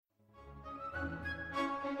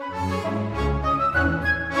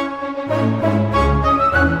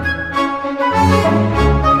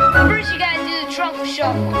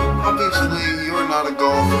Asia. Obviously, you're not a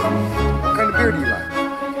golfer. What kind of beer do you like?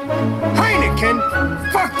 Heineken?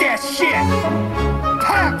 Fuck that shit!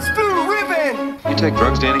 Pabst Blue Ribbon! You take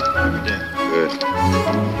drugs, Danny? Every day. Good.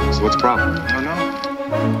 So what's the problem? I don't know.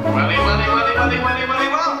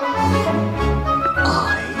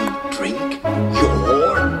 I drink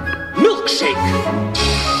your milkshake.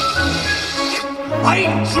 I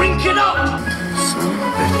drink it up! Son of a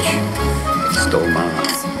bitch. Stole mine.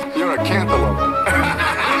 You're a cantaloupe.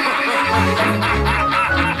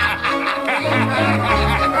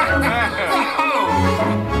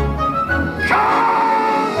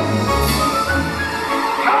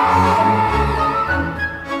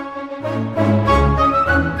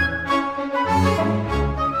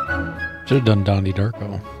 Should have done Donnie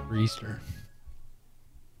Darko for Easter.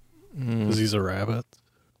 Because he's a rabbit.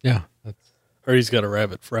 Yeah. That's Or he's got a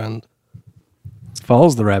rabbit friend.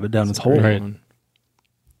 Follows the rabbit down his hole. right.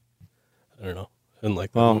 I don't know. I didn't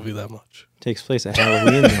like the movie that much. Takes place at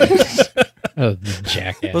Halloween.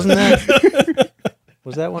 Jackass. Wasn't that?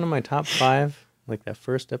 Was that one of my top 5? Like that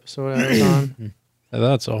first episode I was on? I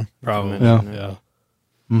thought so. Probably. Yeah.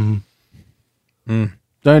 Yeah.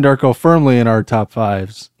 Donnie Darko firmly in our top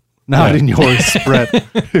 5s. Not in yours, Brett.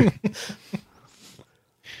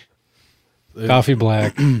 Coffee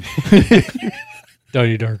Black. Donnie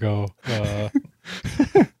Darko.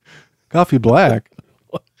 Coffee Black.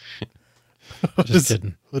 Just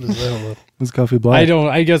kidding. What is that one? What's Coffee Black?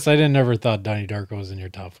 I guess I never thought Donnie Darko was in your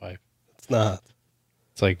top 5. It's not.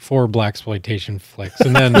 It's like 4 blaxploitation flicks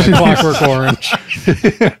and then Clockwork Orange.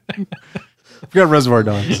 We got Reservoir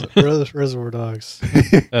Dogs. Reservoir Dogs.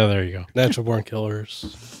 Oh, there you go. Natural Born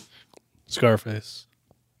Killers. Scarface.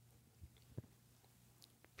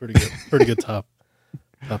 Pretty good. Pretty good top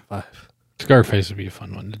 5. Scarface would be a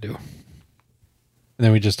fun one to do. And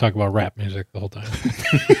then we just talk about rap music the whole time.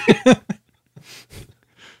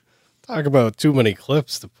 Talk about too many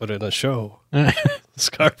clips to put in a show.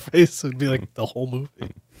 Scarface would be like the whole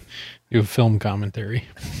movie. Do a film commentary.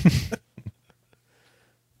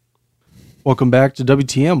 Welcome back to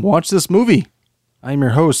WTM. Watch this movie. I'm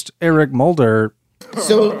your host, Eric Mulder.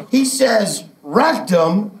 So he says, wrecked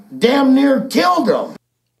him, damn near killed him.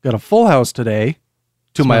 Got a full house today.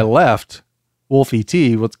 To my left, Wolfie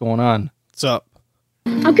T. What's going on? What's up?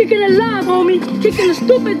 I'm kicking it live, homie. Kicking the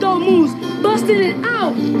stupid dog moves. Busting it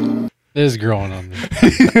out. It is growing on me.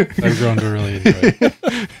 I've grown to really enjoy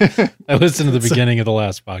it. I listened to the beginning of the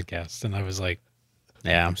last podcast and I was like,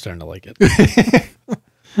 yeah, I'm starting to like it.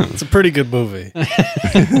 It's a pretty good movie.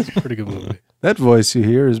 It's a pretty good movie. That voice you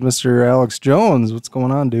hear is Mr. Alex Jones. What's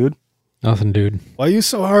going on, dude? Nothing, dude. Why are you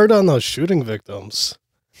so hard on those shooting victims?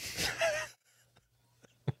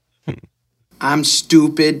 I'm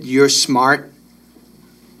stupid. You're smart.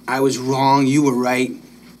 I was wrong. You were right.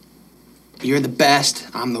 You're the best.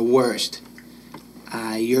 I'm the worst.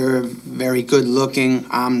 You're very good looking.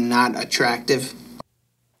 I'm not attractive.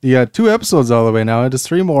 You got 2 episodes all the way now. Just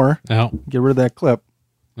 3 more. No. Get rid of that clip.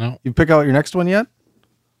 No. You pick out your next one yet?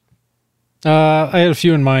 I had a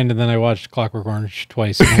few in mind and then I watched Clockwork Orange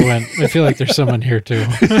twice and I went, I feel like there's someone here too.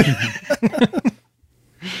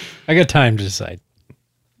 I got time to decide.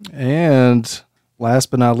 And last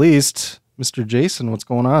but not least, Mr. Jason, what's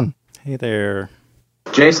going on? Hey there.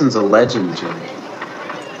 Jason's a legend, Jimmy.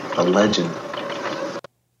 A legend. Cut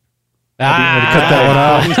that one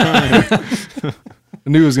out. I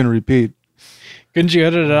knew it was going to repeat. Couldn't you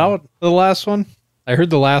edit it out, the last one? I heard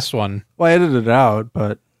the last one. Well, I edited it out,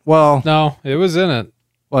 but, well... No, it was in it.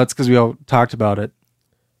 Well, it's because we all talked about it.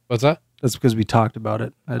 What's that? That's because we talked about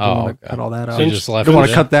it. I don't want to cut all that out. So you just left I don't want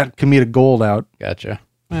it to cut that comedic gold out. Gotcha.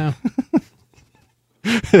 Well,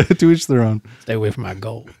 to each their own. stay away from my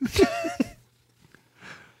gold.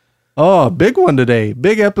 Oh, big one today.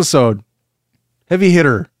 Big episode. Heavy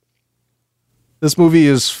hitter. This movie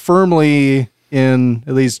is firmly in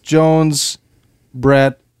at least Jones,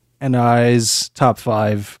 Brett, and I's top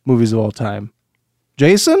 5 movies of all time.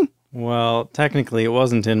 Jason? Well, technically, it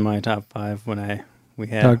wasn't in my top 5 when we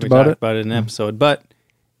talked talked about it in an episode, but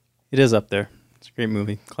it is up there. It's a great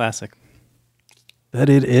movie, classic. That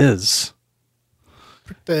it is.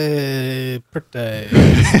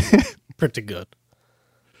 Pretty good.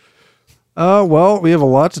 Well, we have a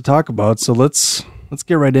lot to talk about, so let's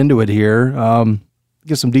get right into it here.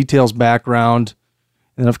 Give some details, background,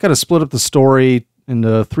 and I've kind of split up the story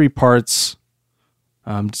into 3 parts.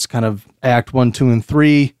 Just kind of act 1, 2, and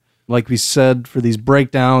 3. Like we said, for these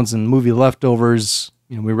breakdowns and movie leftovers,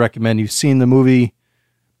 we recommend you've seen the movie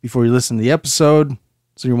before you listen to the episode.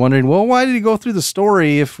 So you're wondering, well, why did he go through the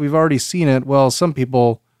story if we've already seen it? Well, some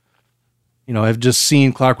people, have just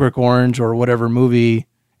seen Clockwork Orange or whatever movie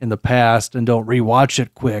in the past and don't rewatch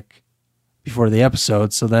it quick before the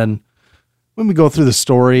episode. So then when we go through the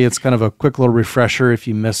story, it's kind of a quick little refresher if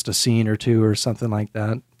you missed a scene or two or something like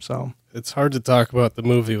that. So It's hard to talk about the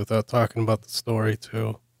movie without talking about the story,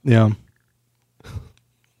 too. yeah,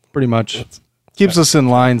 pretty much keeps us in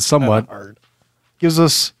line somewhat. Hard. Gives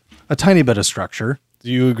us a tiny bit of structure.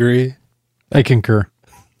 Do you agree? I concur.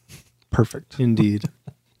 Perfect. Indeed.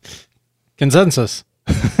 Consensus.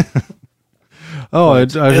 Oh, I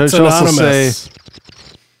should also anonymous. say,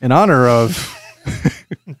 in honor of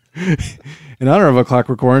A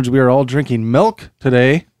Clockwork Orange, we are all drinking milk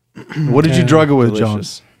today. What did you drug it with,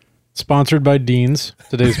 Jones? Sponsored by Dean's,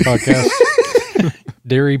 today's podcast.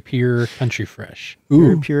 Dairy Pure Country Fresh.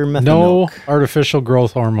 Pure, pure method No milk. artificial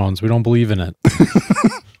growth hormones. We don't believe in it.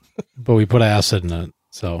 But we put acid in it.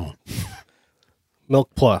 So Milk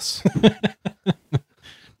Plus.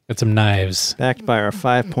 get some knives. Backed by our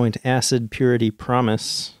 5-point acid purity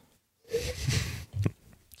promise.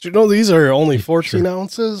 Did you know these are only 14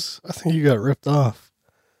 ounces? I think you got ripped off.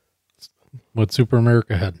 What Super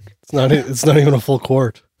America had. It's not even a full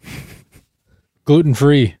quart. Gluten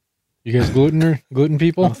free. You guys gluten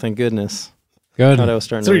people? Oh, thank goodness. Good. Thought I was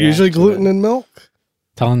starting Is there to usually react to gluten it. in milk?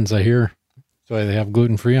 Tons, I hear. That's why they have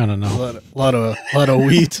gluten free on it A now. lot of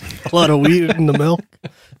wheat. A lot of wheat in the milk.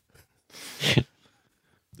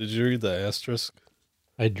 Did you read the asterisk?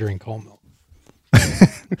 I drink whole milk.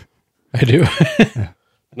 I do.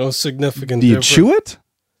 No significant Do you difference. chew it?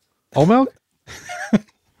 Whole milk?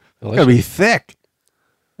 Gotta be thick.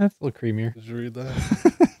 That's a little creamier. Did you read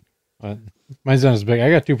that? But mine's not as big. I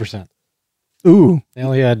got 2%. Ooh. They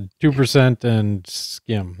only had 2% and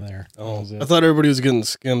skim there. Oh, That was it. I thought everybody was getting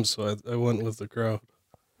skimmed, so I went with the crowd.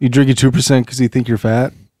 You drinking 2% because you think you're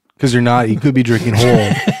fat? Because you're not. You could be drinking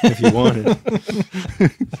whole. If you wanted.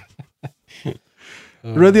 I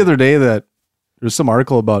read the other day that there was some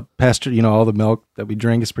article about all the milk that we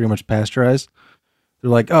drink is pretty much pasteurized. They're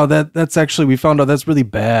like, oh, that's actually, we found out that's really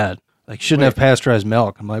bad. Like, shouldn't have pasteurized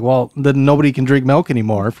milk. I'm like, well, then nobody can drink milk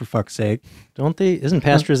anymore, for fuck's sake. Isn't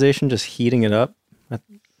pasteurization just heating it up?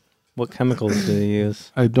 What chemicals do they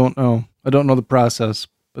use? I don't know. I don't know the process,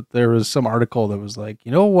 but there was some article that was like,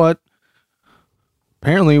 you know what?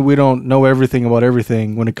 Apparently we don't know everything about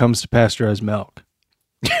everything when it comes to pasteurized milk.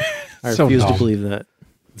 I So refuse to dumb. believe that.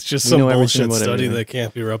 It's just We some know everything bullshit about study everything. that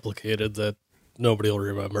can't be replicated that nobody will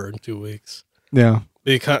remember in 2 weeks. Yeah.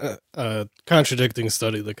 Be a contradicting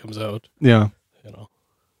study that comes out, Yeah. you know.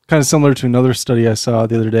 Kind of similar to another study I saw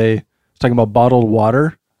the other day. It's talking about bottled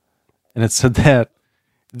water. And it said that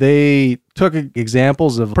they took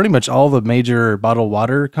examples of pretty much all the major bottled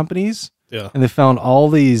water companies. Yeah. And they found all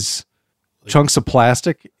these chunks of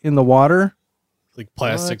plastic in the water. Like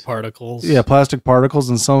plastic particles. Yeah, plastic particles.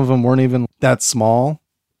 And some of them weren't even that small.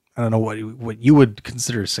 I don't know what you would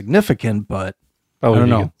consider significant, but Probably I don't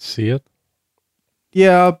you know. could see it.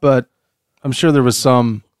 Yeah, but I'm sure there was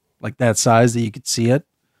some like that size that you could see it.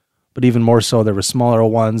 But even more so, there were smaller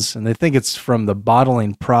ones. And they think it's from the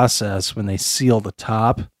bottling process when they seal the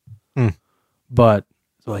top. But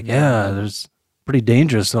they're like, yeah, there's pretty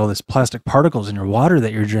dangerous, all this plastic particles in your water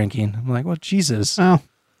that you're drinking. I'm like, well, Jesus. Well,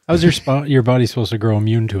 how's your body supposed to grow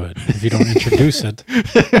immune to it if you don't introduce it?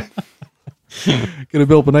 Gonna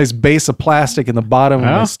build up a nice base of plastic in the bottom of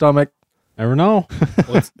my Yeah. stomach. Never know.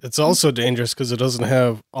 Well, it's also dangerous because it doesn't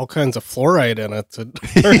have all kinds of fluoride in it to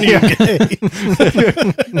turn you gay.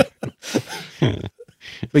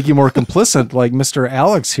 Make you more complicit like Mr.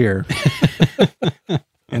 Alex here.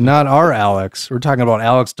 And not our Alex. We're talking about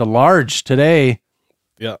Alex DeLarge today.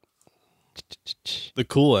 Yeah. The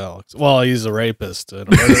cool Alex. Well, he's a rapist and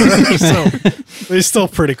a murderer, but he's still a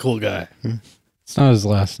pretty cool guy. It's not his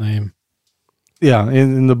last name. Yeah,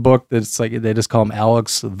 in the book, it's like they just call him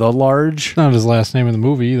Alex the Large. It's not his last name in the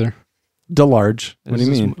movie either. DeLarge. What do you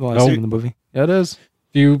mean? The last name in the movie. Yeah, it is.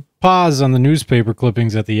 If you pause on the newspaper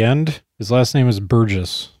clippings at the end, his last name is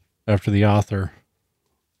Burgess, after the author.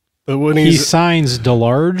 But when He he's signs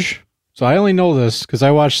DeLarge. So I only know this because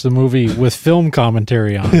I watched the movie with film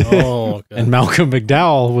commentary on it. okay. And Malcolm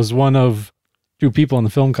McDowell was one of 2 people in the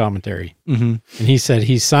film commentary. Mm-hmm. And he said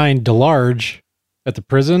he signed DeLarge at the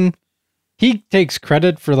prison. He takes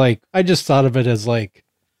credit for I just thought of it as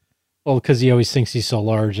because he always thinks he's so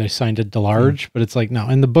large. I signed it DeLarge, but it's no.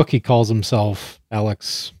 In the book, he calls himself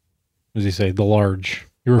Alex. What does he say? DeLarge.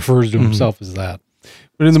 He refers to himself as that.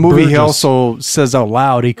 But in the It's movie, he Burgess. also says out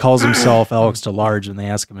loud, he calls himself Alex DeLarge when they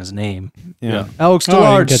ask him his name. Yeah. Alex Oh,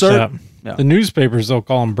 I DeLarge, didn't catch sir. that. Yeah. The newspapers, they'll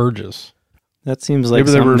call him Burgess. That seems like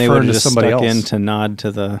Maybe they were something they would referring have to just somebody stuck else. in to nod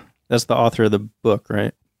to that's the author of the book,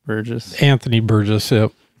 right? Burgess. Anthony Burgess,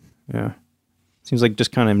 yep. Yeah. Seems like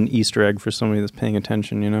just kind of an Easter egg for somebody that's paying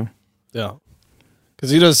attention, you know? Yeah. Because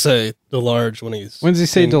he does say DeLarge when he's... When does he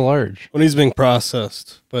say DeLarge? When he's being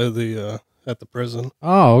processed by the at the prison.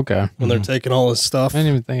 Oh, okay. When they're taking all his stuff. I didn't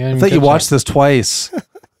even think... I thought you watched this twice.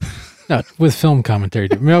 No, with film commentary.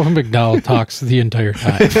 Malcolm McDowell talks the entire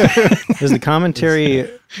time. Is the commentary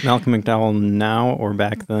Malcolm McDowell now or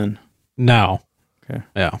back then? Now. Okay.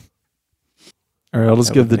 Yeah. All right, let's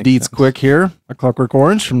give the deets quick here. A Clockwork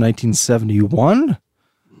Orange from 1971.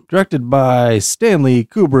 Directed by Stanley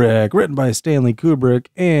Kubrick. Written by Stanley Kubrick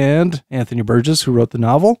and Anthony Burgess, who wrote the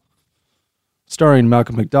novel. Starring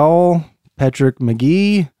Malcolm McDowell, Patrick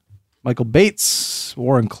McGee, Michael Bates,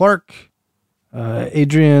 Warren Clark,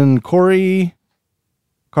 Adrian Corey,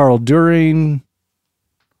 Carl During,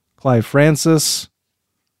 Clive Francis,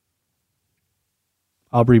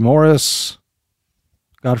 Aubrey Morris,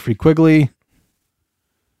 Godfrey Quigley,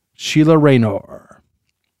 Sheila Raynor.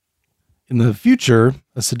 In the future,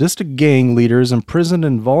 a sadistic gang leader is imprisoned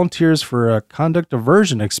and volunteers for a conduct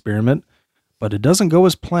aversion experiment, but it doesn't go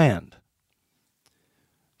as planned.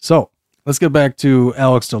 So, let's get back to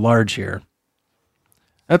Alex DeLarge here.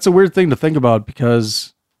 That's a weird thing to think about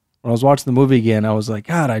because when I was watching the movie again, I was like,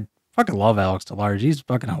 God, I fucking love Alex DeLarge. He's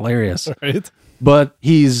fucking hilarious. Right? But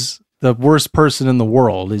he's the worst person in the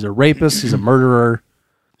world. He's a rapist. He's a murderer.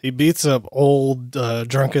 He beats up old,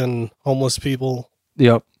 drunken, homeless people.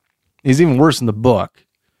 Yep. He's even worse in the book.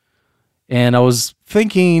 And I was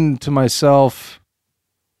thinking to myself,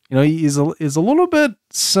 you know, he's a little bit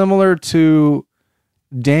similar to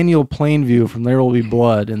Daniel Plainview from There Will Be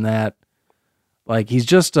Blood in that, like, he's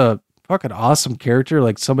just a fucking awesome character,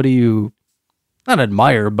 like somebody you not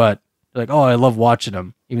admire, but like, oh, I love watching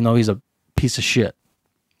him, even though he's a piece of shit.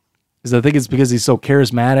 Because I think it's because he's so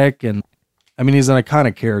charismatic, and I mean, he's an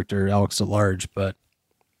iconic character, Alex DeLarge, but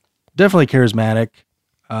definitely charismatic.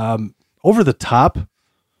 Over the top.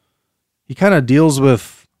 He kind of deals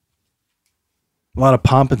with a lot of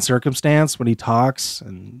pomp and circumstance when he talks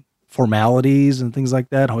and formalities and things like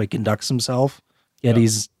that, how he conducts himself. Yet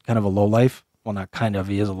he's kind of a lowlife. Well, not kind of,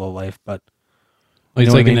 he is a lowlife, but... Well,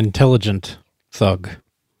 he's like an intelligent thug.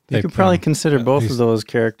 You could probably consider both of those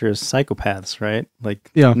characters psychopaths, right?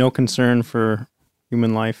 Like, no concern for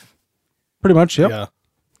human life. Pretty much, yep. Yeah.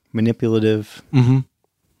 Manipulative. Mm-hmm.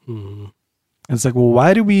 Mm-hmm. And it's like, well,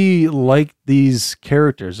 why do we like these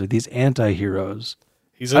characters, like these anti-heroes?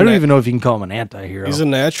 I don't even know if you can call him an anti-hero. He's a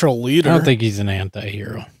natural leader. I don't think he's an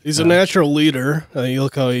anti-hero. He's a natural leader. You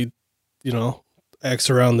look how he, acts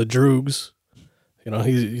around the droogs.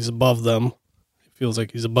 He's above them. He feels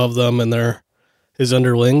like he's above them, and they're his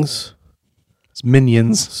underlings. His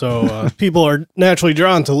minions. So people are naturally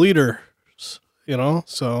drawn to leaders,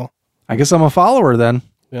 so... I guess I'm a follower then.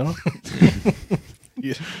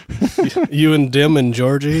 You and Dim and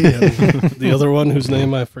Georgie and the other one whose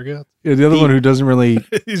name I forget. Yeah, the other one who doesn't really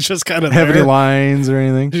he's just kind of have any lines or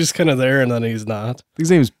anything. He's just kind of there, and then he's not. His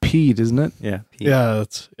name's Pete, isn't it? Yeah, Pete. Yeah,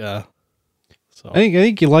 So I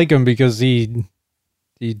think you like him because he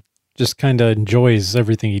just kind of enjoys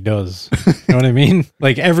everything he does. You know what I mean?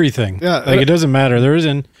 Like everything. Yeah. Like it doesn't matter.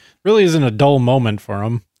 There really isn't a dull moment for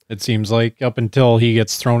him. It seems like up until he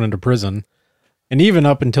gets thrown into prison, and even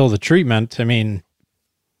up until the treatment. I mean,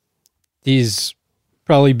 he's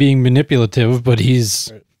probably being manipulative, but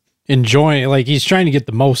he's enjoying. Like he's trying to get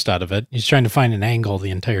the most out of it. He's trying to find an angle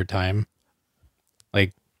the entire time,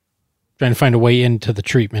 like trying to find a way into the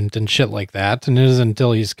treatment and shit like that. And it isn't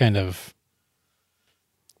until he's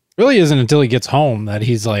really isn't until he gets home that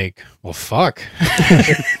he's like, well, fuck.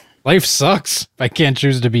 Life sucks if I can't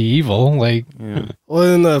choose to be evil. Like, Well,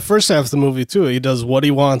 in the first half of the movie too, he does what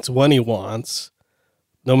he wants when he wants,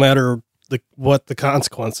 no matter what the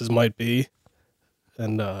consequences might be.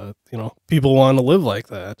 And people want to live like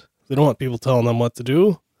that. They don't want people telling them what to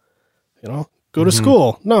do. Go to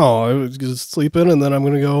school. No, I was just sleeping, and then I'm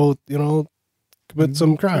going to go, commit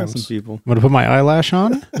some crimes. Some people. I'm going to put my eyelash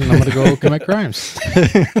on, and I'm going to go commit crimes.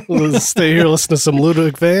 We'll stay here, listen to some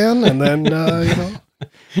Ludwig van, and then,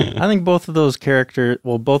 I think both of those characters,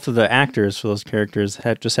 both of the actors for those characters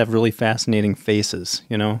just have really fascinating faces,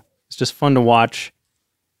 It's just fun to watch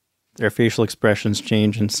their facial expressions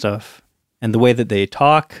change and stuff. And the way that they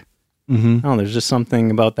talk, I don't know, there's just something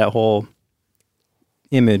about that whole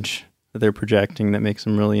image that they're projecting that makes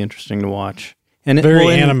them really interesting to watch. And Very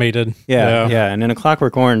animated. Yeah. And in A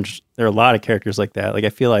Clockwork Orange, there are a lot of characters like that. Like I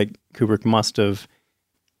feel like Kubrick must have,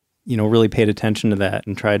 really paid attention to that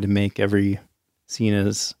and tried to make every scene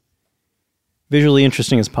as visually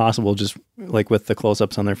interesting as possible, just like with the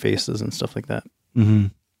close-ups on their faces and stuff like that. Mm-hmm.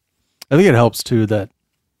 I think it helps too that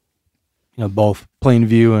both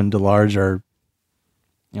Plainview and DeLarge are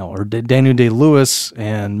or Daniel Day-Lewis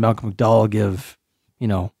and Malcolm McDowell give,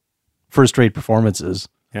 first-rate performances.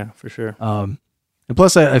 Yeah, for sure. And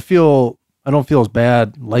plus, I don't feel as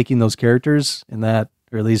bad liking those characters in that,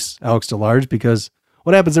 or at least Alex DeLarge, because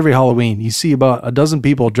what happens every Halloween? You see about a dozen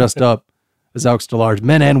people dressed up as Alex DeLarge,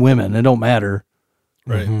 men and women. It don't matter.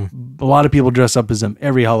 Right. A lot of people dress up as him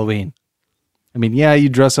every Halloween. I mean, yeah, you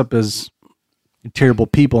dress up as terrible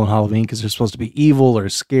people in Halloween because they're supposed to be evil or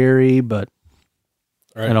scary, but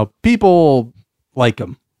people like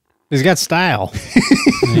him. He's got style.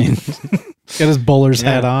 Got his bowler's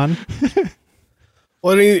hat on.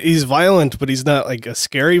 Well, he's violent, but he's not like a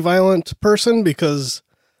scary violent person because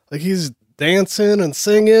like he's dancing and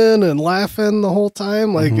singing and laughing the whole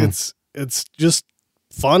time. Like it's just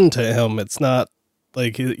fun to him. It's not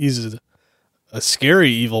like he's a scary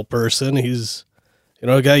evil person. He's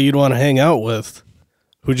a guy you'd want to hang out with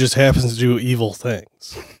who just happens to do evil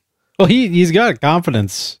things. Well, he's got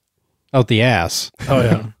confidence out the ass. Oh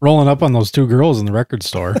yeah. Rolling up on those two girls in the record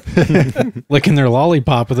store, licking their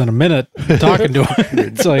lollipop within a minute, talking to them.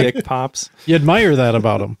 It's like Dick pops. You admire that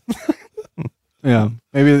about him. Yeah.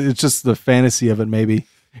 Maybe it's just the fantasy of it. Maybe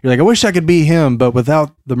you're like, I wish I could be him, but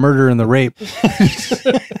without the murder and the rape.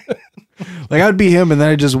 Like I'd be him and then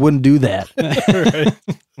I just wouldn't do that. Right.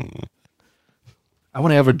 I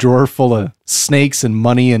want to have a drawer full of snakes and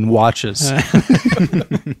money and watches.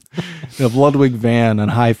 A Ludwig van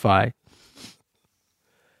and hi-fi.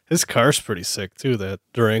 His car's pretty sick too, that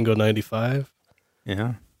Durango 95.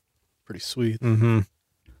 Yeah. Pretty sweet. Mm-hmm.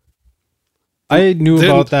 I knew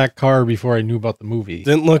about that car before I knew about the movie.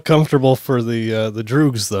 Didn't look comfortable for the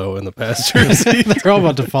Droogs though in the passenger seat. They're all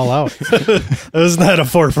about to fall out. It was not a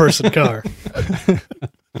 4-person car.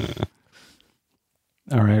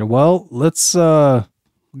 All right. Well, let's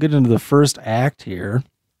get into the first act here.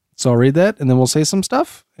 So I'll read that and then we'll say some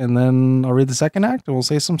stuff. And then I'll read the second act and we'll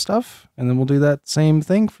say some stuff. And then we'll do that same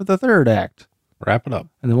thing for the third act. Wrap it up.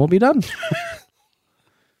 And then we'll be done.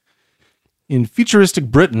 In futuristic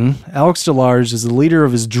Britain, Alex DeLarge is the leader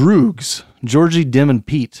of his droogs, Georgie, Dim, and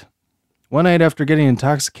Pete. One night after getting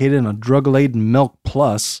intoxicated on a drug-laden Milk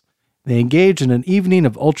Plus, they engage in an evening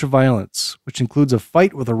of ultraviolence, which includes a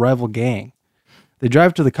fight with a rival gang. They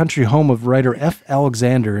drive to the country home of writer F.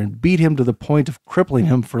 Alexander and beat him to the point of crippling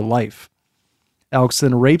him for life. Alex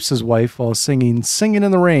then rapes his wife while singing Singing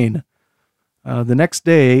in the Rain. The next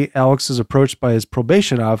day, Alex is approached by his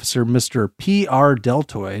probation officer, Mr. P.R.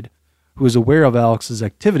 Deltoid, who is aware of Alex's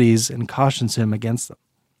activities and cautions him against them.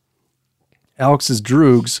 Alex's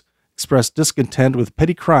droogs express discontent with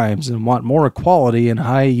petty crimes and want more equality and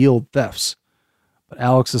high-yield thefts, but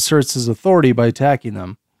Alex asserts his authority by attacking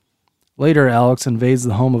them. Later, Alex invades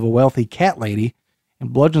the home of a wealthy cat lady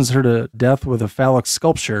and bludgeons her to death with a phallic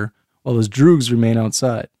sculpture while his droogs remain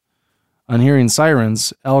outside. On hearing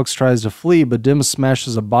sirens, Alex tries to flee, but Dim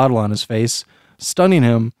smashes a bottle on his face, stunning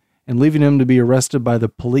him and leaving him to be arrested by the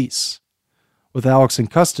police. With Alex in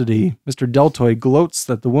custody, Mr. Deltoid gloats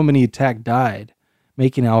that the woman he attacked died,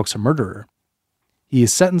 making Alex a murderer. He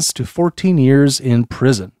is sentenced to 14 years in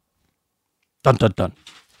prison. Dun dun dun.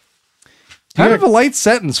 Kind of a light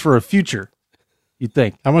sentence for a future, you'd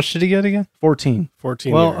think. How much did he get again? 14.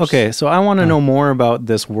 14 Well, years. okay, so I want to know more about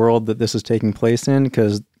this world that this is taking place in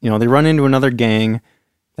because, they run into another gang.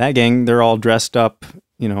 That gang, they're all dressed up,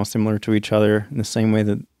 similar to each other in the same way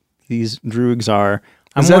that these droogs are.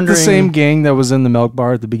 Is that the same gang that was in the milk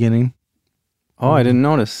bar at the beginning? Oh, I didn't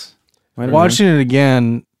notice. Watching it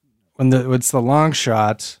again, when it's the long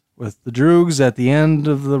shot with the droogs at the end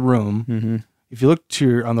of the room, Mm-hmm. if you look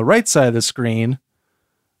on the right side of the screen,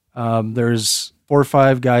 there's 4 or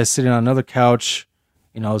 5 guys sitting on another couch.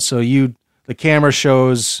 So the camera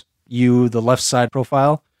shows you the left side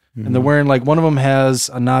profile, and they're wearing one of them has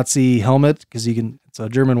a Nazi helmet because it's a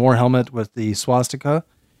German war helmet with the swastika.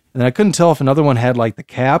 And then I couldn't tell if another one had the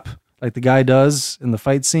cap, like the guy does in the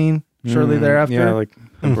fight scene shortly thereafter. Yeah, like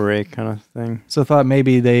a beret kind of thing. So I thought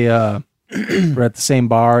maybe they were at the same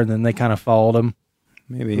bar and then they kind of followed him.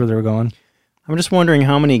 Maybe where they were going. I'm just wondering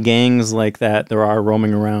how many gangs like that there are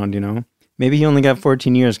roaming around, Maybe he only got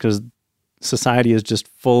 14 years because society is just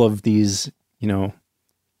full of these,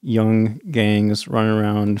 young gangs running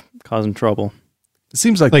around causing trouble. It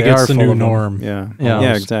seems like it's are the new norm.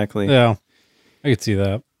 Yeah, exactly. Yeah, I could see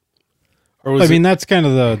that. Or that's kind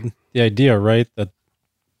of the idea, right? That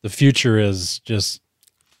the future is just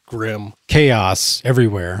grim chaos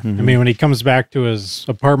everywhere. Mm-hmm. I mean, when he comes back to his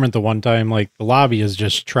apartment the one time, the lobby is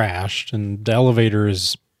just trashed and the elevator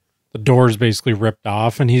the door's basically ripped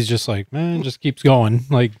off and he's just man, just keeps going.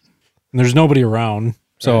 And there's nobody around.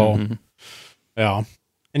 So, yeah.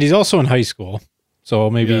 And he's also in high school. So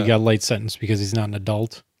maybe he got a light sentence because he's not an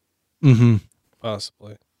adult. Mm-hmm.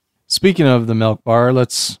 Possibly. Speaking of the milk bar,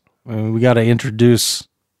 we got to introduce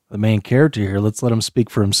the main character here. Let's let him speak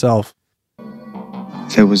for himself.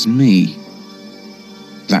 There was me,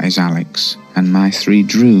 that is Alex, and my 3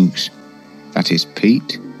 droogs, that is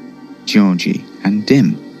Pete, Georgie, and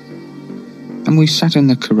Dim. And we sat in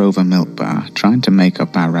the Korova milk bar trying to make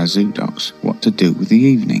up our razoo docs what to do with the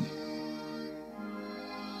evening.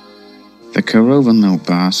 The Korova milk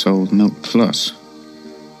bar sold Milk Plus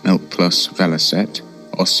Velocet,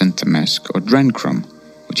 or Synthemesk, or Drencrum,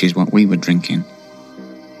 which is what we were drinking.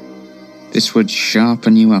 This would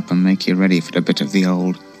sharpen you up and make you ready for a bit of the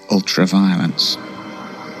old ultra-violence.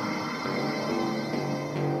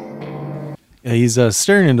 Yeah, he's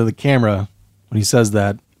staring into the camera when he says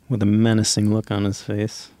that. With a menacing look on his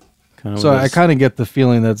face. So I kind of get the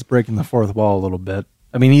feeling that it's breaking the fourth wall a little bit.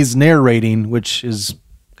 I mean, he's narrating, which is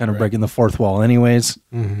kind of breaking the fourth wall anyways.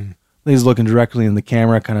 Mm-hmm. He's looking directly in the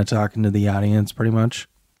camera, kind of talking to the audience pretty much.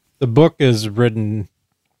 The book is written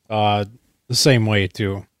the same way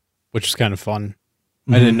too, which is kind of fun.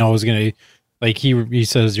 I didn't know it was going to, like he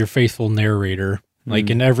says, your faithful narrator. Like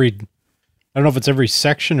in every, I don't know if it's every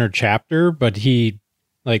section or chapter, but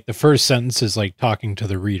like the first sentence is like talking to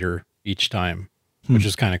the reader each time, which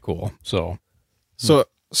is kind of cool. So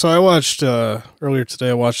I watched earlier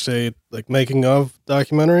today. I watched a making of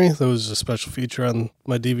documentary. That was a special feature on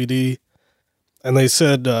my DVD, and they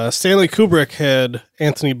said Stanley Kubrick had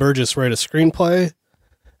Anthony Burgess write a screenplay,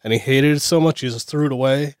 and he hated it so much he just threw it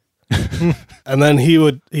away. And then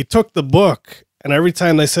he took the book, and every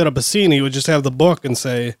time they set up a scene, he would just have the book and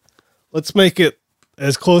say, "Let's make it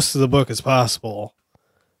as close to the book as possible."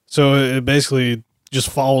 So it basically just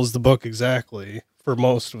follows the book exactly for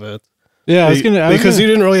most of it. Yeah, because he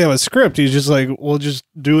didn't really have a script. He's just like, we'll just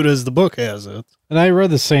do it as the book has it. And I read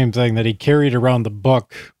the same thing, that he carried around the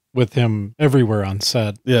book with him everywhere on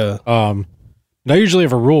set. Yeah. And I usually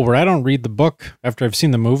have a rule where I don't read the book after I've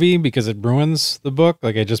seen the movie because it ruins the book.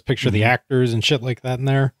 Like I just picture the actors and shit like that in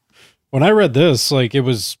there. When I read this, like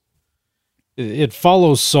it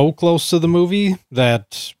follows so close to the movie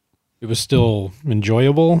that it was still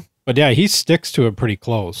enjoyable. But yeah, he sticks to it pretty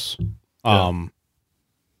close. Yeah.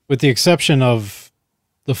 With the exception of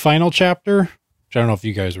the final chapter, which I don't know if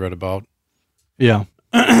you guys read about. Yeah.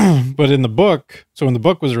 But in the book, so when the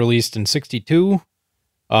book was released in 1962,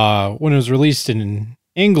 when it was released in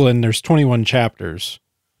England, there's 21 chapters.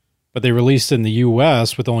 But they released in the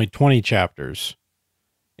US with only 20 chapters.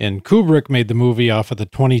 And Kubrick made the movie off of the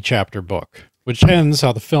 20-chapter book, which ends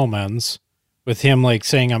how the film ends, with him like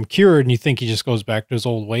saying, "I'm cured," and you think he just goes back to his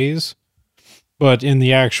old ways. But in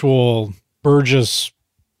the actual Burgess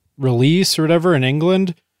release or whatever in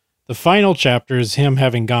England, the final chapter is him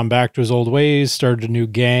having gone back to his old ways, started a new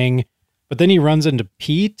gang, but then he runs into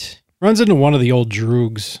one of the old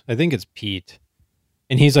droogs. I think it's Pete.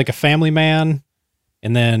 And he's like a family man.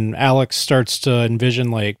 And then Alex starts to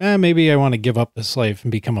envision like, maybe I want to give up this life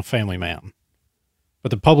and become a family man. But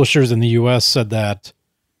the publishers in the US said that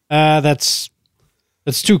that's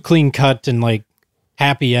too clean cut and like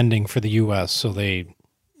happy ending for the US. So they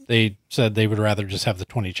said they would rather just have the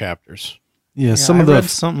 20 chapters. Yeah, something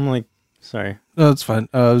like, sorry. No, that's fine.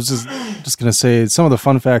 I was just going to say some of the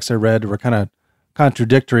fun facts I read were kind of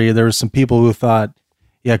contradictory. There were some people who thought,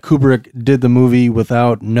 yeah, Kubrick did the movie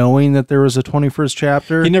without knowing that there was a 21st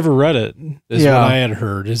chapter. He never read it, is what I had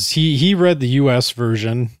heard. Is he read the US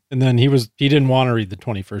version, and then he didn't want to read the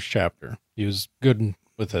 21st chapter. He was good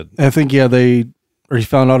with it. I think, he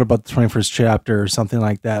found out about the 21st chapter or something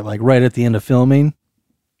like that, like right at the end of filming.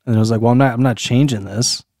 And it was like, well, I'm not changing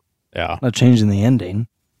this. Yeah. I'm not changing the ending.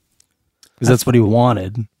 Because that's what he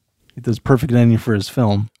wanted. It was perfect ending for his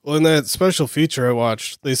film. Well, in that special feature I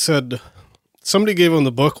watched, they said somebody gave him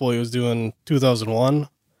the book while he was doing 2001.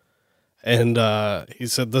 And he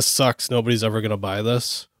said, "This sucks. Nobody's ever going to buy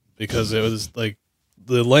this." Because it was like,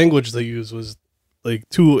 the language they used was like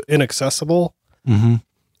too inaccessible. Mm-hmm.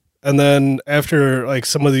 And then after like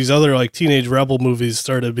some of these other like teenage rebel movies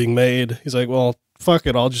started being made, he's like, well, fuck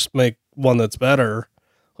it. I'll just make one that's better.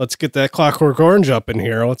 Let's get that Clockwork Orange up in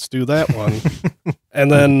here. Let's do that one.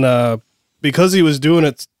 And then because he was doing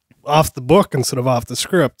it off the book instead of off the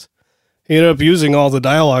script, he ended up using all the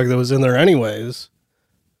dialogue that was in there anyways.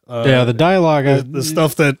 The dialogue. The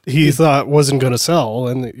stuff that he thought wasn't going to sell,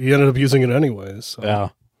 and he ended up using it anyways. So. Yeah.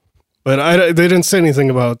 But they didn't say anything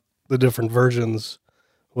about the different versions,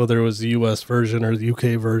 whether it was the US version or the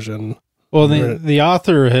UK version. Well, the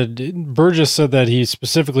author Burgess said that he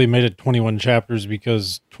specifically made it 21 chapters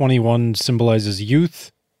because 21 symbolizes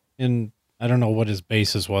youth. And I don't know what his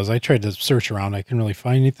basis was. I tried to search around. I couldn't really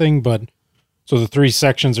find anything, but So the 3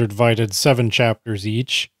 sections are divided 7 chapters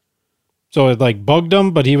each. So it like bugged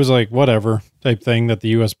him, but he was like, whatever type thing that the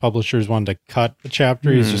U.S. publishers wanted to cut the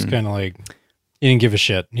chapter. He's just kind of like, he didn't give a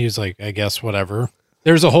shit. He was like, I guess whatever.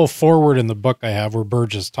 There's a whole foreword in the book I have where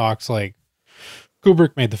Burgess talks like,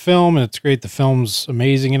 Kubrick made the film and it's great. The film's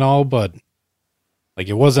amazing and all, but like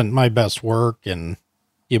it wasn't my best work. And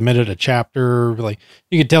he omitted a chapter. Like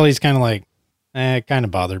you could tell he's kind of like, kind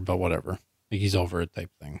of bothered, but whatever. Like he's over it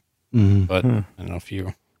type thing. But I don't know if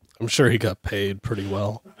you... I'm sure he got paid pretty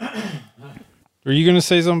well. Were you going to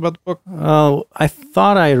say something about the book? Oh, I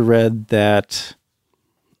thought I read that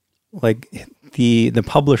like the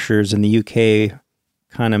publishers in the UK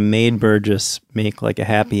kind of made Burgess make like a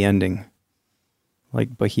happy ending.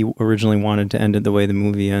 Like, but he originally wanted to end it the way the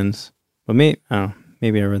movie ends. But maybe I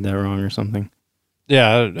read that wrong or something.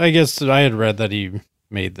 Yeah, I guess I had read that he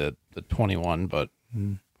made the 21, but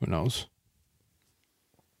who knows?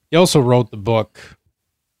 He also wrote the book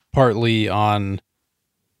partly on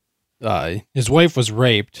his wife was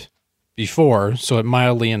raped before, so it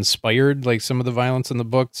mildly inspired like some of the violence in the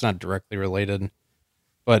book. It's not directly related,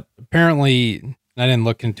 but apparently I didn't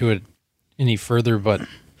look into it any further, but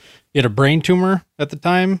he had a brain tumor at the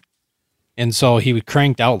time, and so he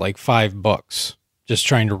cranked out like 5 books, just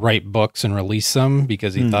trying to write books and release them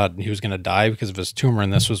because he thought he was going to die because of his tumor,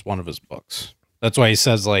 and this was one of his books. That's why he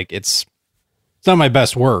says like it's not my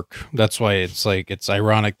best work. That's why it's like it's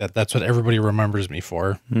ironic that that's what everybody remembers me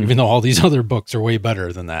for, even though all these other books are way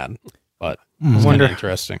better than that. But it's kind of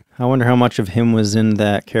interesting. I wonder how much of him was in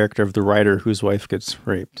that character of the writer whose wife gets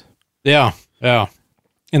raped. Yeah.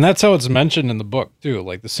 And that's how it's mentioned in the book too,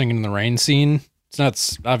 like the singing in the rain scene. It's not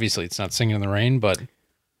singing in the rain, but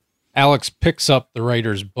Alex picks up the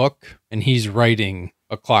writer's book and he's writing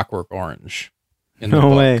A Clockwork Orange in the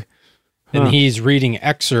book. Way. And he's reading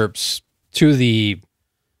excerpts to the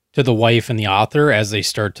wife and the author as they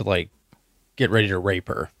start to like get ready to rape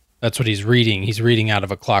her. That's what he's reading. He's reading out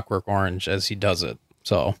of A Clockwork Orange as he does it.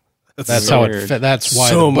 So that's how it fit. That's why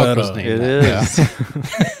so the book meta. was named. It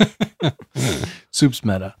that. is. Soup's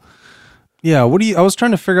meta. Yeah, I was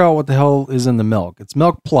trying to figure out what the hell is in the milk. It's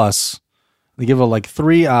Milk Plus. They give it like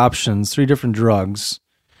 3 options, 3 different drugs.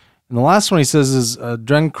 And the last one he says is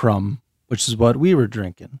adrenochrome, which is what we were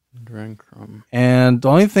drinking. Adrenochrome. And the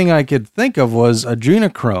only thing I could think of was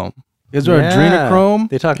adrenochrome. Is there adrenochrome?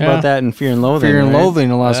 They talk about that in Fear and Loathing. Fear and right? Loathing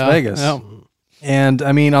in Las Vegas. Yeah. And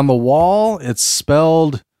I mean, on the wall, it's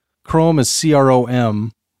spelled chrome is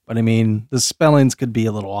CROM, but I mean, the spellings could be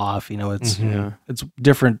a little off. You know, it's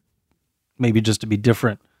different, maybe just to be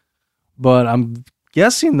different. But I'm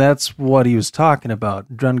guessing that's what he was talking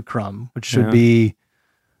about, adrenochrome, which should be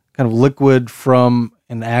kind of liquid from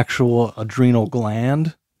an actual adrenal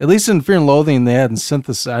gland. At least in Fear and Loathing, they hadn't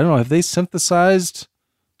synthesized. I don't know, have they synthesized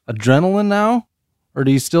adrenaline now? Or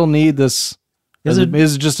do you still need this? Is it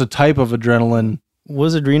just a type of adrenaline?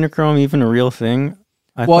 Was adrenochrome even a real thing?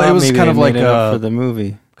 It was kind of like for the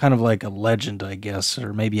movie. Kind of like a legend, I guess,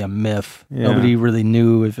 or maybe a myth. Yeah. Nobody really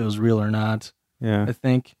knew if it was real or not. Yeah. I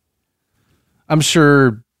think. I'm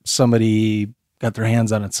sure somebody got their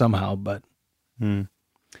hands on it somehow, but it's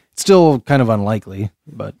still kind of unlikely.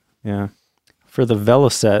 But yeah. For the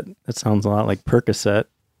Velocet, that sounds a lot like Percocet,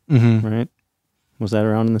 right? Was that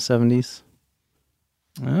around in the 70s?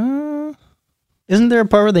 Isn't there a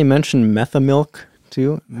part where they mention Methamilk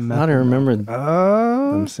too? I thought I remember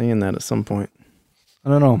them saying that at some point. I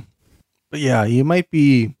don't know. But yeah, you might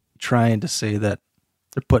be trying to say that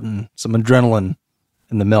they're putting some adrenaline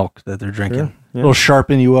in the milk that they're drinking. Sure, yeah. It'll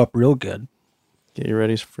sharpen you up real good. Get you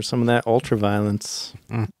ready for some of that ultraviolence.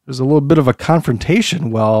 There's a little bit of a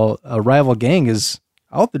confrontation while a rival gang is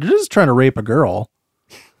out there just trying to rape a girl.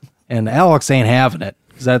 And Alex ain't having it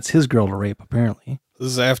because that's his girl to rape, apparently. This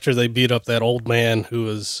is after they beat up that old man who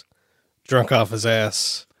was drunk off his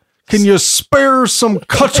ass. Can you spare some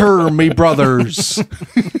cutter, me brothers?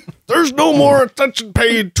 There's no more attention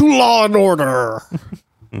paid to law and order.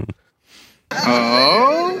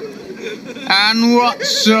 Oh? And what's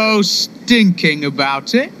so stinking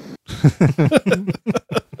about it? All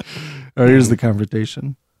right, here's the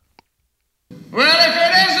confrontation. Well, if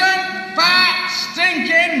it isn't fat,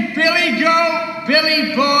 stinking Billy Goat,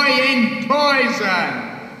 Billy Boy in poison.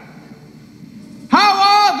 How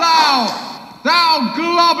art thou, thou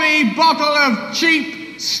globby bottle of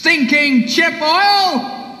cheap, stinking chip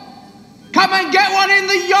oil? Come and get one in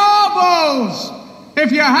the yarbles.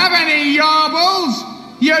 If you have any yarbles,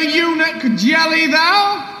 you eunuch jelly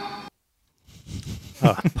thou.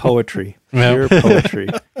 Poetry. Pure poetry.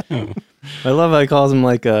 I love how he calls him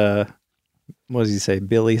like a, what does he say,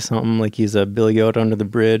 Billy something, like he's a Billy Goat under the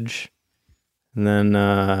bridge. And then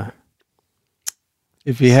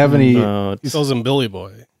If you have any, He calls him Billy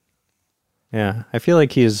Boy. Yeah, I feel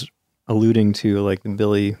like he's alluding to like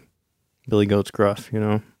Billy Goat's gruff, you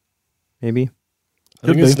know? Maybe. I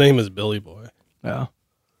think his name is Billy Boy. Yeah.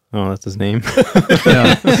 Oh, that's his name.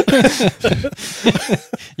 Yeah.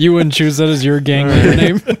 You wouldn't choose that as your gang leader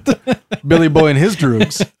name? Billy Boy and his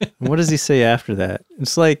droogs. What does he say after that?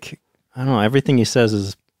 It's like, I don't know, everything he says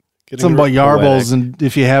is something about yarbles, and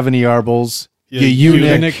if you have any yarbles, Yeah, you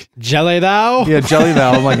eunuch. Jelly thou? Yeah, jelly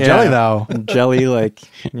thou. I'm like, jelly thou. Jelly, like,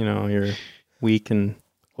 you know, you're weak and...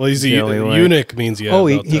 Well, he's a jelly-like. eunuch means yeah. Oh,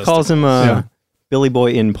 he calls him Billy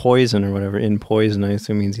Boy in poison or whatever. In poison, I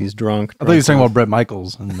assume means he's drunk. I thought he was talking about Bret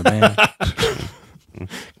Michaels and the band.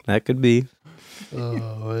 That could be.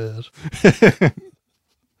 Oh,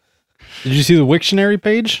 Did you see the Wiktionary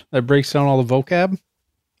page that breaks down all the vocab?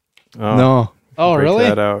 Oh, No. Oh, break really?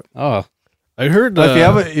 that out. Oh, I heard But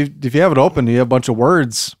if you have it open, you have a bunch of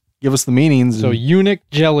words. Give us the meanings. so and- eunuch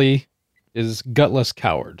jelly is gutless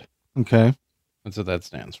coward. okay. That's what that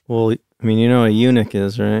stands for. Well, I mean, you know what a eunuch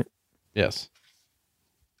is, right? Yes.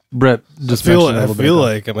 Brett I just feel mentioned it a little bit feel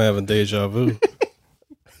ago. like I'm having deja vu.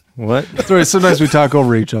 What? Sorry, sometimes we talk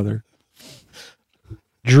over each other.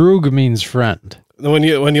 Droog means friend. when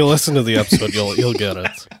you listen to the episode, you'll get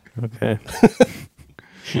it. Okay.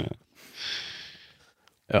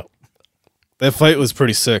 Oh. That fight was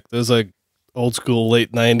pretty sick. It was like old school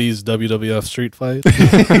late '90s WWF street fight.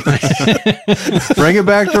 Bring it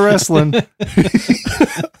back to wrestling.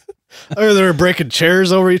 Oh, they were breaking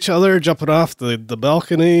chairs over each other, jumping off the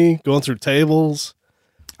balcony, going through tables.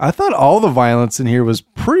 I thought all the violence in here was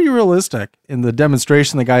pretty realistic. In the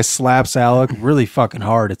demonstration, the guy slaps Alec really fucking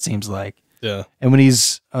hard, it seems like. Yeah. And when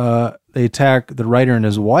they attack the writer and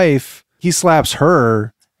his wife, he slaps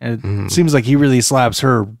her, and it seems like he really slaps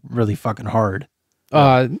her really fucking hard.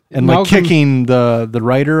 And like kicking the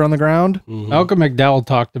writer on the ground. Malcolm McDowell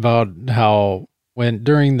talked about how when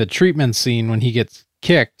during the treatment scene when he gets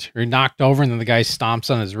kicked or knocked over and then the guy stomps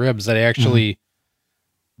on his ribs, that he actually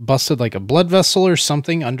busted like a blood vessel or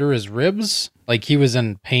something under his ribs. Like he was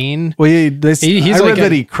in pain. Well, I he's read like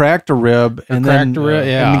that he cracked a rib and cracked a rib,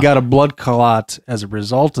 yeah. and he got a blood clot as a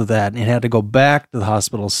result of that, and he had to go back to the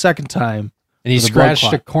hospital a second time. And he with a blood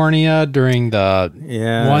scratched a clot. cornea during the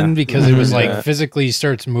one because it was like Yeah. physically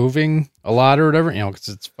starts moving a lot or whatever, you know, because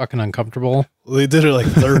it's fucking uncomfortable. Well, they did it like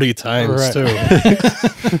 30 times Right.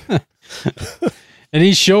 too. And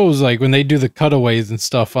he shows like when they do the cutaways and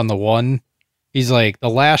stuff on the one, he's like the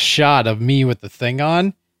last shot of me with the thing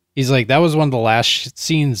on. He's like, that was one of the last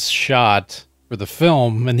scenes shot for the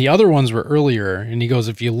film. And the other ones were earlier. And he goes,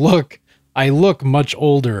 if you look, I look much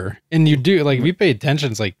older. And you do, like, if you pay attention,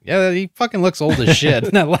 it's like, yeah, he fucking looks old as shit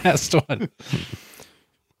in that last one.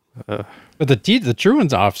 But the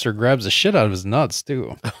truant's officer grabs the shit out of his nuts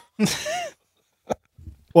too.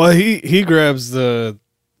 Well, he grabs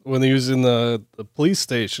when he was in the police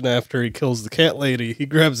station after he kills the cat lady, he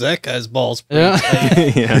grabs that guy's balls. Yeah.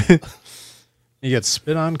 Yeah. He gets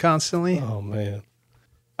spit on constantly. Oh man.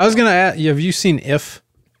 I was gonna ask, have you seen If?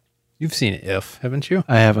 You've seen If, haven't you?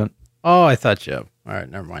 I haven't. Oh, I thought you have. All right,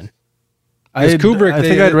 never mind. I Kubrick, I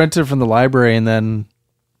think they- I'd rented it from the library, and then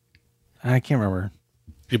I can't remember.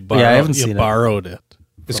 I haven't seen it. borrowed it.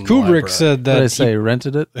 Because from the Kubrick library. said What did I that say?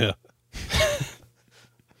 Rented it? Yeah.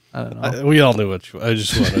 I don't know. We all knew what I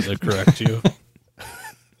just wanted to correct you.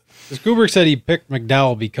 Kubrick said he picked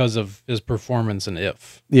McDowell because of his performance in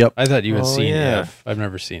If. Yep. I thought you had Oh, seen yeah. If. I've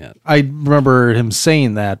never seen it. I remember him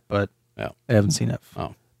saying that, but Yeah. I haven't seen it.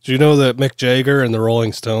 Oh. Do you know that Mick Jagger and the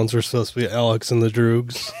Rolling Stones were supposed to be Alex and the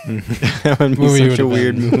Droogs? That would be Movie such a would've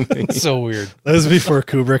weird been movie. So weird. That was before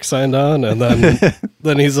Kubrick signed on, and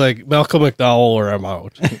then he's like, Malcolm McDowell or I'm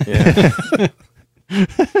out. Yeah.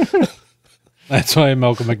 That's why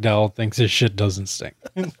Malcolm McDowell thinks his shit doesn't stink.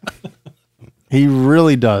 He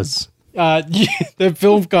really does. The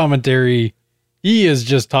film commentary, he is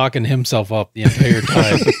just talking himself up the entire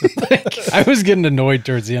time. Like, I was getting annoyed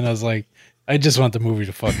towards the end. I was like, I just want the movie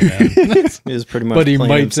to fucking end. He was pretty much But he playing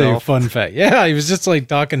might say a himself. fun fact. Yeah, he was just like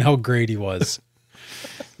talking how great he was.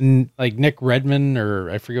 And like Nick Redman, or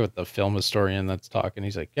I forget what the film historian that's talking.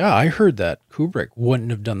 He's like, yeah, I heard that Kubrick wouldn't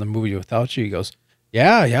have done the movie without you. He goes,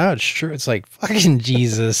 yeah, it's true. It's like, fucking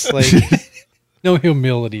Jesus. Like, no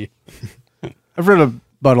humility. I've read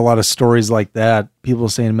about a lot of stories like that. People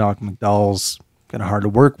saying Malcolm McDowell's kind of hard to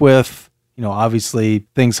work with. You know, obviously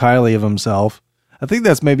thinks highly of himself. I think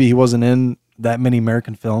that's maybe he wasn't in that many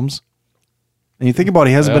American films. And you think about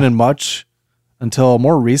it, he hasn't been in much until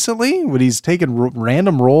more recently, when he's taken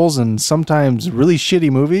random roles in sometimes really shitty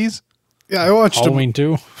movies. Yeah, I watched Halloween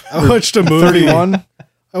 2. I watched a movie. 31.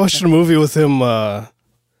 I watched a movie with him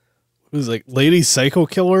it was like Lady Psycho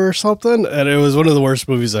Killer or something, and it was one of the worst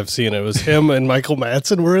movies I've seen. It was him and Michael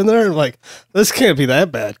Madsen were in there. I'm like, this can't be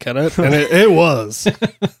that bad, can it? And it was.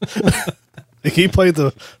 He played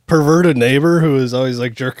the perverted neighbor who was always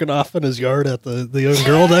like jerking off in his yard at the young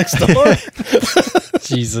girl next door.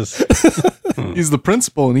 Jesus. He's the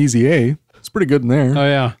principal in Easy A. It's pretty good in there. Oh,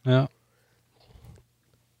 yeah. Yeah.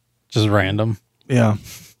 Just random. Yeah.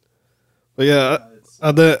 But yeah,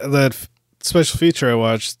 that special feature I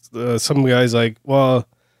watched, some guy's like, well,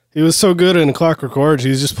 he was so good in Clockwork Orange,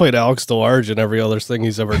 he's just played Alex DeLarge in every other thing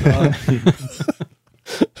he's ever done.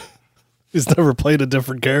 He's never played a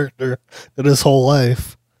different character in his whole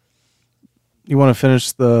life. You want to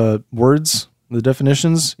finish the words, the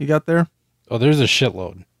definitions you got there? Oh, there's a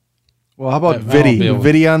shitload. Well, how about vidi?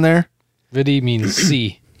 Vidi on there? Vidi means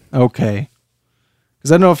see. Okay.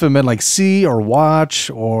 Because I don't know if it meant like see or watch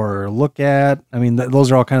or look at. I mean,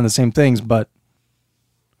 those are all kind of the same things, but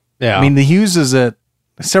yeah. I mean, he uses it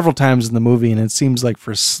several times in the movie, and it seems like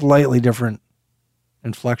for slightly different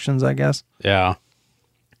inflections, I guess. Yeah.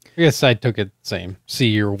 I guess I took it same.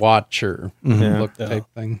 See or watch or look type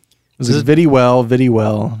thing. It was vidi well.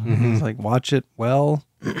 Mm-hmm. It's like watch it well.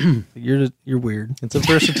 You're weird. It's a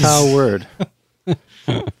versatile word.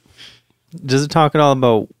 Does it talk at all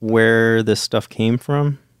about where this stuff came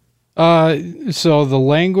from? So the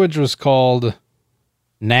language was called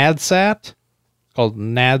Nadsat. Called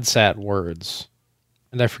Nadsat words.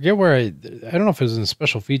 And I forget where I don't know if it was in a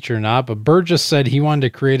special feature or not, but Burgess said he wanted to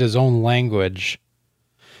create his own language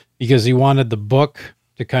because he wanted the book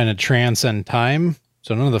to kind of transcend time.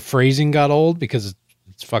 So none of the phrasing got old because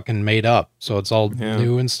it's fucking made up. So it's all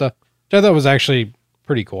new and stuff. Which I thought was actually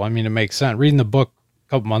pretty cool. I mean, it makes sense. Reading the book a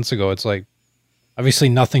couple months ago, it's like, obviously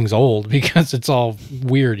nothing's old because it's all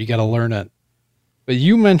weird. You got to learn it. But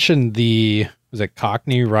you mentioned was it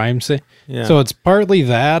Cockney rhyme say? Yeah. So it's partly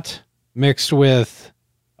that mixed with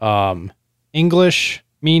English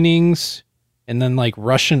meanings and then like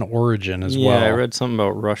Russian origin as well. Yeah, I read something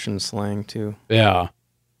about Russian slang too. Yeah.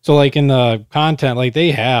 So like in the content, like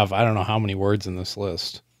they have, I don't know how many words in this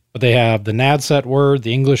list, but they have the Nadsat word,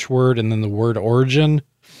 the English word, and then the word origin.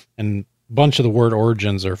 And a bunch of the word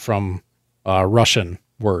origins are from Russian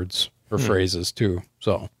words or phrases too.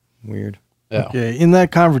 So weird. Yeah. Okay. In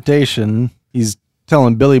that confrontation, he's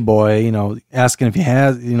telling Billy Boy, asking if he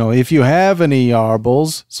has, if you have any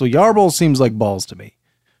yarbles. So yarbles seems like balls to me.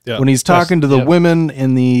 Yeah. When he's talking to the women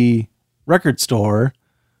in the record store,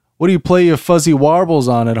 what do you play your fuzzy warbles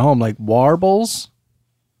on at home? Like warbles?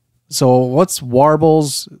 So what's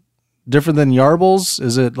warbles different than yarbles?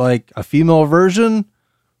 Is it like a female version?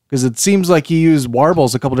 Because it seems like he used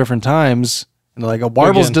warbles a couple different times. And like a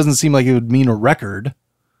warbles doesn't seem like it would mean a record.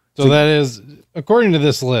 So that is, according to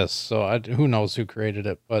this list, so who knows who created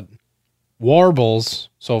it, but warbles,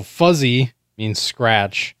 so fuzzy means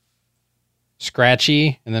scratch,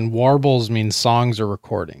 scratchy, and then warbles means songs or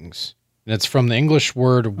recordings. And it's from the English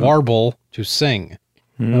word warble, to sing.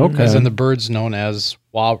 Okay. As in the birds known as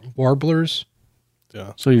warblers.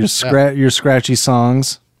 Yeah. So your scratchy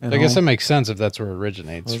songs. I guess that makes sense if that's where it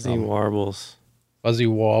originates Fuzzy from. warbles. Fuzzy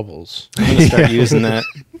wobbles. I'm going to start using that.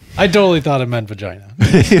 I totally thought it meant vagina.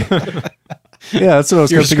 Yeah, that's what I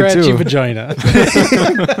was Your thinking scratchy too. vagina.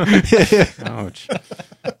 Ouch.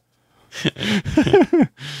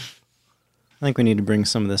 I think we need to bring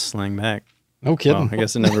some of this slang back. No kidding. Well, I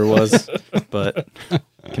guess it never was, but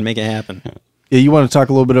can make it happen. Yeah, you want to talk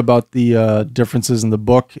a little bit about the differences in the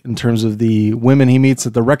book in terms of the women he meets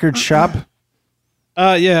at the record shop?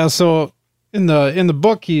 Yeah, so in the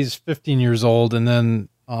book he's 15 years old, and then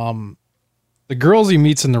the girls he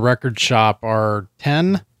meets in the record shop are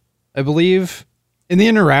 10, I believe. And the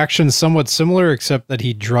interaction's somewhat similar, except that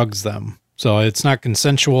he drugs them. So it's not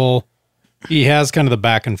consensual. He has kind of the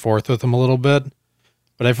back and forth with them a little bit.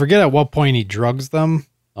 But I forget at what point he drugs them.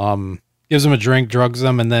 Gives them a drink, drugs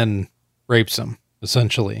them, and then rapes them,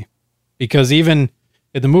 essentially. Because even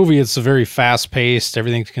in the movie, it's a very fast-paced,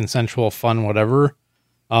 everything's consensual, fun, whatever.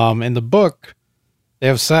 In the book, they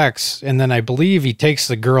have sex, and then I believe he takes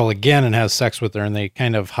the girl again and has sex with her, and they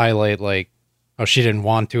kind of highlight, like, how she didn't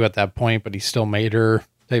want to at that point, but he still made her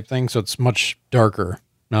type thing. So it's much darker,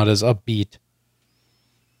 not as upbeat.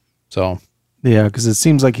 So... Yeah, because it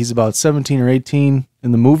seems like he's about 17 or 18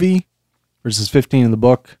 in the movie versus 15 in the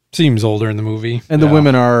book. Seems older in the movie. And the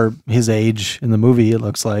women are his age in the movie, it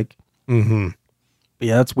looks like. Mm-hmm. But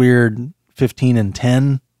yeah, that's weird. 15 and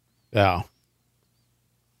 10. Yeah.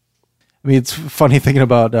 I mean, it's funny thinking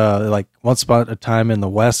about like Once Upon a Time in the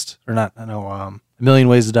West, or not, I know, A Million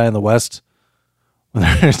Ways to Die in the West,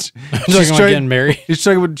 She's talking about getting married. She's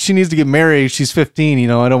talking about she needs to get married. She's 15. You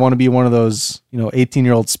know, I don't want to be one of those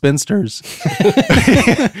 18-year-old spinsters.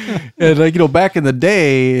 And back in the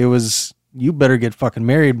day, it was you better get fucking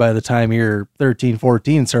married by the time you're 13,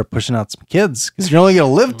 14, and start pushing out some kids because you're only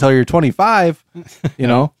gonna live till you're 25.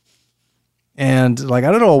 And I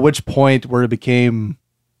don't know at which point where it became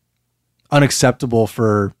unacceptable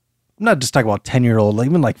for. I'm not just talking about 10-year-old,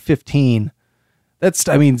 even 15.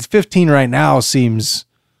 15 right now seems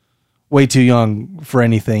way too young for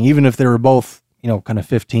anything, even if they were both, kind of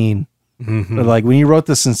 15. Mm-hmm. But when you wrote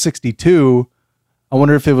this in 62, I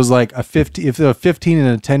wonder if it was if a 15 and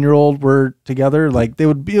a 10-year-old were together, it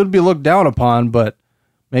would be looked down upon, but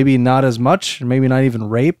maybe not as much, maybe not even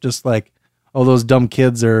rape, just those dumb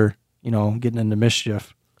kids are, getting into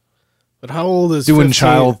mischief. But how old is doing 15?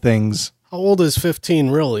 Child things? How old is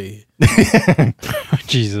 15 really?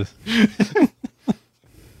 Jesus.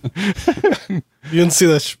 You didn't see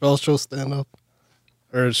that Chappelle show stand up?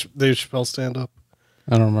 Or Dave Chappelle stand up?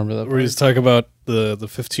 I don't remember that. Where he's talking about the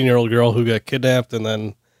 15-year-old girl who got kidnapped and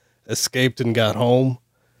then escaped and got home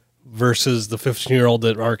versus the 15-year-old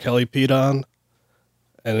that R. Kelly peed on.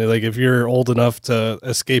 And if you're old enough to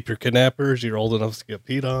escape your kidnappers, you're old enough to get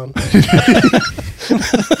peed on.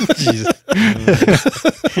 Jesus.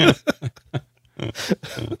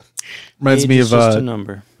 Reminds me of just a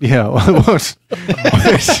number. Yeah.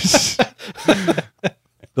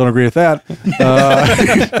 Don't agree with that.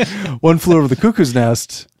 One Flew Over the Cuckoo's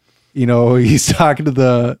Nest. He's talking to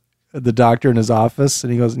the doctor in his office,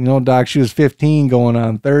 and he goes, Doc, she was 15 going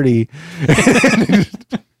on 30.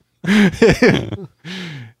 I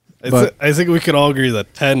think we can all agree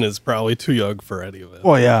that 10 is probably too young for any of it.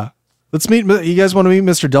 Well, yeah. Let's meet. You guys want to meet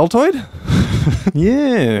Mr. Deltoid?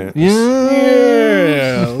 Yeah.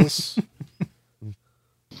 Yes.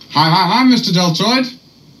 Hi, Mr. Deltoid.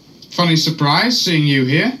 Funny surprise seeing you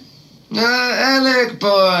here. Alec,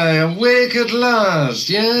 boy, awake at last,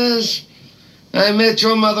 yes? I met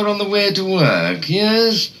your mother on the way to work,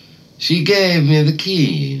 yes? She gave me the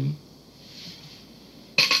key.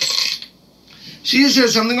 She said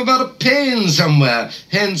something about a pain somewhere,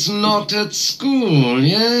 hence not at school,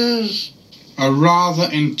 yes? A rather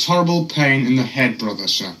intolerable pain in the head, brother,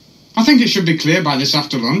 sir. I think it should be clear by this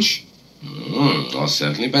after lunch. Or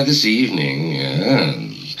certainly by this evening,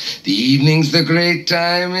 yes. The evening's the great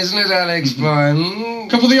time, isn't it, Alex, boy?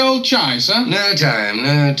 Cup of the old chai, sir? No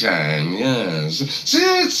time, yes.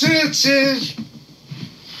 Sit.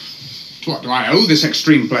 To what do I owe this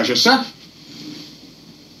extreme pleasure, sir?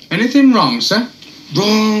 Anything wrong, sir?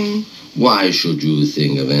 Wrong? Why should you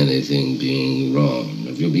think of anything being wrong?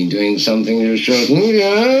 Have you been doing something you shouldn't,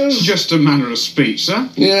 yes? Just a manner of speech, sir.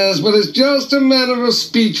 Yes, but it's just a manner of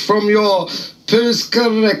speech from your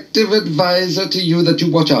post-corrective advisor to you that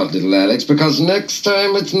you watch out, little Alex, because next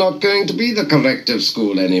time it's not going to be the corrective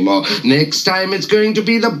school anymore. Next time it's going to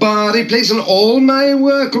be the body place and all my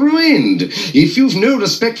work ruined. If you've no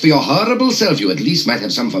respect for your horrible self, you at least might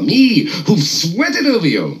have some for me, who've sweated over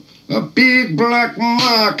you. A big black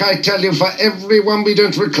mark, I tell you, for everyone we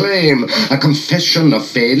don't reclaim. A confession of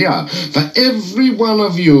failure for every one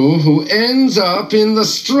of you who ends up in the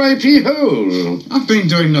stripy hole. I've been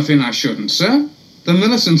doing nothing I shouldn't, sir. The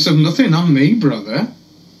Millicents have nothing on me, brother.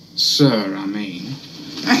 Sir, I mean.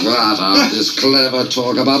 Shut up, this clever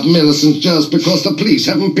talk about Millicent just because the police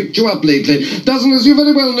haven't picked you up lately doesn't, as you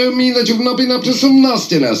very well know, mean that you've not been up to some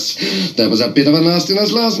nastiness. There was a bit of a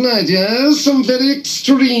nastiness last night, yes? Some very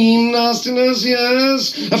extreme nastiness,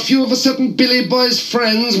 yes? A few of a certain Billy Boy's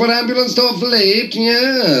friends were ambulanced off late,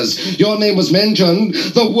 yes? Your name was mentioned.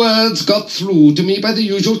 The words got through to me by the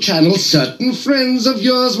usual channel. Certain friends of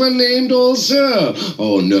yours were named also.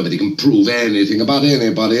 Oh, nobody can prove anything about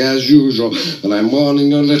anybody, as usual. And I'm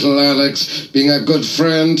warning you, little Alex, being a good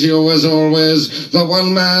friend to you as always, the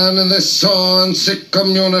one man in this sore and sick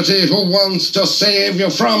community who wants to save you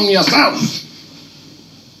from yourself.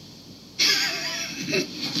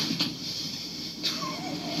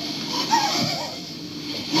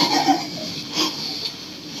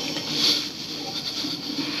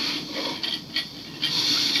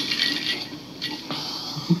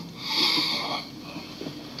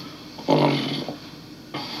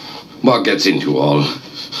 What gets into all?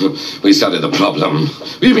 We study the problem.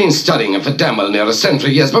 We've been studying it for damn well near a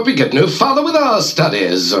century, yes, but we get no farther with our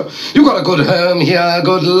studies. You've got a good home here,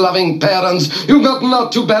 good loving parents. You've got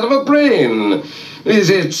not too bad of a brain. Is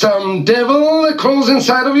it some devil that crawls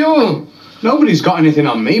inside of you? Nobody's got anything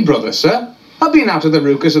on me, brother, sir. I've been out of the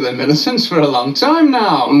ruckus of the Millicents for a long time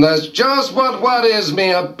now. That's just what worries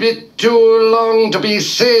me, a bit too long to be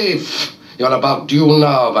safe. You're about due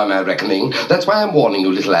now, by my reckoning. That's why I'm warning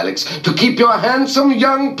you, little Alex, to keep your handsome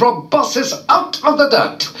young proboscis out of the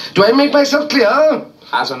dirt. Do I make myself clear?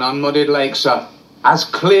 As an unmuddied lake, sir. As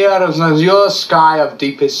clear as an azure sky of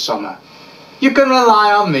deepest summer. You can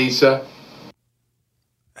rely on me, sir.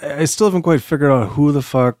 I still haven't quite figured out who the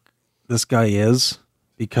fuck this guy is,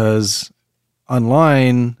 because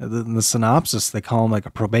online, in the synopsis, they call him like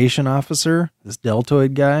a probation officer, this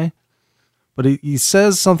deltoid guy. But he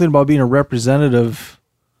says something about being a representative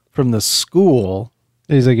from the school.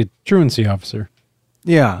 He's like a truancy officer.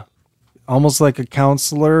 Yeah. Almost like a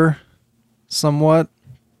counselor, somewhat.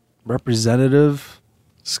 Representative.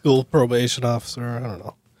 School probation officer. I don't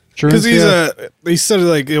know. Truancy. Because he said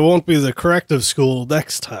like it won't be the corrective school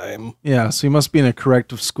next time. Yeah, so he must be in a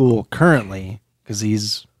corrective school currently, because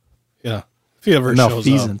he's if he ever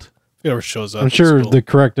malfeasant. If he ever shows up. I'm sure the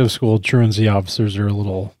corrective school truancy officers are a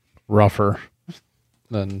little rougher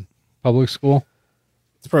than public school.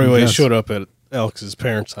 It's probably why he showed up at Alex's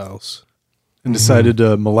parents' house and decided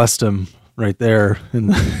to molest him right there.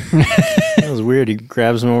 That was weird. He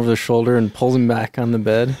grabs him over the shoulder and pulls him back on the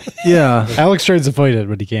bed. Yeah. Alex tries to fight it,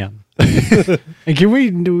 but he can't.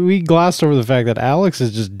 And we glossed over the fact that Alex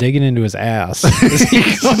is just digging into his ass as he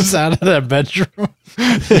comes out of that bedroom.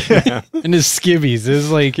 And his skivvies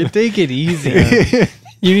is like, take it easy.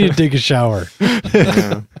 You need to take a shower.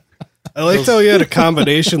 I liked how he had a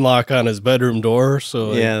combination lock on his bedroom door,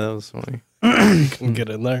 so that was funny. Couldn't get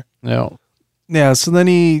in there. No. Yeah, so then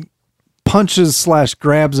he punches /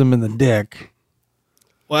 grabs him in the dick.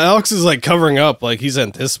 Well, Alex is like covering up, like he's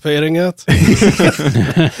anticipating it.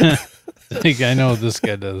 I know what this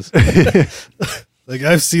guy does. Like,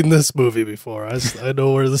 I've seen this movie before. I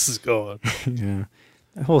know where this is going. Yeah.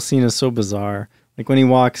 That whole scene is so bizarre. Like when he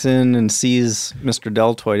walks in and sees Mr.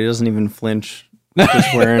 Deltoid, he doesn't even flinch.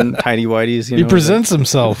 Just wearing tidy whities. He presents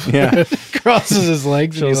himself. Yeah. Crosses his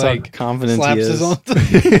legs. Shows and how he like confident slaps he is. his own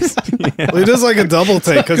Well, he does like a double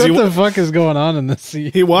take because what the fuck is going on in this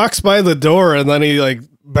scene? He walks by the door and then he like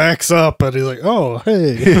backs up and he's like, "Oh,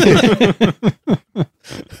 hey."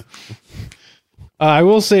 I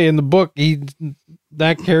will say in the book,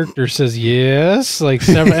 that character says yes, like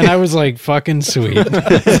several, and I was like, "Fucking sweet!"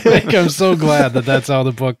 Like, I'm so glad that that's how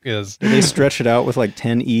the book is. Did they stretch it out with like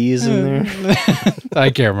 10 E's in there? I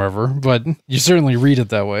can't remember, but you certainly read it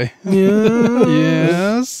that way. Yeah.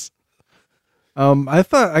 Yes. I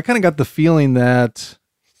kind of got the feeling that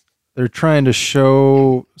they're trying to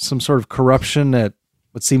show some sort of corruption at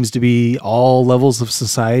what seems to be all levels of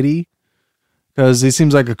society, because he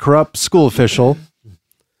seems like a corrupt school official.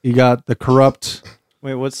 You got the corrupt.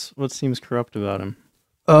 Wait, what seems corrupt about him?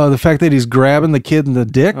 The fact that he's grabbing the kid in the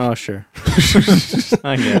dick. Oh, sure.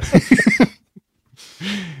 I guess.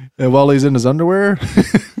 And while he's in his underwear.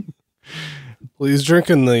 Well, he's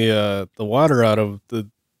drinking the water out of the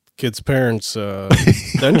kid's parents'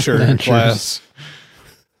 denture glass.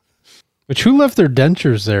 Which who left their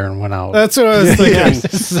dentures there and went out? That's what I was thinking.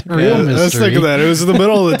 This is a real mystery. I was thinking that. It was in the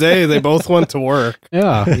middle of the day. They both went to work.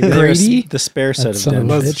 Yeah. Grady? The spare set of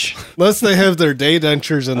dentures. Unless they have their day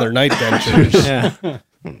dentures and their night dentures. Yeah.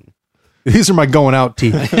 These are my going out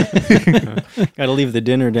teeth. Got to leave the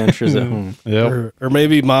dinner dentures at home. Yep. Or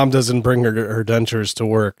maybe mom doesn't bring her dentures to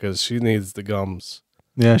work because she needs the gums.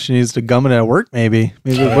 Yeah, she needs to gum it at work, maybe.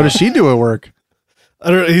 What does she do at work?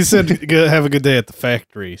 I don't know. He said have a good day at the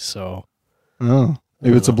factory, so. Oh,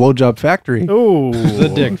 maybe it's a blowjob factory. Oh, the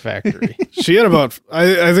dick factory. She had about,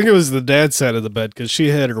 I think it was the dad's side of the bed because she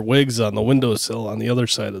had her wigs on the windowsill on the other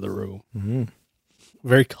side of the room. Mm-hmm.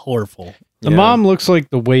 Very colorful. The mom looks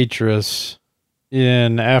like the waitress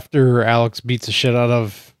in after Alex beats the shit out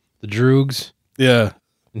of the Droogs. Yeah.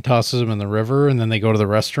 And tosses them in the river, and then they go to the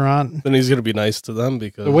restaurant. Then he's going to be nice to them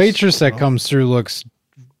because... The waitress that comes through looks...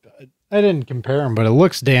 I didn't compare them, but it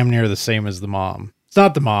looks damn near the same as the mom. It's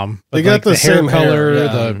not the mom. But they got like the hair same color, hair,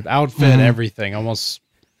 yeah. the outfit, everything. Almost,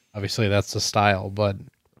 obviously, that's the style, but...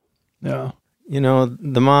 Yeah. You know,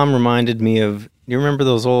 the mom reminded me of... You remember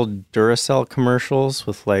those old Duracell commercials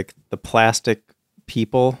with like the plastic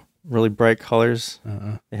people, really bright colors?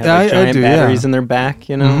 They have like, giant batteries in their back,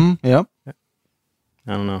 you know? Mm-hmm. Yep.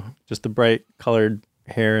 I don't know. Just the bright colored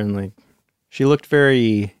hair and like... She looked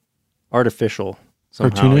very artificial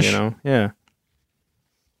somehow, cartoonish? You know? Yeah.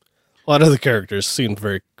 A lot of the characters seemed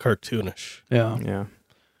very cartoonish. Yeah. Yeah.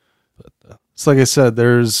 But, it's like I said,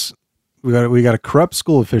 we got a corrupt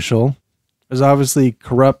school official. There's obviously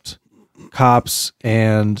corrupt cops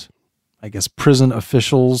and I guess prison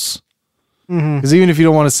officials. Because even if you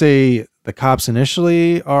don't want to say the cops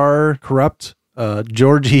initially are corrupt,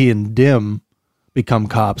 Georgie and Dim become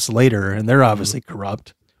cops later, and they're obviously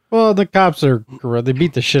corrupt. Well, the cops are correct. They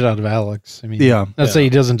beat the shit out of Alex. I mean, Yeah. not say he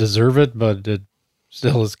doesn't deserve it, but it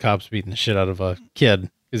still is cops beating the shit out of a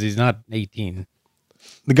kid because he's not 18.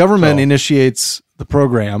 The government initiates the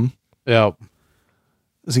program. Yeah.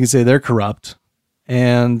 As you can say, they're corrupt.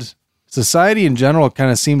 And society in general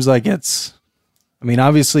kind of seems like it's, I mean,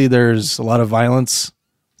 obviously there's a lot of violence.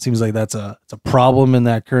 Seems like it's a problem in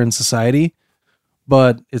that current society.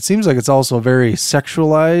 But it seems like it's also a very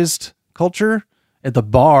sexualized culture. At the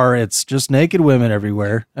bar, it's just naked women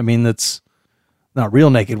everywhere. I mean, it's not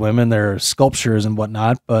real naked women. They're sculptures and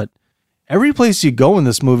whatnot. But every place you go in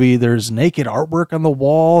this movie, there's naked artwork on the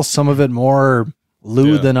wall. Some of it more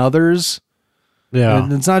lewd than others. Yeah.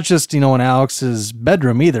 And it's not just, in Alex's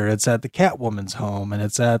bedroom either. It's at the Catwoman's home, and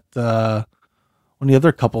it's at one of the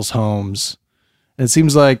other couple's homes. And it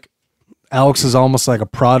seems like Alex is almost like a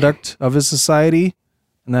product of his society,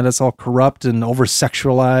 and that it's all corrupt and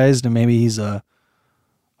over-sexualized, and maybe he's a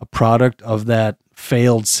product of that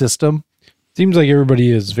failed system. Seems like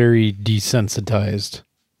everybody is very desensitized.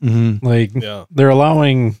 Mm-hmm. Like, they're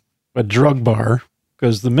allowing a drug bar,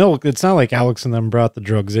 because the milk, it's not like Alex and them brought the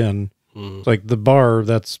drugs in. It's like the bar,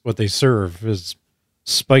 that's what they serve, is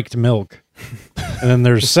spiked milk. And then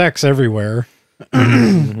there's sex everywhere.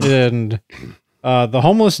 And the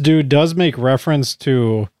homeless dude does make reference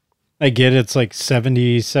to, I get it's like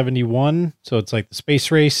 70, 71, so it's like the space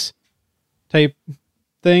race type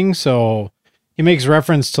thing. So he makes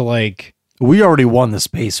reference to like, we already won the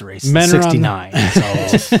space race in 69.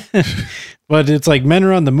 So. But it's like men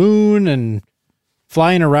are on the moon and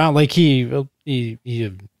flying around. Like he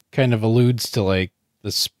kind of alludes to like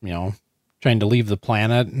this, trying to leave the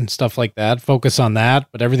planet and stuff like that. Focus on that,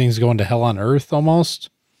 but everything's going to hell on Earth almost.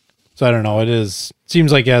 So I don't know.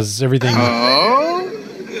 Seems like as everything. Oh,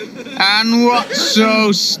 and what's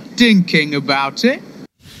so stinking about it?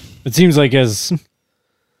 It seems like as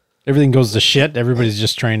everything goes to shit, everybody's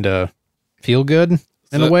just trying to feel good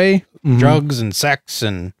in a way. Mm-hmm. Drugs and sex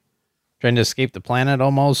and trying to escape the planet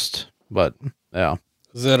almost. But yeah.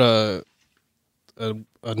 Is that a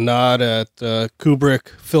nod at Kubrick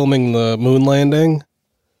filming the moon landing?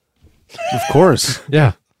 Of course.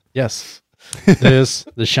 Yeah. Yes. This,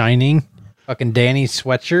 The Shining, fucking Danny's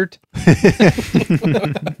sweatshirt.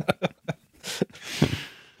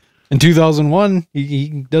 In 2001,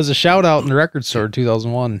 he does a shout out in the record store.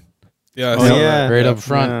 2001. Yeah, right up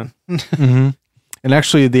front. Yeah. Mm-hmm. And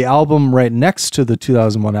actually, the album right next to the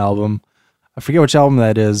 2001 album, I forget which album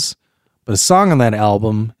that is, but a song on that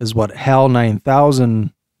album is what HAL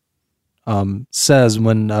 9000 says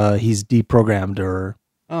when he's deprogrammed or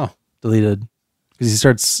deleted, because he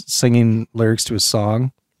starts singing lyrics to a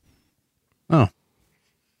song. Oh,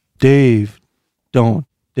 Dave, don't.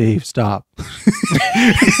 Dave, stop.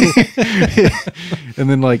 And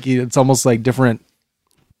then it's almost like different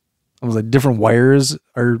wires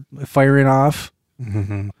are firing off.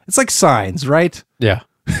 Mm-hmm. It's like signs, right? Yeah.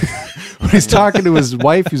 When he's talking to his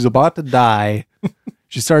wife who's about to die,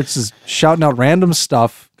 she starts just shouting out random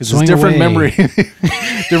stuff because there's different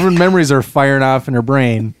different memories are firing off in her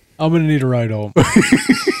brain. I'm gonna need a ride home.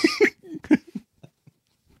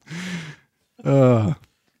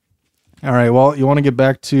 All right. Well, you want to get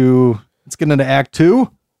back to? Let's get into Act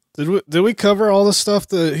 2. Did we cover all the stuff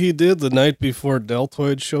that he did the night before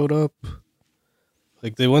Deltoid showed up?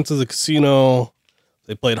 Like they went to the casino,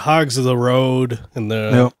 they played Hogs of the Road, and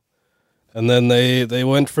then they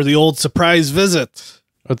went for the old surprise visit.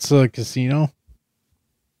 What's a casino?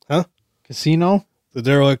 Huh? Casino? The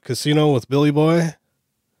Derelict Casino with Billy Boy.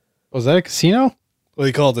 Was that a casino? Well,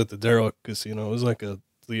 he called it the Derelict Casino. It was like a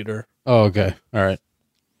theater. Oh, okay. All right.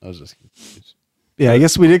 I was just confused. Yeah, I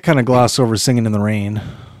guess we did kind of gloss over Singing in the Rain.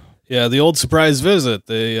 Yeah, the old surprise visit.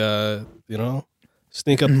 They,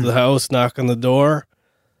 sneak up to the house, knock on the door.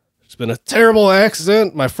 There's been a terrible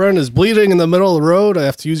accident. My friend is bleeding in the middle of the road. I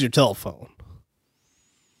have to use your telephone.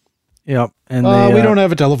 Yep. And we don't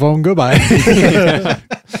have a telephone. Goodbye.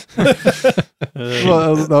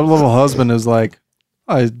 Well, the little husband is like,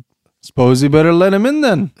 I suppose you better let him in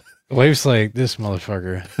then. The wife's like, this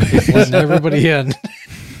motherfucker. He's letting everybody in.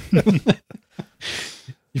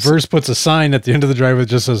 He first puts a sign at the end of the driveway that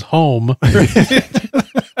just says home.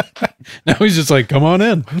 Now he's just like, come on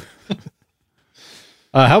in.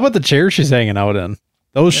 How about the chair she's hanging out in?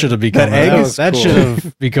 Those should have become that should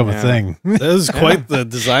have become a thing. That was quite the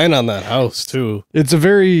design on that house too. It's a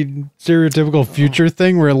very stereotypical future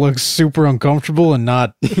thing where it looks super uncomfortable and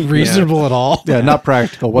not reasonable at all. Yeah, not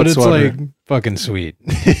practical whatsoever. But it's like fucking sweet.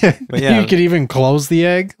 But yeah, you could even close the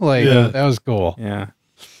egg. That was cool. Yeah.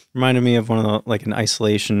 Reminded me of one of the, an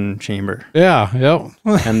isolation chamber. Yeah, yep.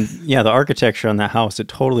 And yeah, the architecture on that house, it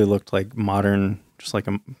totally looked like modern, just like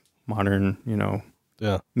a modern,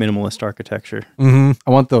 Yeah. minimalist architecture. I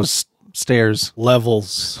want those stairs.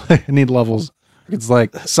 Levels. I need levels. It's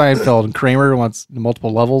like Seinfeld and Kramer wants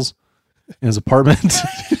multiple levels in his apartment.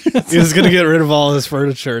 He's going to get rid of all his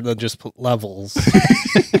furniture and then just put levels.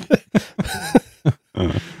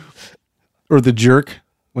 Or the jerk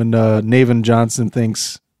when Navin Johnson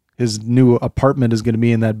thinks his new apartment is going to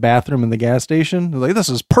be in that bathroom in the gas station. They're like, this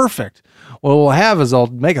is perfect. What we'll have is I'll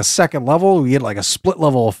make a second level. We get like a split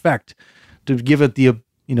level effect to give it the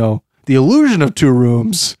illusion of 2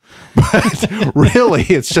 rooms, but really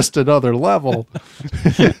it's just another level.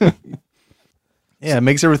 Yeah, it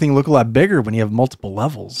makes everything look a lot bigger when you have multiple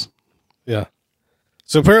levels. Yeah.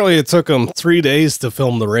 So apparently it took them 3 days to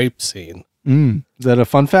film the rape scene. Is that a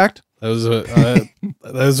fun fact? That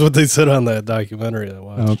was what they said on that documentary I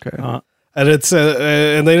watched. Okay. And it's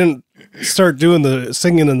and they didn't start doing the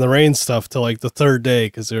singing in the rain stuff till like the 3rd day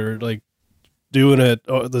because they were like doing it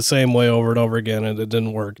the same way over and over again, and it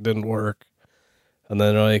didn't work. And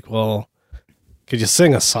then they're like, well, could you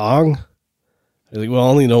sing a song? They're like, well, I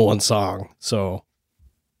only know one song, so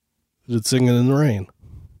I did Singing in the Rain.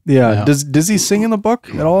 Yeah. Does he sing in the book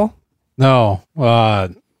at all? No.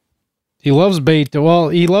 He loves Beethoven. Well,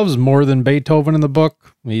 he loves more than Beethoven in the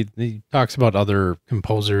book. He talks about other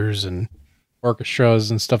composers and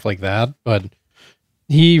orchestras and stuff like that, but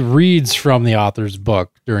he reads from the author's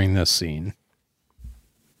book during this scene.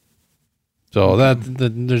 So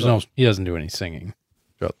he doesn't do any singing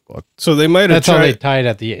throughout the book. So they might have That's how they tied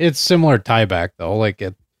at it's similar tie back though. Like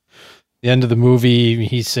at the end of the movie,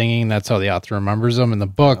 he's singing. That's how the author remembers him. In the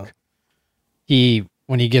book,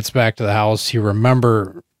 when he gets back to the house,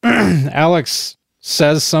 Alex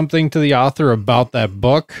says something to the author about that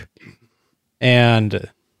book, and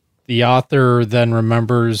the author then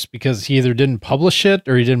remembers because he either didn't publish it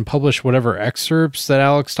or he didn't publish whatever excerpts that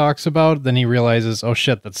Alex talks about. Then he realizes, oh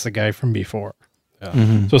shit, that's the guy from before.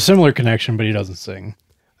 Yeah. So similar connection, but he doesn't sing.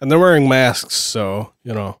 And they're wearing masks, so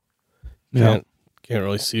can't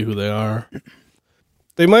really see who they are.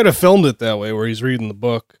 They might have filmed it that way, where he's reading the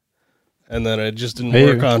book, and then it just didn't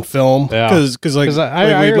work on film. Because like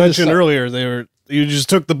we mentioned earlier, you just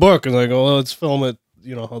took the book and like, oh, well, let's film it.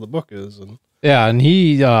 How the book is, and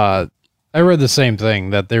I read the same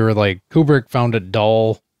thing, that they were like, Kubrick found it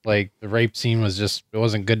dull. Like the rape scene it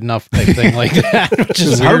wasn't good enough type thing like that. Which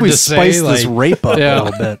is how do we to spice say, this rape up a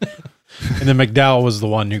little bit? And then McDowell was the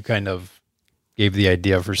one who kind of gave the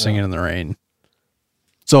idea for Singing in the Rain.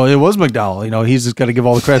 So it was McDowell. He's just got to give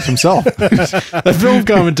all the credit to himself. The film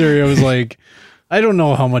commentary, I was like, I don't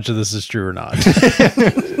know how much of this is true or not.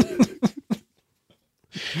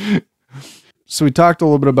 So we talked a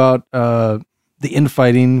little bit about the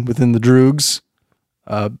infighting within the Droogs,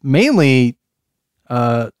 mainly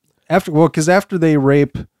after they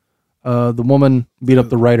rape the woman, beat up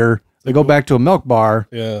the writer, they go back to a milk bar,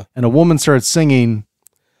 and a woman starts singing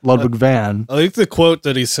Ludwig van. I like the quote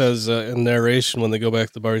that he says in narration when they go back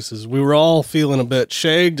to the bar. He says, "We were all feeling a bit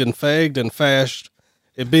shagged and fagged and fashed.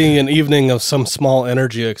 It being an evening of some small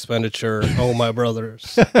energy expenditure. Oh, my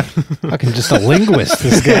brothers." Fucking just a linguist,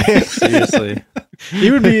 this guy. Seriously.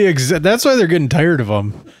 He would be, that's why they're getting tired of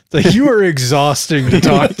him. It's like, you are exhausting to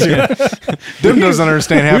talk to. Dim doesn't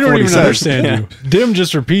understand half what he says. Understand you. Dim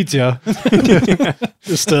just repeats you.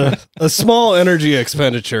 Just a small energy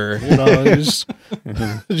expenditure.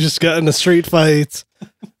 Just got in a street fight,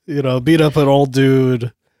 beat up an old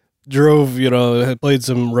dude. Drove, had played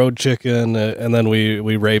some road chicken, and then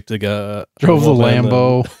we raped a guy. Drove the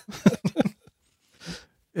Lambo.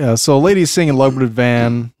 Yeah, so a lady's singing Ludwig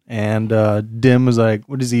van, and Dim is like,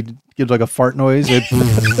 what does he give, like a fart noise?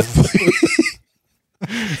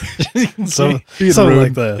 Something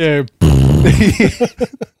like that. Yeah.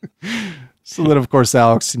 So then, of course,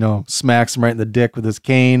 Alex, smacks him right in the dick with his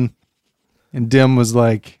cane, and Dim was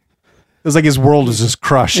like, it was like his world was just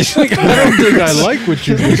crushed. Like, I don't think I like what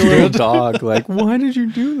you Like a little did. dog. Like, why did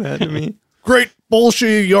you do that to me? Great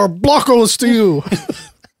bullshit, your blockos to you.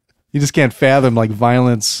 You just can't fathom like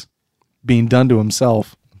violence being done to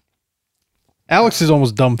himself. Alex is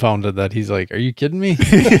almost dumbfounded that he's like, are you kidding me?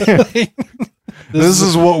 This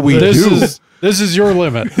is what we do. This is your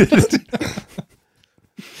limit. Did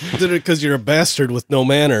it because you're a bastard with no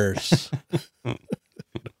manners.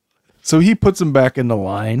 So he puts him back in the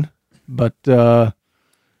line, but they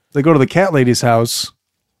go to the cat lady's house,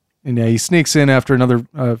 and he sneaks in after another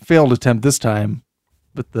failed attempt this time.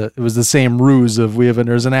 But it was the same ruse of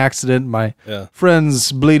there's an accident, my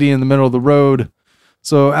friend's bleeding in the middle of the road.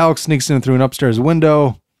 So Alex sneaks in through an upstairs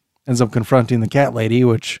window, ends up confronting the cat lady,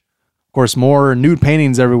 which, of course, more nude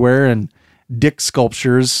paintings everywhere and dick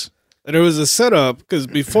sculptures. And it was a setup, because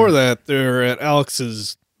before that, they're at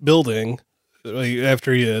Alex's building like,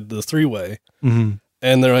 after he had the three-way. Mm-hmm.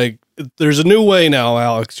 And they're like, there's a new way now,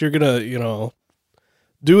 Alex. You're going to,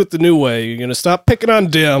 do it the new way. You're going to stop picking on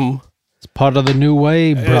Dim. It's part of the new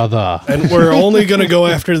way, brother. And we're only going to go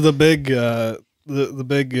after the big,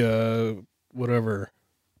 whatever.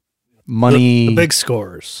 Money. The big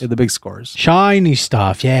scores. Yeah, the big scores. Shiny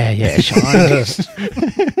stuff. Yeah, shiny.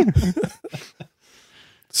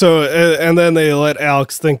 So, and then they let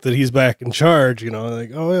Alex think that he's back in charge,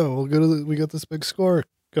 like, oh yeah, we got this big score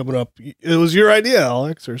coming up. It was your idea,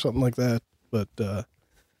 Alex, or something like that, but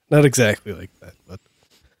not exactly like that. But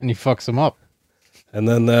and he fucks him up. And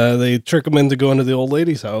then they trick him into going to the old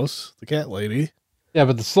lady's house, the cat lady. Yeah,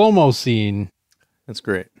 but the slow-mo scene, that's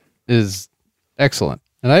great, is excellent.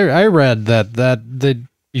 And I read that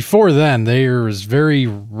before then there was very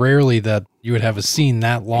rarely that you would have a scene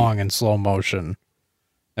that long in slow motion.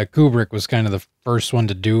 That Kubrick was kind of the first one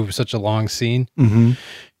to do such a long scene. Mm-hmm.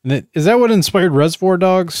 And is that what inspired Reservoir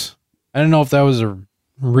Dogs? I don't know if that was a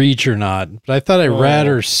reach or not, but I thought I read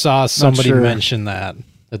or saw somebody mention that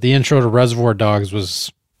the intro to Reservoir Dogs was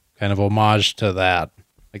kind of homage to that,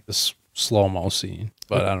 like the slow-mo scene.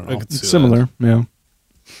 But I don't know. It's similar, yeah.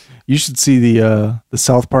 You should see the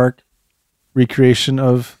South Park recreation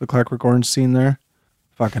of the Clockwork Orange scene there.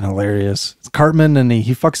 Fucking hilarious. It's Cartman, and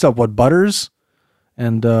he fucks up Butters?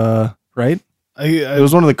 And, right? It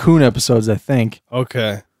was one of the Coon episodes, I think.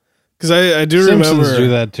 Okay. Because I do Simpsons remember. do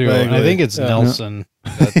that too. And I think it's Nelson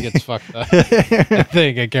that gets fucked up.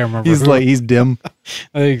 I can't remember. He's dim.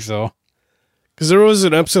 I think so. Because there was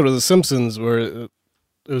an episode of The Simpsons where it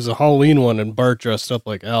was a Halloween one and Bart dressed up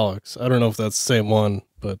like Alex. I don't know if that's the same one,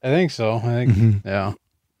 but I think so. Yeah.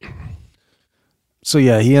 So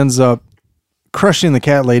yeah, he ends up crushing the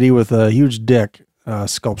cat lady with a huge dick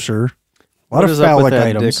sculpture. A lot of phallic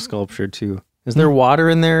items. Dick sculpture too. Is there water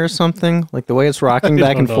in there or something? Like the way it's rocking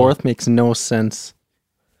back and forth makes no sense.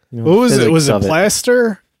 What was it? Was it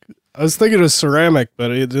plaster? I was thinking it was ceramic,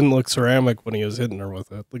 but it didn't look ceramic when he was hitting her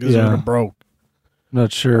with it. Like it would have broke. I'm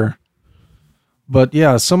not sure. But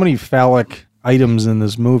yeah, so many phallic items in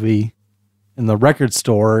this movie. In the record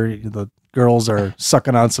store, the girls are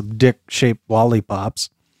sucking on some dick-shaped lollipops.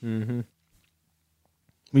 Mm-hmm.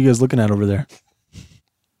 What are you guys looking at over there?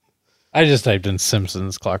 I just typed in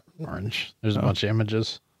Simpsons Clockwork Orange. There's a bunch of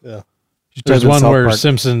images. Yeah. There's one where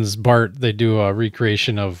Simpsons Bart, they do a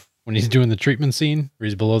recreation of when he's doing the treatment scene where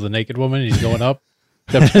he's below the naked woman and he's going up.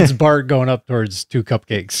 It's Bart going up towards 2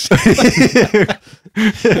 cupcakes.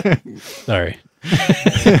 Sorry.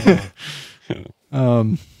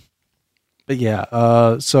 But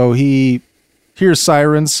yeah, so he hears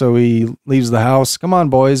sirens, so he leaves the house. Come on,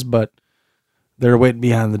 boys, but they're waiting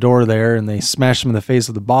behind the door there, and they smash him in the face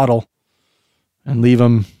with a bottle and leave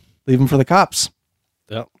him for the cops.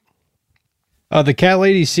 Yep. The cat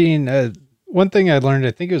lady scene, one thing I learned,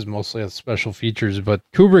 I think it was mostly on special features, but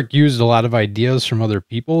Kubrick used a lot of ideas from other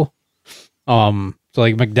people. So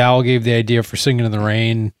like McDowell gave the idea for Singing in the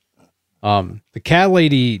Rain. The cat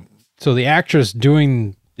lady, so the actress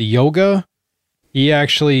doing the yoga, he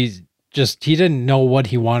actually he didn't know what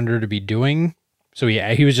he wanted her to be doing. So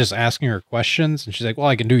he was just asking her questions, and she's like, well,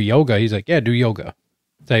 I can do yoga. He's like, yeah, do yoga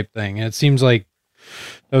type thing. And it seems like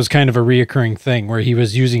that was kind of a reoccurring thing where he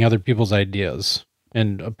was using other people's ideas.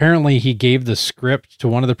 And apparently he gave the script to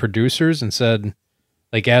one of the producers and said,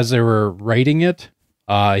 like, as they were writing it,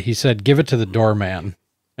 he said, give it to the doorman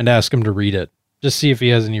and ask him to read it. Just see if he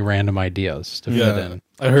has any random ideas to fit in.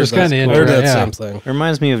 I heard that same thing. It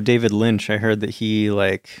reminds me of David Lynch. I heard that he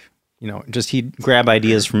he'd grab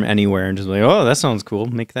ideas from anywhere and just like, oh, that sounds cool.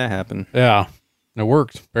 Make that happen. Yeah. It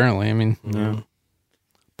worked, apparently. I mean, yeah.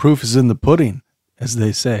 Proof is in the pudding, as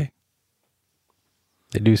they say.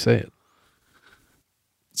 They do say it.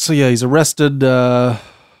 So yeah, he's arrested.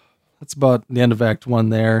 That's about the end of Act 1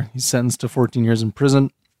 there. He's sentenced to 14 years in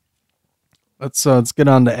prison. Let's get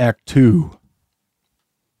on to Act 2.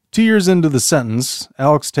 2 years into the sentence,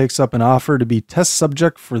 Alex takes up an offer to be test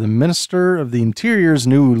subject for the Minister of the Interior's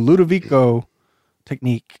new Ludovico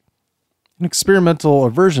technique, an experimental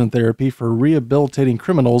aversion therapy for rehabilitating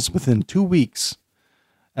criminals within 2 weeks.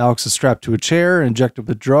 Alex is strapped to a chair, injected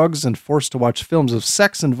with drugs, and forced to watch films of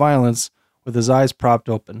sex and violence with his eyes propped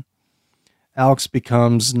open. Alex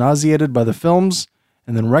becomes nauseated by the films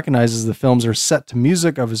and then recognizes the films are set to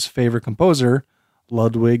music of his favorite composer,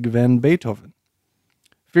 Ludwig van Beethoven.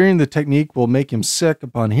 Fearing the technique will make him sick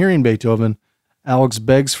upon hearing Beethoven, Alex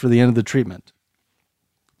begs for the end of the treatment.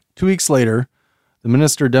 2 weeks later, the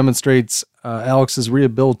minister demonstrates Alex's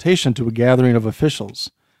rehabilitation to a gathering of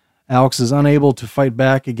officials. Alex is unable to fight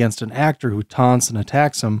back against an actor who taunts and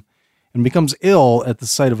attacks him and becomes ill at the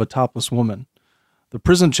sight of a topless woman. The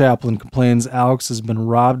prison chaplain complains Alex has been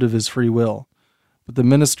robbed of his free will, but the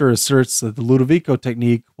minister asserts that the Ludovico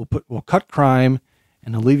technique will cut crime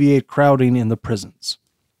and alleviate crowding in the prisons.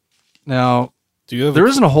 Now, there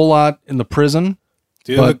isn't a whole lot in the prison.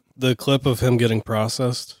 Do you have the clip of him getting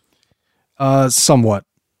processed? Somewhat.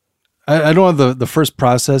 I don't have the first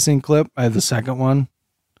processing clip. I have the second one.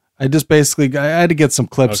 I had to get some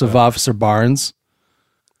clips of Officer Barnes.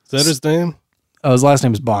 Is that his name? His last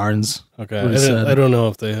name is Barnes. Okay. I don't know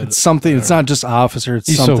if they had it's something. It's not just officer. It's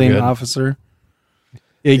He's something so good. officer.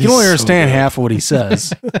 Yeah, you can only understand half of what he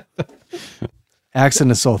says.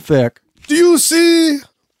 Accent is so thick. Do you see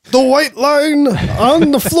the white line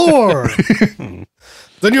on the floor?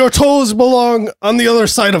 Then your toes belong on the other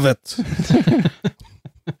side of it.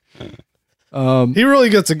 He really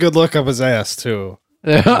gets a good look up his ass, too.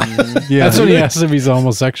 Yeah. That's when he asks if he's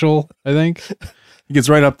homosexual, I think. He gets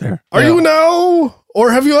right up there. Are you now,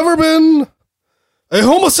 or have you ever been a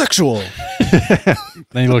homosexual?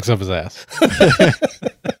 Then he looks up his ass.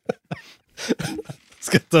 He's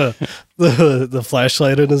got the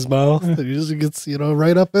flashlight in his mouth. And he just gets,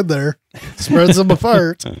 right up in there. Spreads them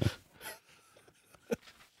apart.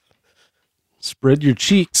 Spread your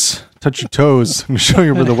cheeks. Touch your toes. I'm going to show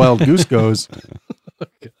you where the wild goose goes.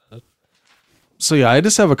 So yeah, I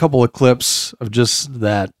just have a couple of clips of just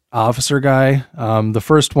that officer guy. The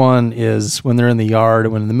first one is when they're in the yard,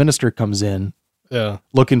 when the minister comes in,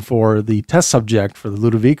 looking for the test subject for the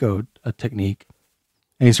Ludovico technique.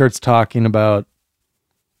 And he starts talking about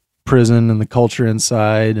prison and the culture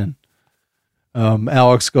inside. And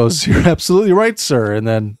Alex goes, "You're absolutely right, sir." And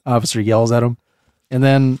then officer yells at him. And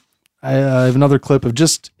then I have another clip of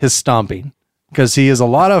just his stomping, because he has a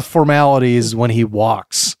lot of formalities when he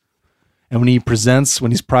walks. And when he presents,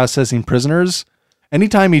 when he's processing prisoners,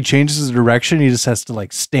 anytime he changes his direction, he just has to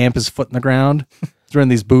stamp his foot in the ground. He's wearing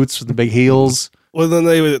these boots with the big heels. Well, then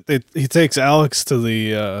he takes Alex to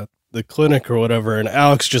the clinic or whatever, and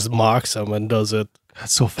Alex just mocks him and does it.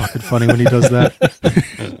 That's so fucking funny when he does that.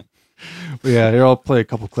 But yeah, here, I'll play a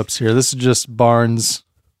couple clips here. This is just Barnes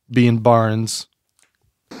being Barnes.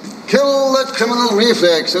 Kill that criminal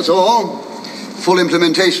reflex, that's all. Full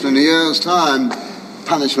implementation in a year's time.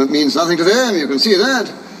 Punishment means nothing to them, you can see that.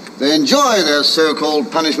 They enjoy their so-called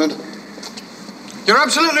punishment. You're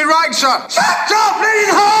absolutely right, sir. Shut your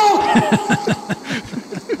bleeding hole!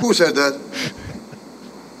 Who said that?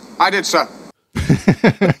 I did, sir.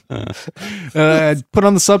 I put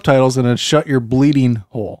on the subtitles and it shut your bleeding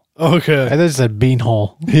hole. Okay. I thought it said bean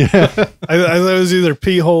hole. Yeah. I thought it was either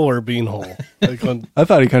pee hole or bean hole. I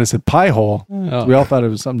thought he kind of said pie hole. Oh. We all thought it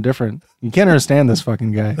was something different. You can't understand this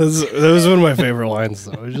fucking guy. That was one of my favorite lines,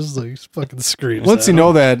 though. It just fucking screams. Once you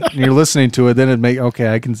know that and you're listening to it, then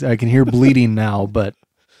I can hear bleeding now, but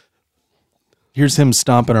here's him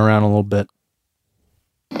stomping around a little bit.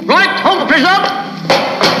 Right, hold the prisoner.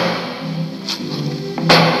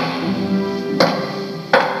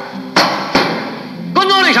 Good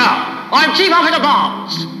morning, sir. I'm Chief Officer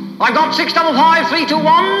Barnes. I've got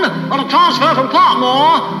 655321 on a transfer from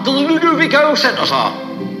Parkmore to the Ludovico Centre, sir.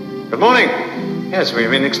 Good morning. Yes, we've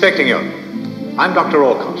been expecting you. I'm Dr.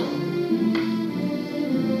 Alcott.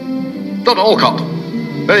 Dr. Alcott.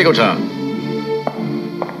 Very good, sir.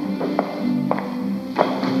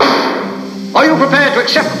 Are you prepared to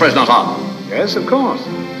accept the prisoner, sir? Yes, of course.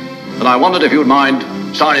 Then I wondered if you'd mind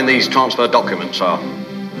signing these transfer documents, sir.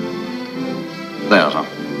 There, sir.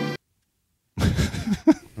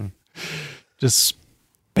 Just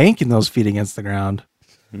spanking those feet against the ground.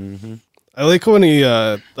 Mm-hmm. I like when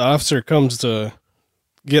the officer comes to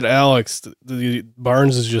get Alex.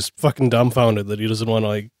 Barnes is just fucking dumbfounded that he doesn't want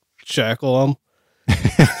to shackle him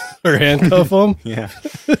or handcuff him. Yeah.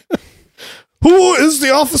 Who is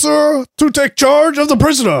the officer to take charge of the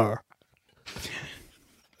prisoner?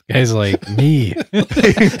 Guy's like, me.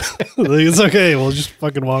 It's okay. We'll just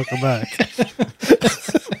fucking walk him back.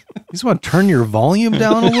 You just want to turn your volume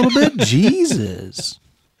down a little bit? Jesus.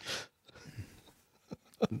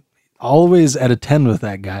 Always at a 10 with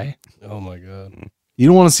that guy. Oh my God. You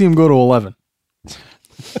don't want to see him go to 11.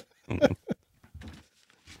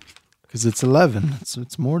 Because it's 11.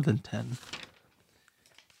 It's more than 10.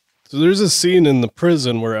 So there's a scene in the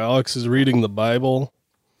prison where Alex is reading the Bible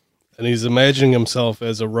and he's imagining himself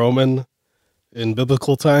as a Roman in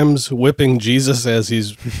biblical times, whipping Jesus as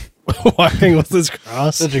he's walking with his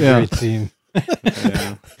cross. Such a great scene.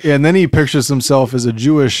 Yeah, and then he pictures himself as a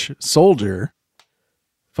Jewish soldier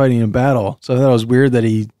fighting in battle. So I thought it was weird that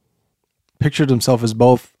he pictured himself as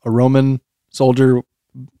both a Roman soldier,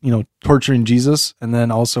 torturing Jesus, and then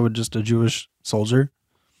also just a Jewish soldier.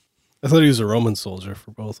 I thought he was a Roman soldier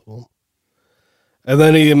for both of them. And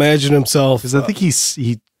then he imagined himself. Because I think he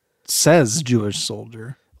says Jewish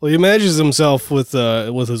soldier. Well, he imagines himself with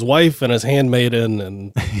his wife and his handmaiden,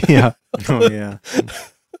 and yeah. Oh yeah.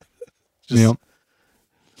 Yep.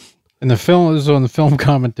 In the film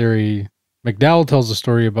commentary, McDowell tells a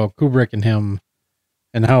story about Kubrick and him,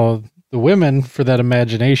 and how the women for that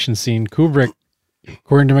imagination scene, Kubrick,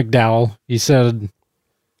 according to McDowell, he said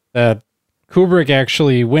that Kubrick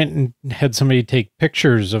actually went and had somebody take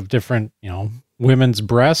pictures of different, women's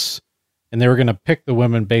breasts, and they were going to pick the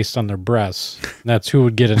women based on their breasts. And that's who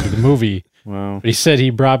would get into the movie. Wow. But he said he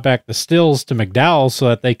brought back the stills to McDowell so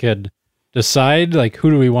that they could decide, like, who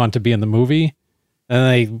do we want to be in the movie? And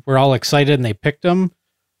they were all excited and they picked them.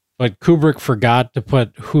 But Kubrick forgot to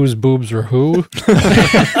put whose boobs were who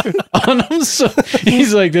on them. So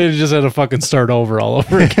he's like, they just had to fucking start over all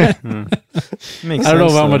over again. I don't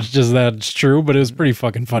know how much just that's true, but it was a pretty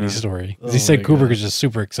fucking funny story. He said Kubrick was just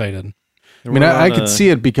super excited. I mean, I could see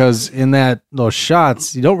it because in those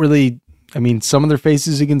shots, you don't really, some of their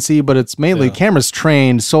faces you can see, but it's mainly camera's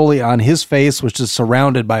trained solely on his face, which is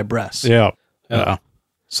surrounded by breasts. Yeah.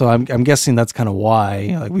 So I'm guessing that's kind of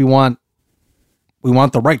why. Like we want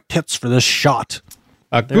the right tits for this shot.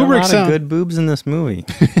 There are a lot of good boobs in this movie.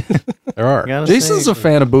 There are. Jason's a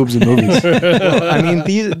fan of boobs in movies. Well,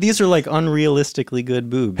 these are like unrealistically good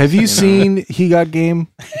boobs. Have you seen He Got Game?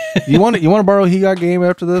 You want to borrow He Got Game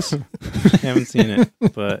after this? I haven't seen it,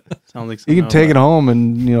 but sounds like you can take it home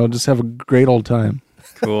and just have a great old time.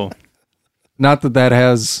 Cool. Not that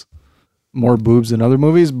has more boobs than other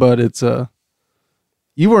movies, but it's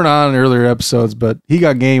you weren't on earlier episodes, but He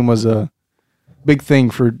Got Game was a big thing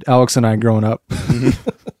for Alex and I growing up.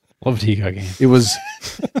 Loved He Got Game. It was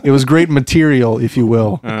great material, if you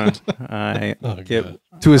will,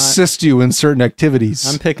 to assist you in certain activities.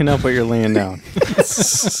 I'm picking up what you're laying down.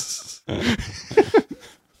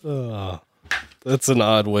 That's an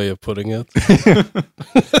odd way of putting it.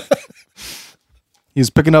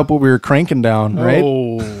 He's picking up what we were cranking down, right?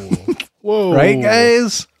 Oh. Whoa. Right,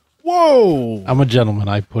 guys? Whoa. I'm a gentleman.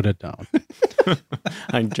 I put it down.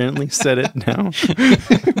 I gently set it down. Pick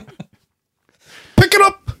it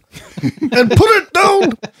up and put it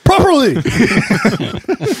down properly.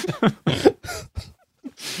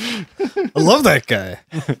 I love that guy.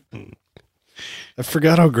 I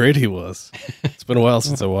forgot how great he was. It's been a while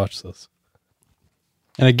since I watched this.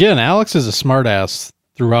 And again, Alex is a smartass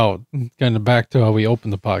throughout, kind of back to how we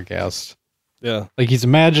opened the podcast. Yeah. Like he's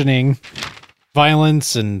imagining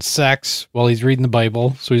violence and sex while he's reading the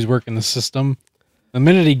Bible, so he's working the system. The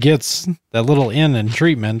minute he gets that little in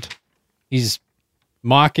treatment, he's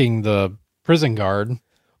mocking the prison guard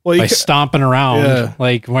by stomping around,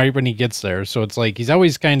 like right when he gets there. So it's like he's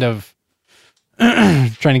always kind of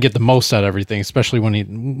trying to get the most out of everything, especially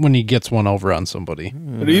when he gets one over on somebody.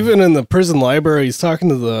 But even in the prison library, he's talking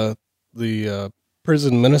to the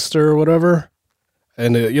prison minister or whatever,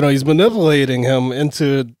 and he's manipulating him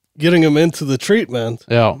into getting him into the treatment,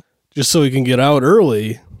 just so he can get out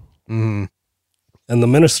early. Mm-hmm. And the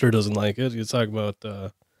minister doesn't like it. He's talking about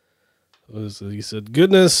he said,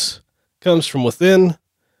 "Goodness comes from within.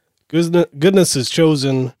 Goodness is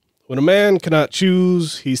chosen. When a man cannot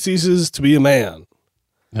choose, he ceases to be a man."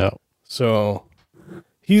 Yeah. So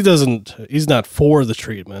he's not for the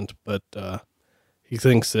treatment, but he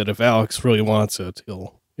thinks that if Alex really wants it,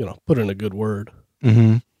 he'll put in a good word.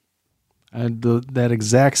 Mm-hmm. I had that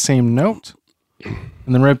exact same note. And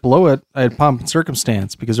then right below it, I had Pomp and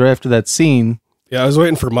Circumstance, because right after that scene... Yeah, I was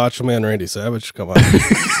waiting for Macho Man Randy Savage to come on.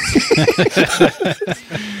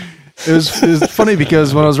 It was funny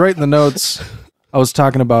because when I was writing the notes, I was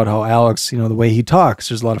talking about how Alex, the way he talks,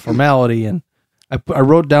 there's a lot of formality. And I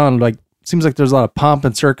wrote down, seems like there's a lot of pomp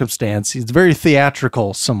and circumstance. He's very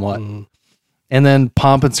theatrical somewhat. Mm. And then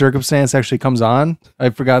Pomp and Circumstance actually comes on. I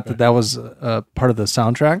forgot that was part of the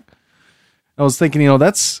soundtrack. I was thinking,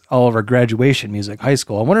 that's all of our graduation music, high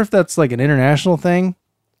school. I wonder if that's like an international thing.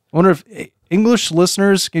 I wonder if English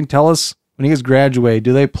listeners can tell us when you guys graduate,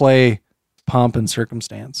 do they play Pomp and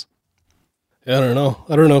Circumstance? Yeah, I don't know.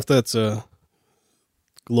 I don't know if that's a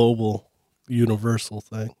global, universal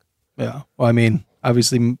thing. Yeah. Well,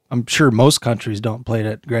 obviously, I'm sure most countries don't play it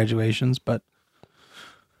at graduations, but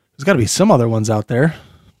there's got to be some other ones out there.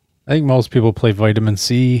 I think most people play Vitamin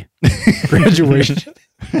C graduation.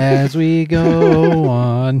 As we go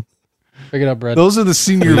on. Pick it up, Brett. Those are the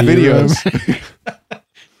senior videos.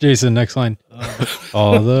 Jason, next line.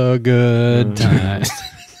 All the good times.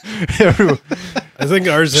 I think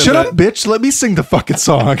ours had Shut up, bitch. Let me sing the fucking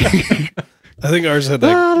song. I think ours had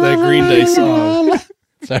that Green Day song.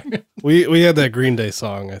 Sorry. We had that Green Day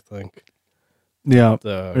song, I think. Yeah.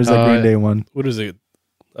 There's that Green Day one. What is it?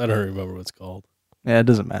 I don't remember what it's called. Yeah, it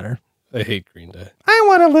doesn't matter. I hate Green Day. I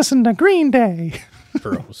want to listen to Green Day.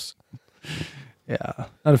 Gross. Yeah,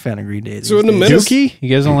 not a fan of Green Day. So in the Dookie? You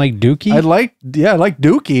guys don't like Dookie? I like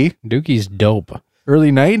Dookie. Dookie's dope.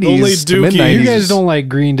 Early 90s Only to Dookie. mid-90s. You guys don't like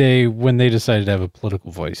Green Day when they decided to have a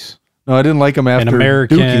political voice. No, I didn't like him after An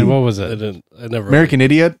American, Dookie. what was I it? didn't. I never. American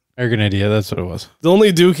Idiot? American Idiot, that's what it was. The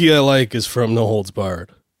only Dookie I like is from No Holds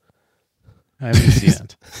Barred. I haven't seen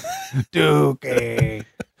it. Dookie.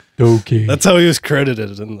 Dookie. That's how he was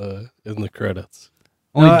credited in the credits.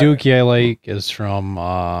 Only Dookie I like is from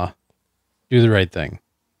Do the Right Thing.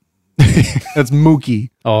 That's Mookie.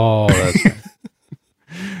 Oh, that's right.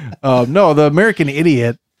 No, the American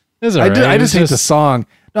Idiot. It's I all right. just hate It's the song.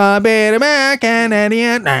 Be an American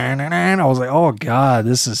Idiot. I was like, oh God,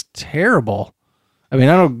 this is terrible. I mean,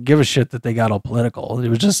 I don't give a shit that they got all political. It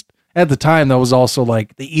was just, at the time, that was also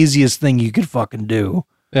like the easiest thing you could fucking do.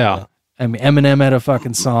 Yeah. I mean, Eminem had a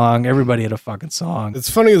fucking song. Everybody had a fucking song. It's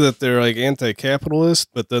funny that they're like anti-capitalist,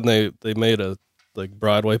 but then they made a like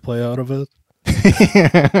Broadway play out of it.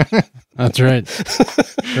 That's right.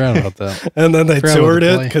 Forgot about that. And then they Forgot about toured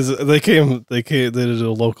the it play. because they did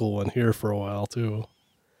a local one here for a while too.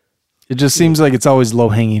 It just seems like it's always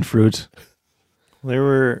low-hanging fruit.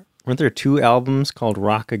 Weren't there 2 albums called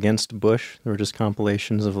Rock Against Bush? They were just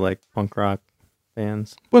compilations of like punk rock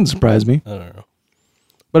bands. Wouldn't surprise me. I don't know.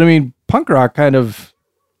 But I mean, punk rock kind of,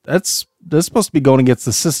 that's supposed to be going against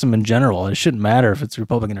the system in general. It shouldn't matter if it's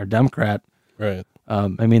Republican or Democrat. Right. I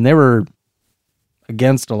mean, they were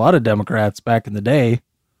against a lot of Democrats back in the day.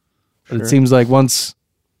 But Sure. it seems like once,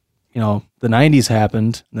 the 90s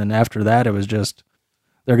happened, and then after that, it was just,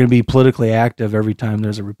 they're going to be politically active every time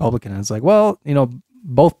there's a Republican. And it's like, well,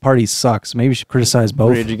 both parties suck, so maybe you should criticize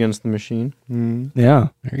both. Rage Against the Machine. Yeah.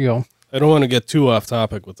 There you go. I don't want to get too off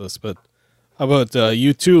topic with this, but how about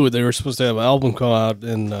U2? They were supposed to have an album come out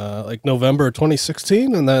in like November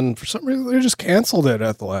 2016, and then for some reason they just canceled it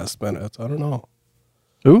at the last minute. I don't know.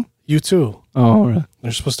 Who? U2. Oh, really?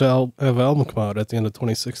 They're supposed to have an album come out at the end of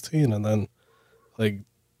 2016, and then like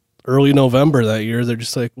early November that year, they're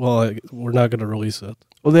just like, well, we're not going to release it.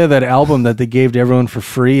 Well, they had that album that they gave to everyone for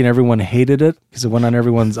free, and everyone hated it because it went on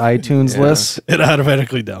everyone's iTunes list. It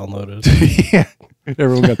automatically downloaded. Yeah.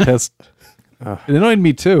 Everyone got pissed. It annoyed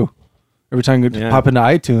me too. Every time you pop into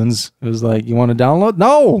iTunes, it was like, you want to download?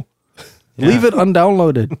 No! Leave it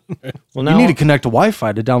undownloaded. Well, you need to connect to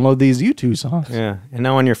Wi-Fi to download these YouTube songs. Yeah. And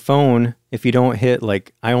now on your phone, if you don't hit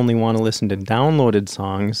like, I only want to listen to downloaded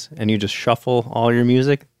songs, and you just shuffle all your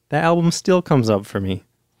music, that album still comes up for me.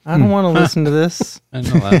 I don't want to listen to this. I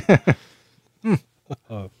know that.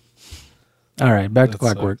 All right, back to That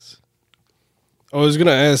Clockwork. sucks. I was going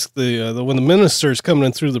to ask the when the minister's coming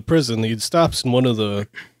in through the prison, he stops in one of the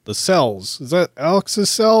cells. Is that Alex's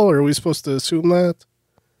cell, or are we supposed to assume that?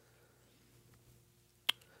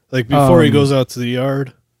 Like before he goes out to the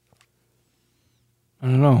yard? I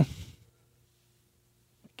don't know.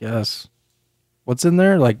 I guess. What's in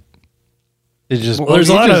there? Like, it's just Well, there's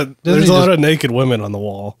a lot of naked women on the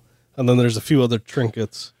wall, and then there's a few other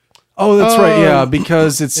trinkets. oh, that's right. Yeah,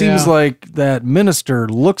 because it seems Yeah. like that minister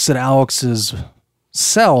looks at Alex's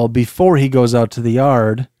cell before he goes out to the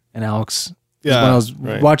yard, and Alex. Yeah, when I was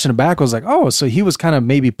right. watching it back, I was like, oh, so he was kind of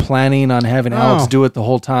maybe planning on having Alex Oh. do it the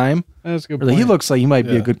whole time. That's a good Or that he point. looks like he might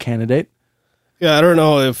be a Yeah. good candidate. Yeah, I don't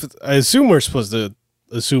know if I assume we're supposed to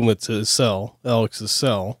assume it's his cell, Alex's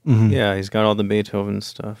cell. Yeah, he's got all the Beethoven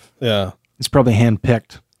stuff. Yeah, It's probably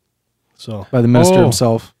handpicked so by the minister Oh.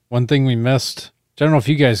 himself. One thing we missed. I don't know if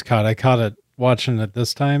you guys caught. I caught it watching it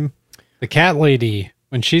this time. The cat lady,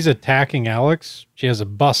 when she's attacking Alex, she has a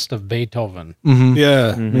bust of Beethoven. Mm-hmm.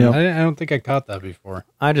 yeah, Yep. I don't think I caught that before.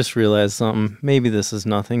 I just realized something. Maybe this is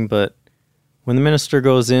nothing, but when the minister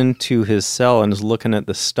goes into his cell and is looking at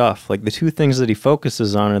the stuff, like the 2 things that he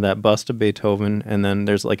focuses on are that bust of Beethoven, and then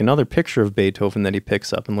there's like another picture of Beethoven that he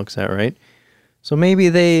picks up and looks at, right? So maybe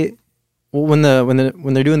when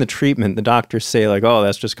they're doing the treatment, the doctors say like, oh,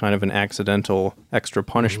 that's just kind of an accidental extra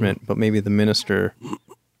punishment, but maybe the minister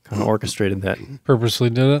kind of orchestrated that. Purposely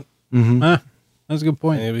did it. Mm-hmm. That's a good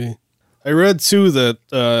point. maybe. I read too that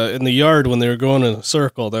in the yard when they were going in a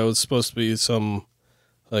circle, that was supposed to be some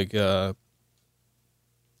like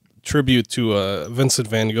tribute to a Vincent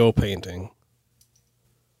van Gogh painting.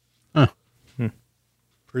 Huh.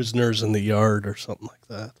 Prisoners in the Yard or something like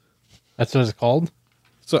that. That's what it's called.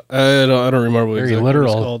 So I don't remember what Very exactly literal.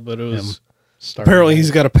 what it's called, but it was Started apparently it.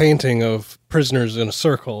 he's got a painting of prisoners in a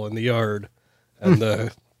circle in the yard, and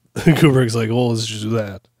Kubrick's like, "Well, let's just do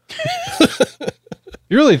that."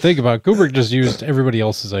 You really think about it, Kubrick just used everybody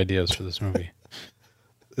else's ideas for this movie.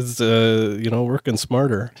 It's working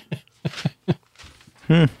smarter.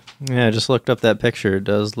 Yeah, I just looked up that picture. It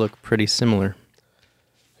does look pretty similar.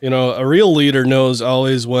 You know, a real leader knows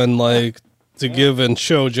always when, like, to give and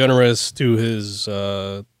show generous to his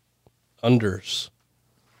unders.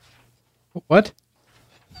 What?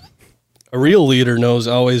 A real leader knows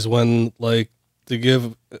always when, like, to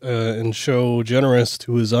give and show generous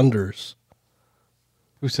to his unders.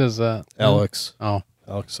 Who says that? Alex. Oh.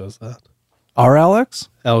 Alex says that. Our Alex?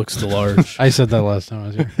 Alex DeLarge. I said that last time I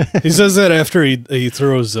was here. He says that after he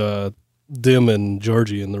throws Dim and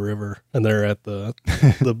Georgie in the river, and they're at the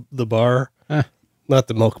bar. Not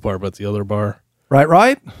the milk bar, but the other bar. Right.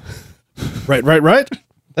 Right.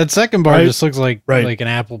 That second bar Right. just looks like an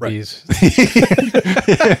Applebee's.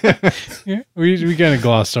 Yeah, we kind of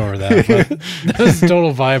glossed over that. But that was the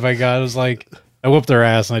total vibe I got. It was like I whooped their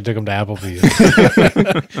ass and I took them to Applebee's.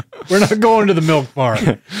 We're not going to the milk bar.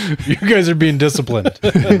 You guys are being disciplined.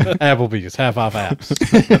 Applebee's, half off apps.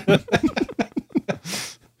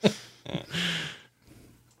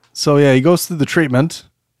 So yeah, he goes through the treatment,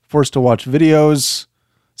 forced to watch videos.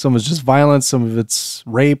 Some is just violence, some of it's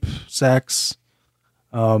rape, sex.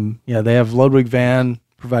 Yeah, they have Ludwig van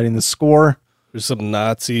providing the score. There's some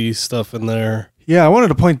Nazi stuff in there. Yeah, I wanted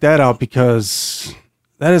to point that out because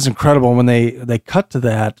that is incredible. When they cut to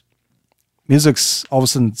that, music's all of a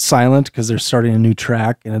sudden silent because they're starting a new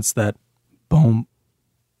track, and it's that boom,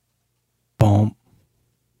 boom,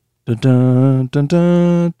 dun dun dun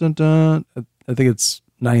dun dun dun. I think it's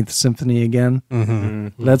Ninth Symphony again.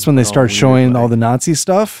 Mm-hmm. That's when they start showing all the Nazi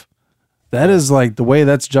stuff. That is like the way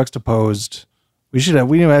that's juxtaposed. We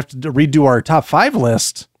have to redo our top 5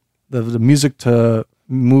 list. The music to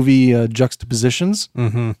movie juxtapositions.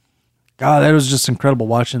 Mm-hmm. God, that was just incredible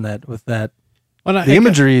watching that with that. Well, the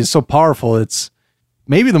imagery is so powerful. It's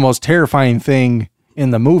maybe the most terrifying thing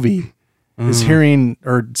in the movie is hearing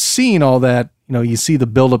or seeing all that. You know, you see the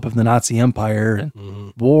buildup of the Nazi Empire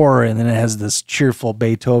and war, and then it has this cheerful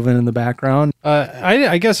Beethoven in the background.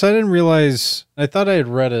 I guess I didn't realize. I thought I had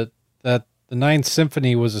read it that the Ninth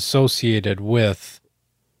Symphony was associated with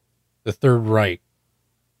the Third Reich,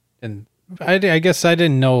 and I guess I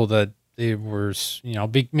didn't know that they were. You know,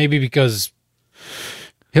 maybe because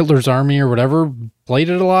Hitler's army or whatever played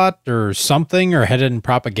it a lot or something, or had it in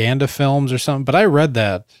propaganda films or something. But I read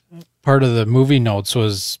that part of the movie notes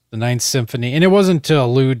was the Ninth Symphony, and it wasn't to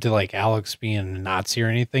allude to like Alex being a Nazi or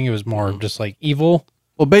anything. It was more just like evil.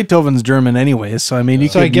 Well, Beethoven's German anyway, so I mean, you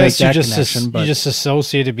could I guess make that you connection. you just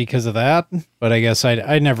associate it because of that. But I guess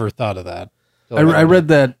I never thought of that. I read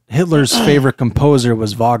that Hitler's favorite composer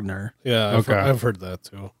was Wagner. Yeah, I've heard that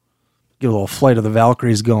too. Get a little Flight of the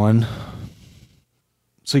Valkyries going.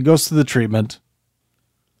 So he goes through the treatment.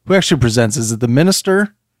 Who actually presents? Is it the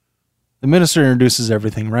minister? The minister introduces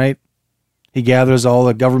everything, right? He gathers all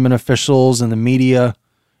the government officials and the media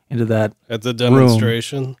into that at the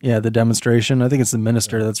demonstration. Room. Yeah, the demonstration. I think it's the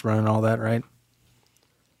minister that's running all that, right?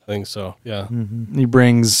 I think so. Yeah. Mm-hmm. He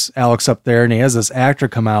brings Alex up there, and he has this actor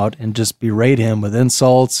come out and just berate him with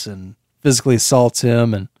insults and physically assaults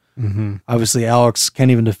him. And obviously, Alex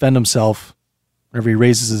can't even defend himself. Whenever he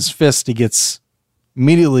raises his fist, he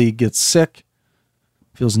immediately gets sick,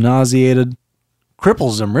 feels nauseated,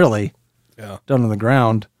 cripples him really. Yeah. Down on the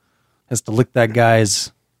ground. Has to lick that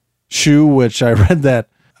guy's shoe, which I read that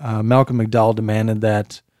Malcolm McDowell demanded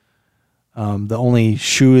that the only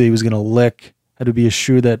shoe that he was going to lick had to be a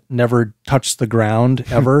shoe that never touched the ground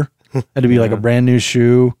ever. Had to be like a brand new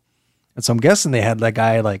shoe. And so I'm guessing they had that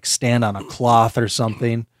guy like stand on a cloth or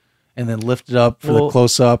something and then lift it up for the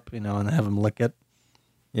close up, you know, and have him lick it.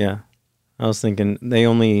 Yeah. I was thinking they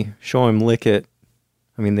only show him lick it.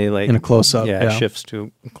 I mean, they like in a close up. Yeah, it shifts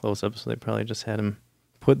to a close up. So they probably just had him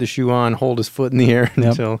put the shoe on, hold his foot in the air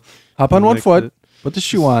until hop on one foot, put the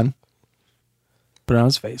shoe on, put it on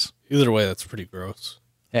his face. Either way, that's pretty gross.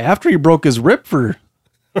 Yeah, after he broke his rib for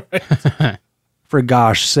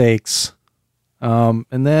gosh sakes. And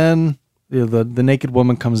then the naked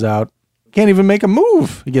woman comes out. Can't even make a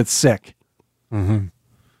move. He gets sick. Mm-hmm.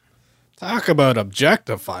 Talk about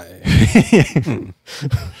objectifying.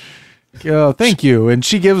 Thank you. And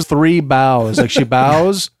she gives 3 bows. Like she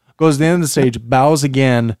bows, goes to the end of the stage, bows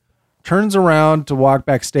again, turns around to walk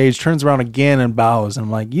backstage, turns around again and bows. And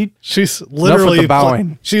I'm like, she's literally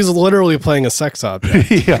bowing. She's literally playing a sex object.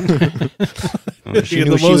 Yeah. Well, she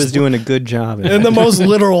knew she was doing a good job in the most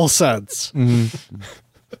literal sense. Mm-hmm.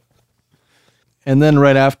 And then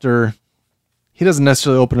right after, he doesn't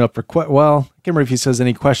necessarily open up for I can't remember if he says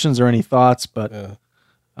any questions or any thoughts, but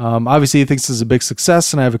obviously he thinks this is a big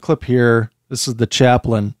success. And I have a clip here. This is the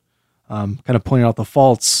chaplain kind of pointing out the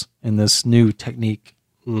faults in this new technique.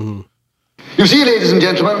 Mm-hmm. You see, ladies and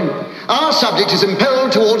gentlemen, our subject is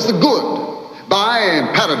impelled towards the good by,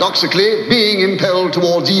 paradoxically, being impelled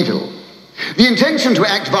towards evil. The intention to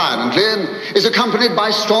act violently is accompanied by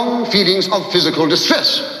strong feelings of physical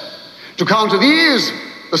distress. To counter these,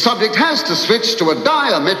 the subject has to switch to a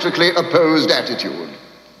diametrically opposed attitude.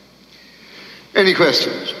 Any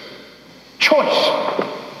questions? Choice.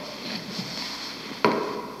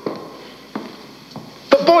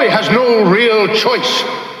 The boy has no real choice,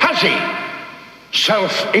 has he?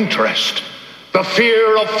 Self-interest. The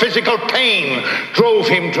fear of physical pain drove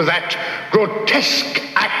him to that grotesque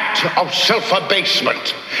act of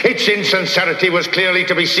self-abasement. Its insincerity was clearly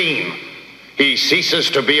to be seen. He ceases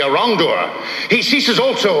to be a wrongdoer. He ceases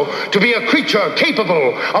also to be a creature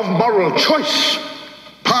capable of moral choice.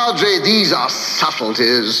 Padre, these are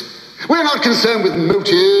subtleties. We're not concerned with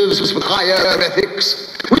motives, with higher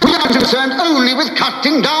ethics. We are concerned only with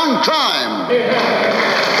cutting down crime.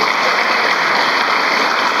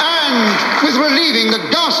 And with relieving the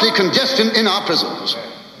ghastly congestion in our prisons.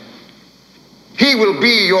 He will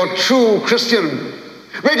be your true Christian,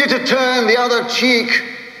 ready to turn the other cheek,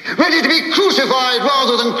 ready to be crucified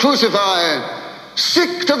rather than crucify,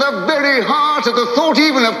 sick to the very heart at the thought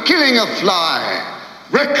even of killing a fly.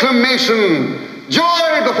 Reclamation,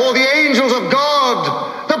 joy before the angels of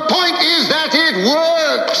God. The point is that it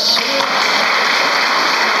works.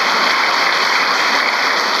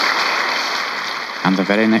 And the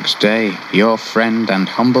very next day, your friend and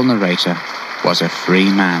humble narrator was a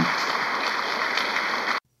free man.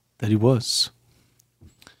 That he was.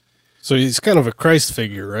 So he's kind of a Christ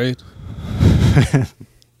figure, right?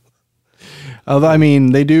 Although, I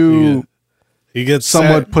mean, they do he gets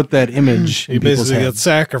somewhat put that image he in people's basically heads. gets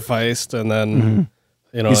sacrificed, and then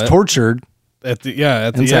you know he's tortured. At the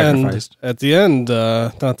end. At the end,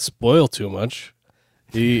 not to spoil too much,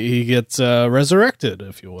 he gets resurrected,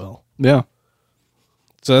 if you will. Yeah.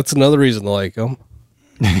 So that's another reason to like him.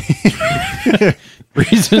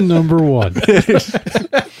 Reason number one.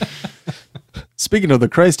 Speaking of the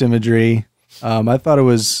Christ imagery, I thought it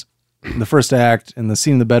was in the first act in the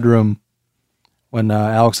scene in the bedroom when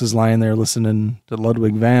Alex is lying there listening to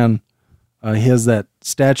Ludwig van. He has that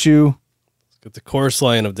statue. It's got the chorus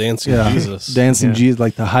line of Dancing Jesus. Dancing Jesus,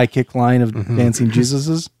 like the high kick line of Dancing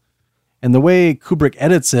Jesuses. And the way Kubrick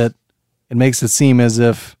edits it, it makes it seem as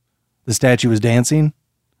if the statue was dancing.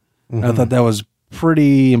 I thought that was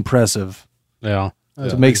pretty impressive. Yeah.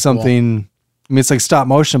 To make something, I mean, it's like stop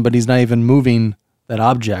motion, but he's not even moving that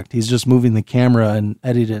object. He's just moving the camera and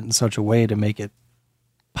edit it in such a way to make it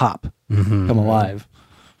pop, come alive.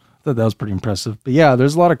 I thought that was pretty impressive. But yeah,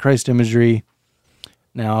 there's a lot of Christ imagery.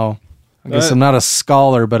 Now, I guess I'm not a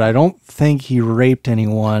scholar, but I don't think he raped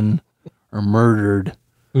anyone or murdered.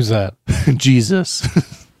 Who's that? Jesus.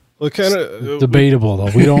 Well, kind of debatable,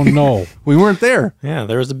 though. We don't know. We weren't there. Yeah,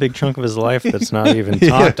 there was a big chunk of his life that's not even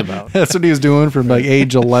talked about. That's what he was doing from like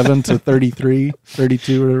age 11 to 33,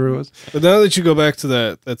 32, whatever it was. But now that you go back to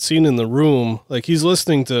that scene in the room, like he's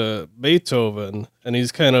listening to Beethoven and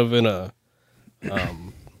he's kind of in a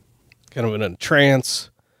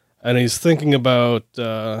trance, and he's thinking about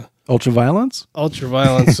ultraviolence.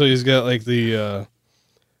 So he's got like the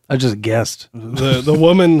I just guessed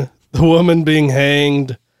the woman being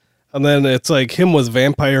hanged. And then it's like him with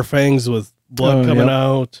vampire fangs with blood coming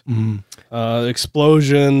out.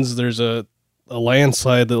 Explosions. There's a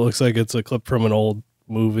landslide that looks like it's a clip from an old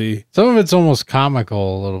movie. Some of it's almost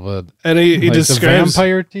comical a little bit. And he like describes the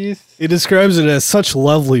vampire teeth. He describes it as such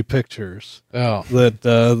lovely pictures. Oh. That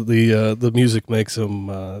the music makes him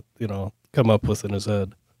come up with in his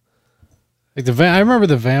head. Like I remember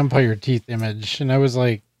the vampire teeth image, and I was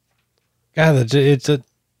like, God, I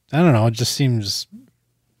don't know. It just seems.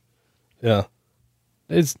 Yeah.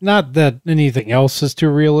 It's not that anything else is too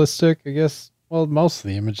realistic, I guess. Well, most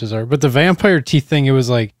of the images are. But the vampire teeth thing, it was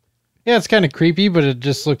like, yeah, it's kind of creepy, but it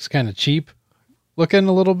just looks kind of cheap looking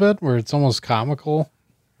a little bit, where it's almost comical.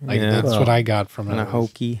 Like, that's what I got from it. Kind of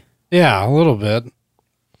hokey. Yeah, a little bit.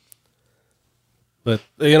 But,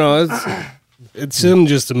 it's him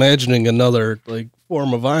just imagining another, like,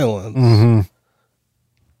 form of violence. Mm-hmm.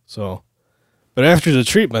 So, but after the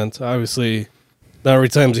treatment, obviously... Now every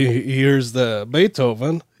time he hears the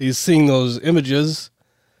Beethoven, he's seeing those images,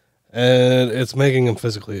 and it's making him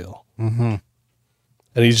physically ill. Mm-hmm.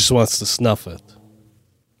 And he just wants to snuff it.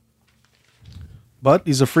 But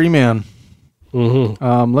he's a free man.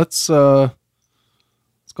 Mm-hmm. Let's go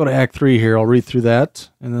to Act 3 here. I'll read through that,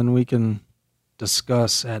 and then we can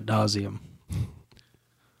discuss ad nauseum.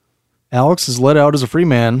 Alex is let out as a free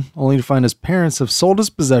man, only to find his parents have sold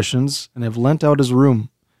his possessions and have lent out his room.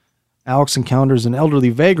 Alex encounters an elderly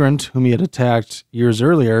vagrant whom he had attacked years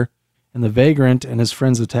earlier, and the vagrant and his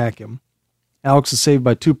friends attack him. Alex is saved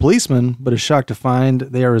by 2 policemen, but is shocked to find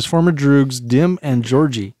they are his former droogs, Dim and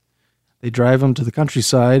Georgie. They drive him to the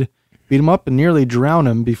countryside, beat him up, and nearly drown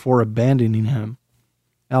him before abandoning him.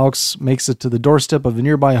 Alex makes it to the doorstep of a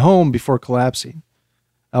nearby home before collapsing.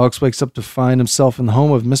 Alex wakes up to find himself in the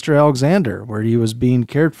home of Mr. Alexander, where he was being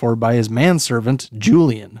cared for by his manservant,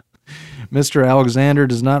 Julian. Mr. Alexander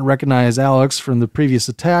does not recognize Alex from the previous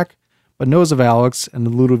attack, but knows of Alex and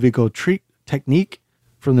the Ludovico technique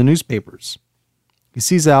from the newspapers. He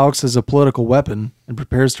sees Alex as a political weapon and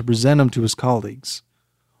prepares to present him to his colleagues.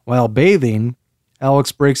 While bathing,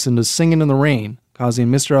 Alex breaks into singing in the rain, causing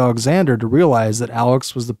Mr. Alexander to realize that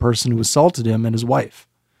Alex was the person who assaulted him and his wife.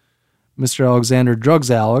 Mr. Alexander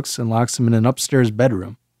drugs Alex and locks him in an upstairs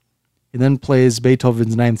bedroom. He then plays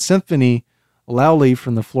Beethoven's Ninth Symphony loudly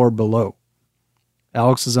from the floor below.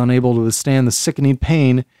 Alex is unable to withstand the sickening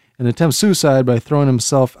pain and attempts suicide by throwing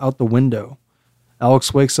himself out the window.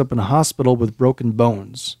 Alex wakes up in a hospital with broken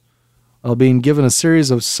bones. While being given a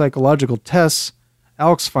series of psychological tests,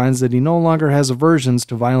 Alex finds that he no longer has aversions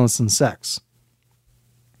to violence and sex.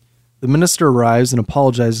 The minister arrives and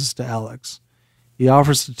apologizes to Alex. He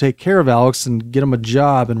offers to take care of Alex and get him a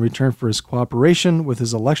job in return for his cooperation with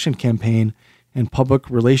his election campaign and public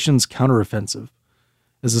relations counteroffensive.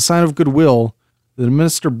 As a sign of goodwill, the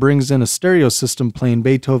minister brings in a stereo system playing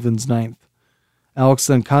Beethoven's Ninth. Alex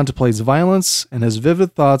then contemplates violence and has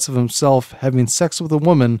vivid thoughts of himself having sex with a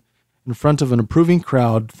woman in front of an approving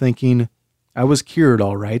crowd, thinking, I was cured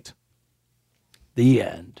all right. The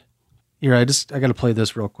end. Here, I got to play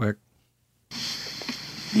this real quick.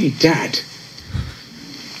 Hey, Dad.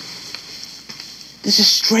 There's a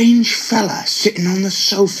strange fella sitting on the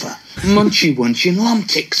sofa, munching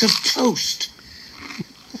lump-ticks of toast.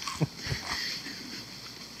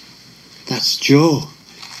 That's Joe.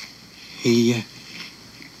 He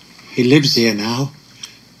lives here now.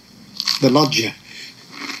 The lodger.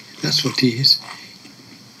 That's what he is.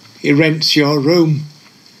 He rents your room.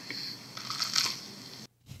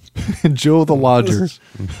 Joe the lodger.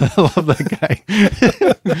 I love that guy.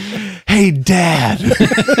 Hey, Dad.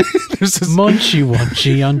 There's this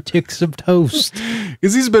munchy on ticks of toast.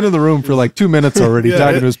 Because he's been in the room for like 2 minutes already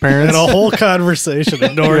talking to his parents. And a whole conversation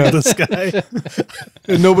ignoring this guy.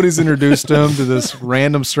 And nobody's introduced him to this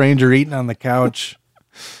random stranger eating on the couch.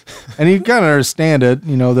 And you kind of understand it,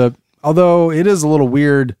 although it is a little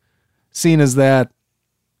weird, seeing as that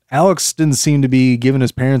Alex didn't seem to be giving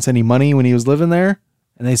his parents any money when he was living there,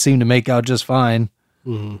 and they seem to make out just fine.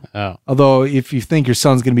 Mm-hmm. Oh. Although, if you think your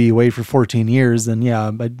son's going to be away for 14 years, then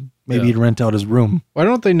maybe he'd rent out his room. Why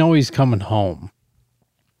don't they know he's coming home?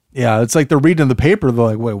 Yeah, it's like they're reading the paper. They're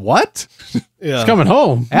like, wait, what? Yeah. He's coming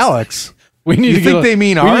home. Alex. We need to think they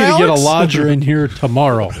mean our We need to get a Alex? lodger in here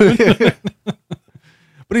tomorrow.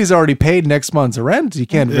 But he's already paid next month's rent. You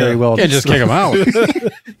can't very well Can't just kick him out.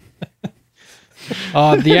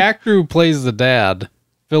 The actor who plays the dad,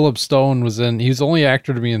 Philip Stone, he was the only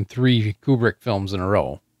actor to be in 3 Kubrick films in a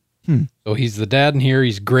row. So he's the dad in here.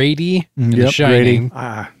 He's Grady in The Shining.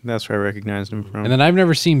 Grady. That's where I recognized him from. And then I've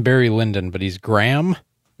never seen Barry Lyndon, but he's Graham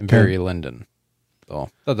and Barry Lyndon. So I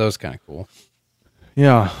thought that was kind of cool.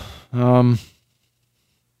 Yeah.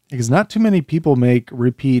 Because not too many people make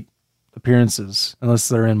repeat appearances unless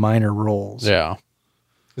they're in minor roles. Yeah.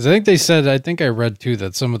 Because I think I read too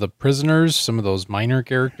that some of the prisoners, some of those minor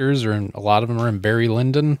characters a lot of them are in Barry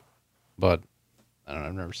Lyndon, but I don't know,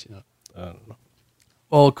 I've never seen it. I don't know.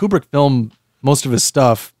 Well, Kubrick filmed most of his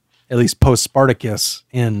stuff, at least post Spartacus,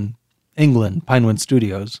 in England, Pinewood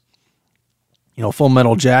Studios. Full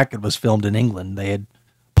Metal Jacket was filmed in England. They had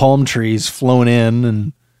palm trees flown in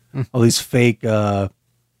and all these fake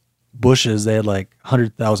bushes. They had like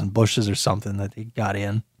 100,000 bushes or something that they got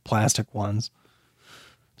in, plastic ones,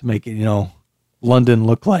 to make it, London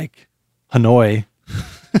look like Hanoi.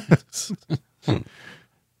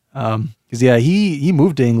 Because he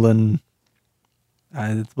moved to England,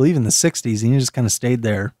 I believe in the 60s, and he just kind of stayed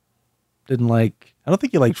there. I don't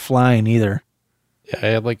think he liked flying either. Yeah, I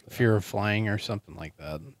had like fear of flying or something like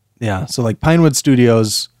that. Yeah, so like Pinewood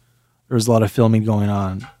Studios, there was a lot of filming going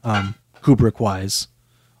on, Kubrick-wise.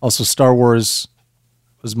 Also, Star Wars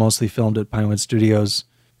was mostly filmed at Pinewood Studios.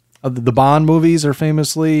 The Bond movies are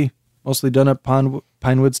famously mostly done at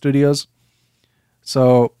Pinewood Studios.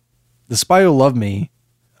 So, The Spy Who Loved Me,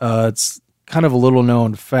 it's kind of a little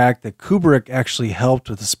known fact that Kubrick actually helped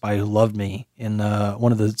with The Spy Who Loved Me. In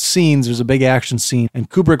one of the scenes, there's a big action scene, and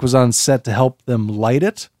Kubrick was on set to help them light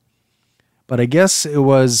it. But I guess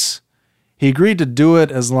he agreed to do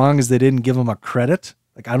it as long as they didn't give him a credit.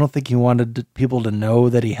 Like, I don't think he wanted people to know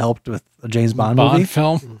that he helped with a James Bond movie.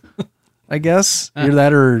 film. I guess. Either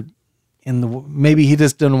that or maybe he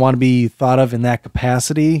just didn't want to be thought of in that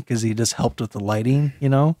capacity because he just helped with the lighting,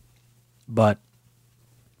 But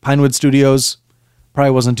Pinewood Studios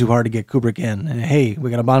probably wasn't too hard to get Kubrick in. And, hey, we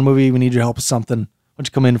got a Bond movie. We need your help with something. Why don't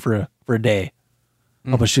you come in for a day?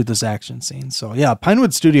 Help us shoot this action scene. So, yeah,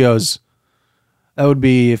 Pinewood Studios, that would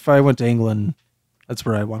be, if I went to England, that's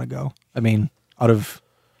where I want to go. I mean, out of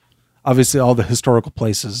obviously all the historical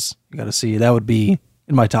places you got to see, that would be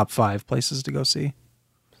in my top 5 places to go see.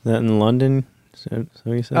 Is that in London? Is that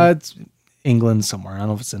what you said? It's England somewhere. I don't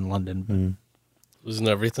know if it's in London, but Isn't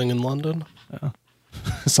everything in London?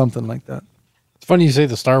 something like that. It's funny you say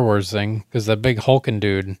the Star Wars thing because that big hulking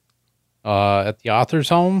dude at the author's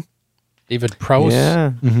home, David Prowse,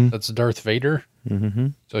 that's Darth Vader. Mm-hmm.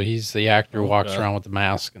 So he's the actor who walks around with the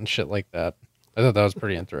mask and shit like that. I thought that was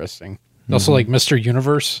pretty interesting. Also, like Mr.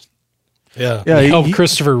 Universe. Yeah. He helped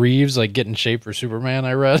Christopher Reeves get in shape for Superman,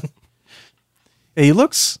 I read. Yeah, he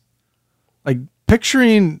looks like,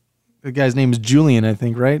 picturing the guy's name is Julian, I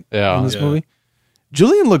think, right? Yeah. In this movie.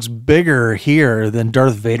 Julian looks bigger here than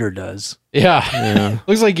Darth Vader does. Yeah.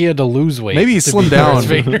 Looks like he had to lose weight. Maybe he slimmed down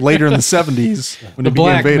later in the 70s. When the he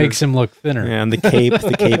black Vader. makes him look thinner. Yeah, and the cape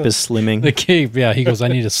is slimming. The cape, yeah. He goes, I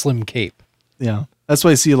need a slim cape. Yeah. That's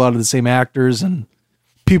why I see a lot of the same actors and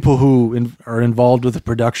people who are involved with the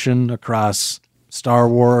production across Star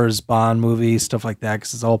Wars, Bond movies, stuff like that,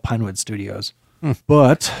 because it's all Pinewood Studios.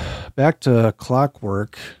 But back to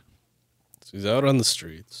Clockwork. So he's out on the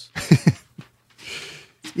streets.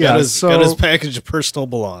 Yeah, got his package of personal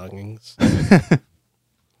belongings. Of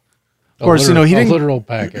course, he didn't literal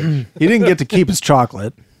package. He didn't get to keep his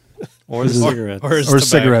chocolate or the cigarettes or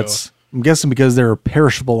cigarettes. I'm guessing because they're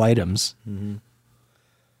perishable items. Mm-hmm.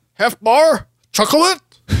 Half bar chocolate,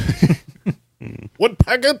 1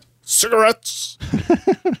 packet cigarettes.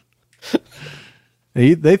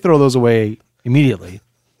 They throw those away immediately.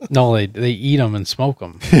 No, they eat them and smoke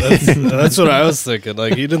them. That's what I was thinking.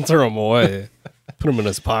 Like, he didn't throw them away. Put them in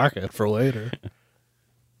his pocket for later.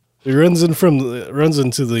 He runs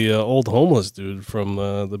into the old homeless dude from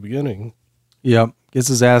the beginning. Yep. Gets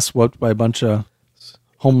his ass whooped by a bunch of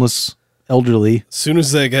homeless elderly. As soon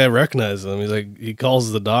as that guy recognizes him, he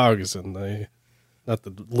calls the dogs, and not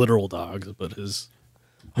the literal dogs, but his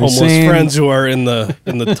homeless friends who are in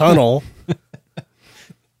the tunnel.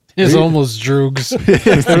 His homeless droogs. It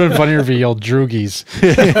would have been funnier if he yelled droogies.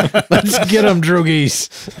 Let's get him, droogies.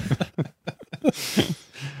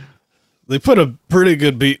 They put a pretty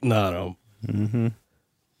good beating on him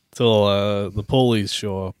till the police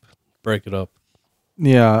show up, break it up.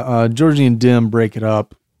 Yeah, Georgie and Dim break it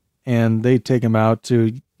up, and they take him out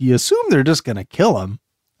to. You assume they're just gonna kill him,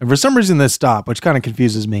 and for some reason they stop, which kind of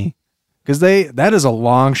confuses me, because that is a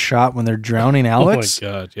long shot when they're drowning Alex. Oh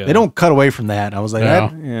my god! Yeah, they don't cut away from that. I was like,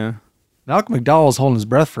 yeah. Malcolm McDowell's holding his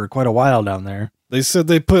breath for quite a while down there. They said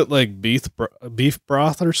they put like beef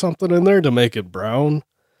broth or something in there to make it brown.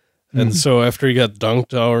 And so after he got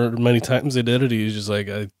dunked however many times they did it, he was just like,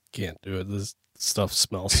 I can't do it. This stuff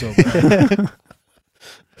smells so bad.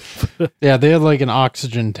 Yeah, they had like an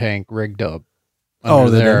oxygen tank rigged up.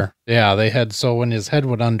 There. Yeah, they had, so when his head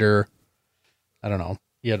went under, I don't know,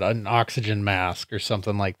 he had an oxygen mask or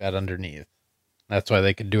something like that underneath. That's why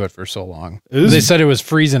they could do it for so long. They said it was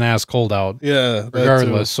freezing ass cold out. Yeah.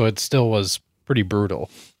 Regardless, so it still was pretty brutal.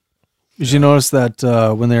 Did you notice that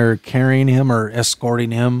when they're carrying him or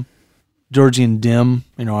escorting him, Georgie and Dim,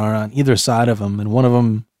 are on either side of him, and one of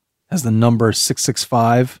them has the number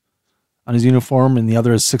 665 on his uniform, and the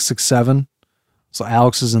other is 667. So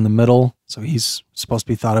Alex is in the middle, so he's supposed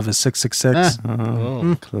to be thought of as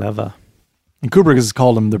 666. Clever. And Kubrick has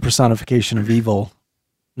called him the personification of evil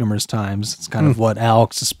numerous times. It's kind of what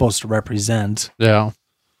Alex is supposed to represent. Yeah.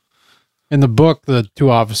 In the book, the two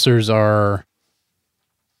officers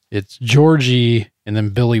it's Georgie and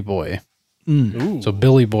then Billy Boy. So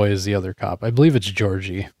Billy Boy is the other cop. I believe it's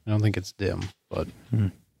Georgie. I don't think it's Dim, but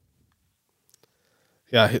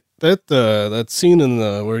yeah, that scene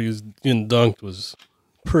where he was getting dunked was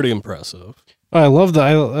pretty impressive. I love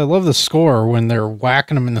the score when they're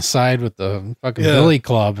whacking him in the side with the fucking billy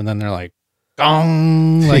club, and then they're like,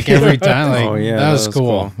 gong, like every time. Like, that was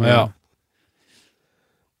cool. Yeah.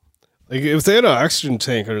 Like, if they had an oxygen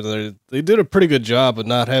tanker, they did a pretty good job of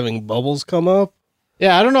not having bubbles come up.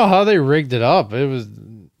 Yeah, I don't know how they rigged it up.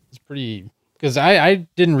 It's pretty, because I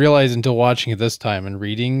didn't realize until watching it this time and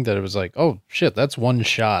reading that it was like, oh shit, that's one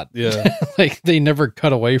shot. Yeah. Like they never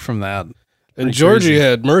cut away from that. And Georgie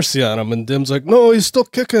had mercy on him, and Dim's like, no, he's still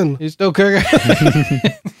kicking. He's still kicking.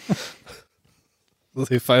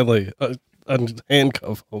 They finally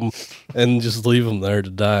handcuff him and just leave him there to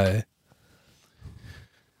die.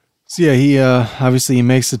 So yeah, he obviously he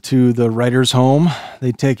makes it to the writer's home.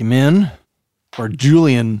 They take him in, or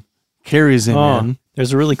Julian carries him in.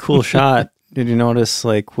 There's a really cool shot. Did you notice,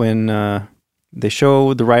 like, when they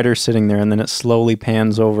show the writer sitting there and then it slowly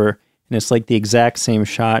pans over, and it's like the exact same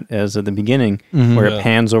shot as at the beginning, where it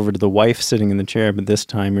pans over to the wife sitting in the chair, but this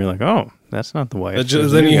time you're like, oh, that's not the wife.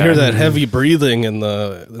 Then you hear that heavy breathing in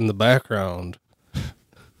the background.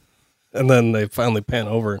 And then they finally pan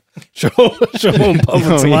over, show him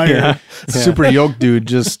pumping some iron. Super yoked dude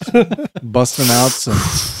just busting out some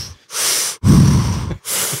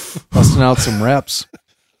reps.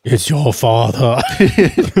 It's your father.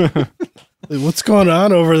 What's going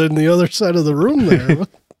on over in the other side of the room there?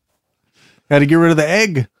 Had to get rid of the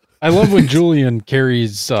egg. I love when Julian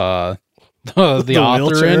carries the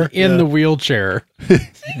author in the wheelchair.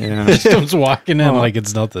 Yeah. Just comes walking in like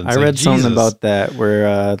it's nothing. It's I like, read something Jesus. about that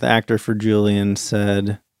where the actor for Julian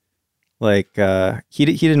said, like, he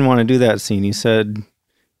didn't want to do that scene. He said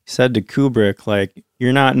to Kubrick, like,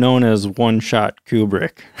 you're not known as one-shot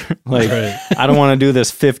Kubrick. Like, I don't want to do this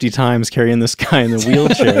 50 times carrying this guy in the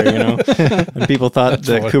wheelchair, you know? And people thought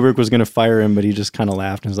that Kubrick was going to fire him, but he just kind of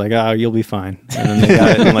laughed and was like, oh, you'll be fine. And then they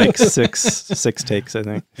got it in like six takes, I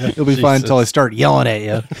think. You'll be fine until I start yelling at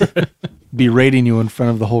you. Berating you in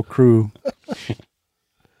front of the whole crew.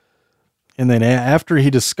 And then after he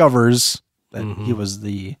discovers that he was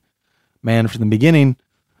the man from the beginning,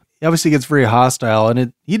 he obviously gets very hostile,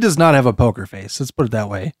 and he does not have a poker face. Let's put it that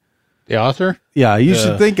way. The author? Yeah, you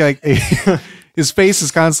should think like his face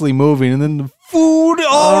is constantly moving, and then the food,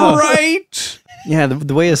 all right. Yeah,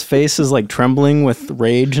 the way his face is like trembling with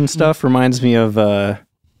rage and stuff reminds me of,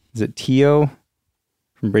 is it Tio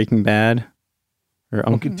from Breaking Bad? Or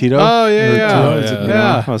Uncle Tito? Oh, yeah.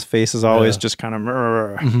 Yeah. His face is always just kind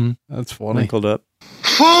of That's funny. wrinkled up.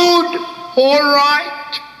 Food, all right.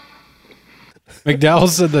 McDowell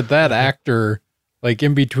said that actor, like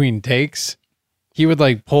in between takes, he would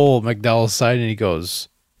like pull McDowell aside and he goes,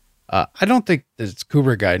 I don't think this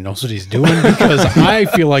Kubrick guy knows what he's doing because I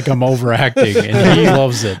feel like I'm overacting, and he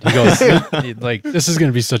loves it. He goes, like, this is going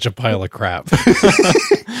to be such a pile of crap.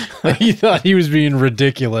 He thought he was being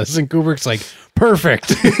ridiculous, and Kubrick's like,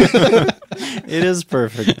 perfect. It is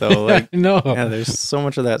perfect though. Like, no, yeah, there's so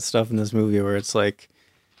much of that stuff in this movie where it's like,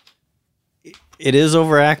 it is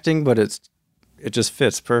overacting, but it just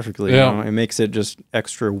fits perfectly. Yeah. You know? It makes it just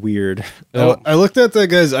extra weird. I looked at that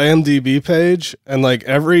guy's IMDb page, and like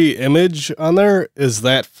every image on there is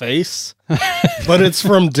that face, but it's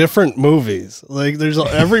from different movies. Like there's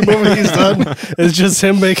every movie he's done is just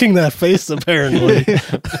him making that face. Apparently,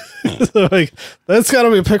 so like that's got to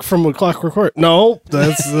be a pick from a Clockwork Orange. No,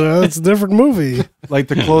 that's a different movie. Like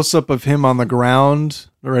the close up of him on the ground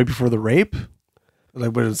right before the rape.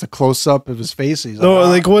 Like when it's a close up of his face. He's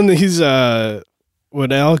Like when he's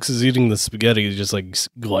when Alex is eating the spaghetti, he's just like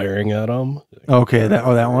glaring at him. Okay, that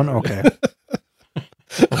one. Okay,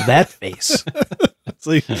 that face. It's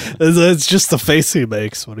like it's just the face he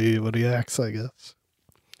makes when he acts, I guess.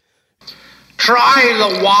 Try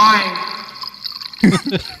the wine.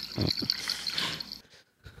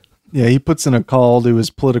 Yeah, he puts in a call to his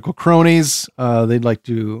political cronies. They'd like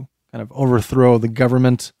to kind of overthrow the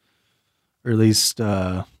government, or at least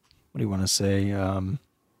what do you want to say?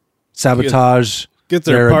 Sabotage. Get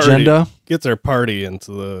their party, agenda. Get their party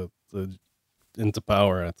into into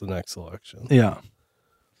power at the next election. Yeah.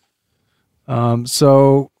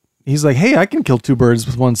 So he's like, hey, I can kill two birds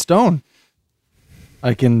with one stone.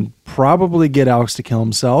 I can probably get Alex to kill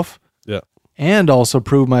himself. Yeah. And also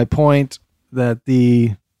prove my point that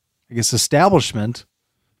the, I guess, establishment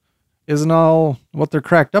isn't all what they're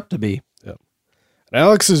cracked up to be. Yeah. And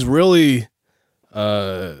Alex is really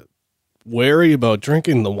wary about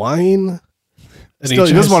drinking the wine. And Still,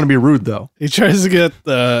 he doesn't want to be rude, though. He tries to get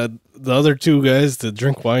the other two guys to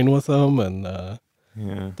drink wine with him, and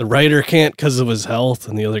the writer can't because of his health,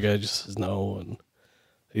 and the other guy just says no, and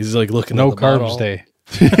he's like looking no at the carbs bottle. day.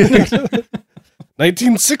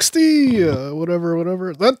 1960,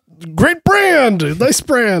 whatever. That great brand, nice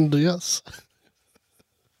brand, yes.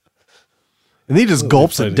 And he just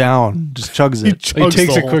gulps it down, just chugs it. He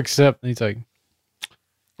takes a quick sip, and he's like,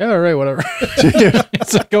 yeah, all right, whatever.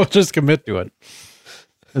 It's like, go just commit to it.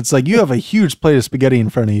 It's like, you have a huge plate of spaghetti in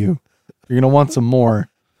front of you. You're going to want some more.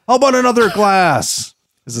 How about another glass?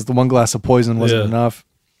 This is the one glass of poison wasn't enough.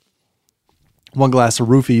 One glass of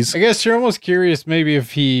roofies. I guess you're almost curious maybe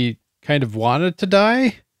if he kind of wanted to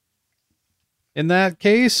die in that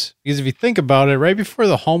case. Because if you think about it, right before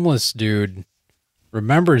the homeless dude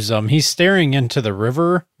remembers him, he's staring into the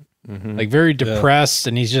river, like very depressed,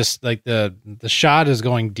 and he's just like the shot is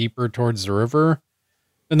going deeper towards the river.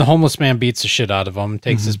 Then the homeless man beats the shit out of him,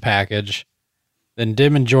 takes his package. Then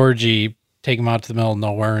Dim and Georgie take him out to the middle of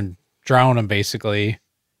nowhere and drown him, basically.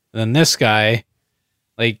 And then this guy,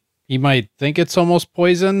 like, he might think it's almost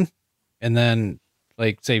poison and then,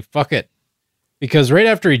 like, say, fuck it. Because right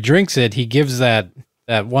after he drinks it, he gives that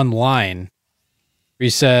one line where he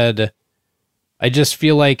said, I just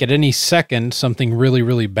feel like at any second, something really,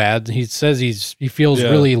 really bad. He says he feels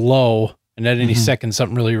really low. And at any second,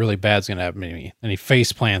 something really, really bad's gonna happen to me. And he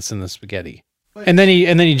face plants in the spaghetti. And then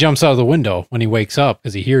he jumps out of the window when he wakes up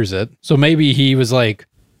because he hears it. So maybe he was like,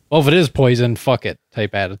 well, if it is poison, fuck it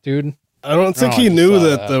type attitude. I don't think he knew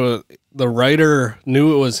that the writer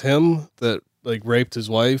knew it was him that like raped his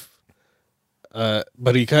wife.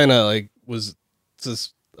 But he kind of like was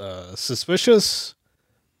suspicious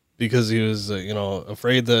because he was,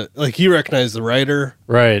 afraid that like he recognized the writer.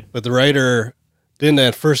 Right. But the writer didn't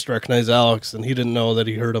at first recognize Alex, and he didn't know that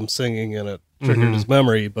he heard him singing, and it triggered his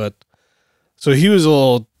memory. But so he was a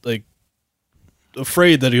little like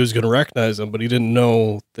afraid that he was going to recognize him, but he didn't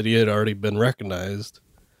know that he had already been recognized.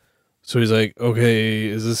 So he's like, okay,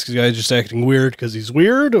 is this guy just acting weird because he's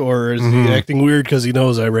weird, or is he acting weird because he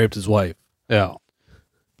knows I raped his wife? Yeah.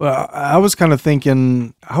 But I was kind of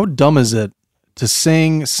thinking, how dumb is it to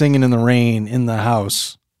singing in the rain in the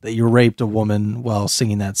house that you raped a woman while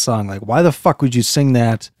singing that song? Like, why the fuck would you sing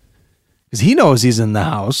that? Because he knows he's in the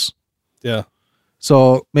house. Yeah.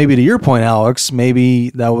 So maybe to your point, Alex, maybe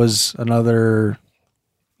that was another,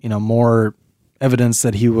 more evidence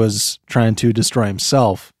that he was trying to destroy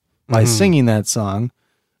himself by singing that song.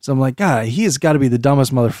 So I'm like, God, he has got to be the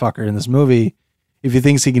dumbest motherfucker in this movie if he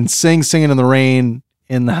thinks he can singing in the rain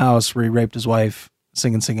in the house where he raped his wife,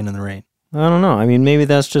 singing in the rain. I don't know. I mean, maybe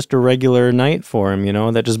that's just a regular night for him,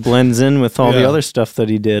 that just blends in with all the other stuff that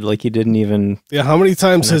he did. Like he didn't even... Yeah, how many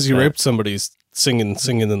times has he raped somebody singing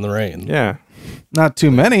in the rain? Yeah. Not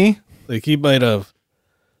too many. Like he might have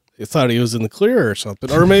thought he was in the clear or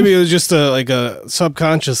something. Or maybe it was just a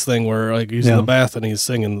subconscious thing where like he's in the bath and he's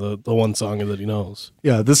singing the one song that he knows.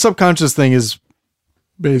 Yeah, the subconscious thing is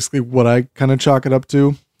basically what I kind of chalk it up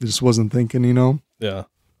to. I just wasn't thinking, Yeah.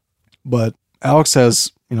 But Alex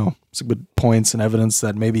has, some good points and evidence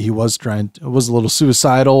that maybe he was was a little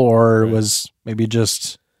suicidal, or was maybe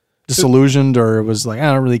just disillusioned, or was like,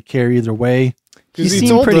 I don't really care either way. He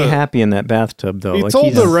seemed pretty happy in that bathtub, though. He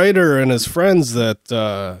told the writer and his friends that,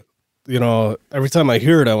 every time I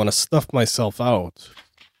hear it, I want to snuff myself out.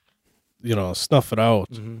 Snuff it out.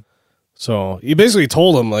 So he basically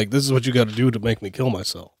told him, like, this is what you got to do to make me kill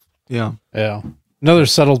myself. Yeah. Yeah. Another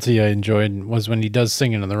subtlety I enjoyed was when he does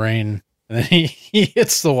Singing in the Rain, and then he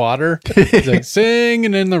hits the water. He's like,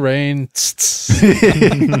 singing in the rain.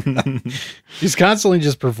 He's constantly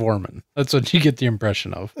just performing. That's what you get the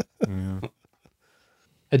impression of. Yeah.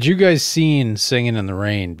 Had you guys seen Singing in the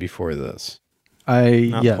Rain before this?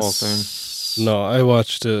 Yes. No, I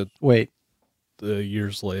watched it. Wait.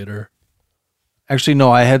 Years later. Actually, no,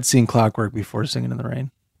 I had seen Clockwork before Singing in the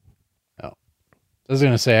Rain. Oh. I was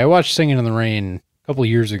going to say, I watched Singing in the Rain a couple of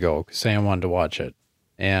years ago because Sam wanted to watch it.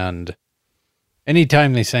 And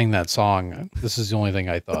anytime they sang that song, this is the only thing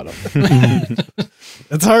I thought of.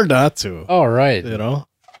 It's hard not to. Oh, right.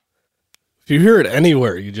 If you hear it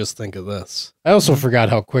anywhere, you just think of this. I also forgot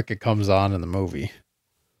how quick it comes on in the movie.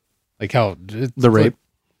 Like how... The rape?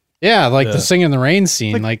 The Singing in the Rain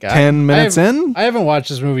scene. Like 10 minutes in? I haven't watched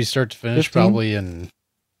this movie start to finish 15? probably in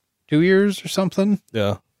 2 years or something.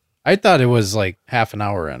 Yeah. I thought it was like half an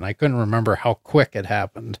hour in. I couldn't remember how quick it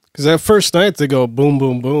happened. Because that first night, they go boom,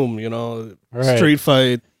 boom, boom, Right. Street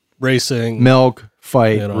fight, racing. Milk,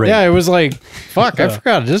 fight, rape. Yeah, it was like, fuck, I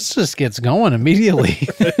forgot. This just gets going immediately.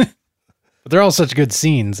 But they're all such good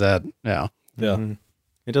scenes that, Yeah. Mm-hmm.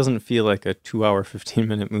 It doesn't feel like a 2 hour,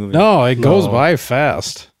 15-minute movie. No, it goes by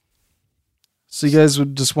fast. So you guys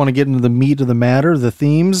would just want to get into the meat of the matter, the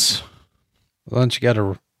themes? Well, don't you got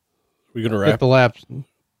to We're gonna hit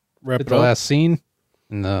wrap the last scene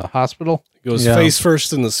in the hospital? It goes face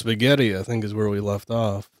first in the spaghetti, I think is where we left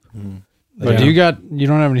off. But you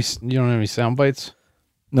don't have any sound bites?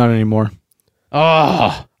 Not anymore.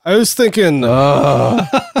 Oh, I was thinking. I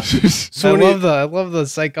love the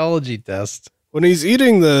psychology test. When he's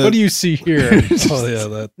eating the... What do you see here?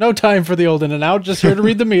 that. No time for the old in and out. Just here to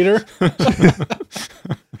read the meter. I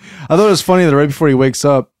thought it was funny that right before he wakes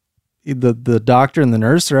up, the doctor and the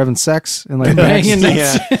nurse are having sex and like banging.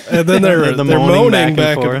 And then they're moaning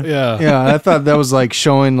back and forth. Yeah. I thought that was like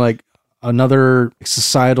showing like another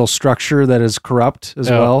societal structure that is corrupt as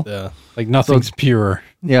well. Yeah. Like nothing's pure.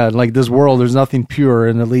 Yeah, like this world, there's nothing pure,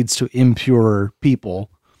 and it leads to impure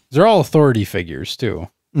people. They're all authority figures too.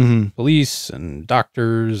 Mm-hmm. Police and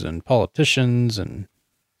doctors and politicians and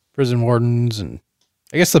prison wardens, and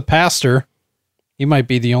I guess the pastor. He might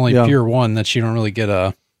be the only pure one that you don't really get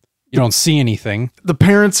you don't see anything. The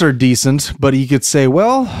parents are decent, but you could say,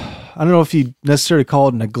 well, I don't know if you necessarily call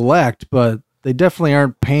it neglect, but they definitely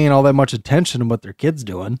aren't paying all that much attention to what their kid's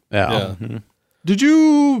doing. Yeah. Did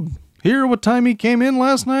you hear what time he came in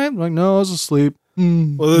last night? I'm like, no, I was asleep.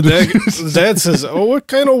 Well, the dad says, oh, what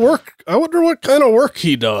kind of work? I wonder what kind of work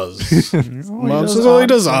he does. Mom says, oh, he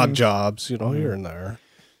does odd jobs, here and there.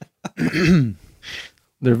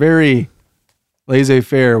 They're very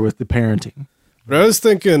laissez-faire with the parenting. But I was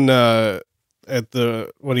thinking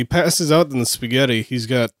when he passes out in the spaghetti, he's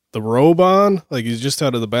got the robe on, like he's just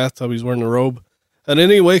out of the bathtub, he's wearing the robe. And then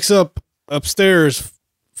he wakes up upstairs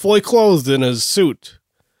fully clothed in his suit.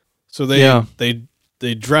 So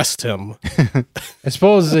they dressed him. I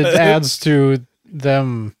suppose it adds to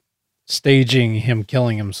them staging him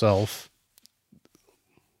killing himself.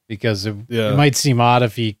 Because it might seem odd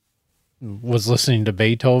if he was listening to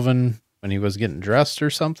Beethoven when he was getting dressed or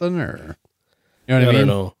something, or you know what I mean? I don't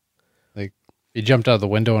know. Like he jumped out of the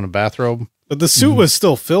window in a bathrobe. But the suit was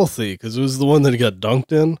still filthy because it was the one that he got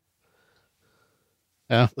dunked in.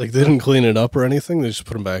 Yeah. Like they didn't clean it up or anything. They just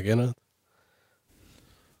put him back in it.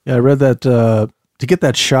 Yeah, I read that to get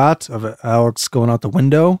that shot of Alex going out the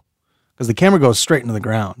window, because the camera goes straight into the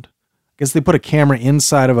ground. I guess they put a camera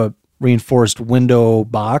inside of a reinforced window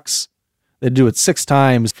box. They do it 6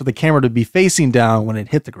 times for the camera to be facing down when it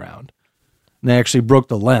hit the ground. And they actually broke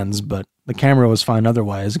the lens, but the camera was fine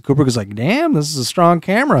otherwise. And Kubrick was like, damn, this is a strong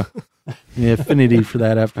camera. The affinity for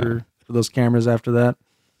that for those cameras after that.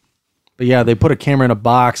 But yeah, they put a camera in a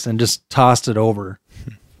box and just tossed it over.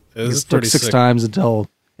 It took 6 times until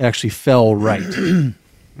it actually fell right. It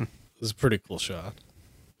was a pretty cool shot.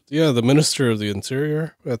 Yeah, the minister of the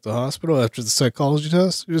interior at the hospital after the psychology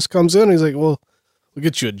test, he just comes in and he's like, well, we'll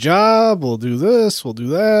get you a job, we'll do this, we'll do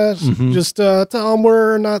that. Mhm. Just tell them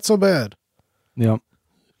we're not so bad. Yep.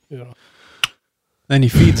 Then he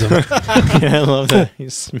feeds him. Yeah, I love that. He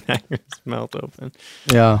smacks his mouth open.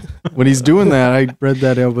 Yeah. When he's doing that, I read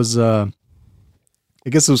that it was, I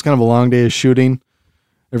guess it was kind of a long day of shooting.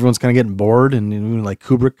 Everyone's kind of getting bored, and like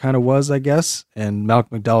Kubrick kind of was, I guess. And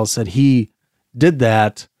Malcolm McDowell said he did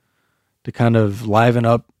that to kind of liven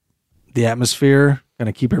up the atmosphere, kind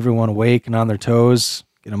of keep everyone awake and on their toes,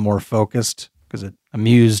 get them more focused, because it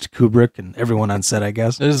amused Kubrick and everyone on set, I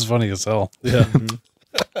guess. It is funny as hell. Yeah.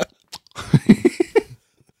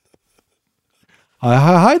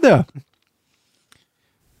 Hi there.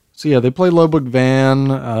 So yeah, they play Ludwig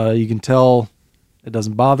Van. You can tell it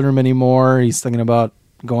doesn't bother him anymore. He's thinking about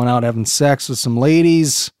going out having sex with some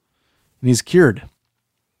ladies, and he's cured.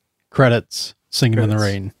 Credits. Singing in the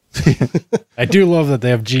Rain. I do love that they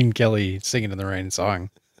have Gene Kelly Singing in the Rain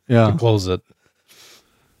song to close it.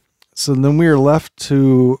 So then we are left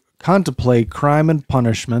to contemplate crime and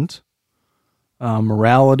punishment,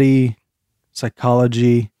 morality,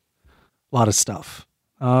 psychology, a lot of stuff.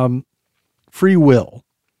 Free will.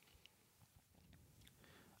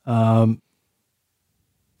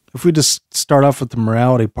 If we just start off with the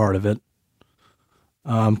morality part of it,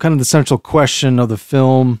 kind of the central question of the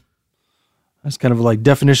film is kind of like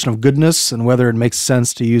definition of goodness and whether it makes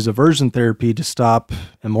sense to use aversion therapy to stop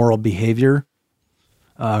immoral behavior.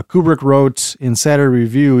 Kubrick wrote in Saturday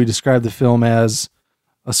Review, he described the film as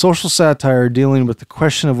a social satire dealing with the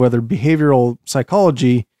question of whether behavioral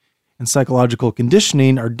psychology and psychological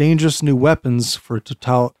conditioning are dangerous new weapons for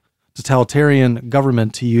totalitarian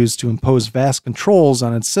government to use to impose vast controls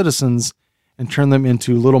on its citizens and turn them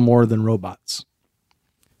into little more than robots.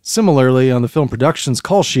 Similarly, on the film production's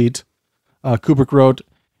call sheet, Kubrick wrote,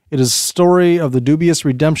 "It is a story of the dubious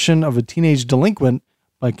redemption of a teenage delinquent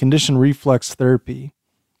by conditioned reflex therapy.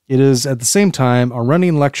 It is, at the same time, a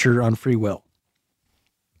running lecture on free will."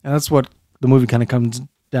 And that's what the movie kind of comes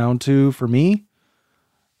down to for me.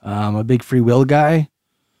 I'm a big free will guy.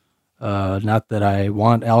 Not that I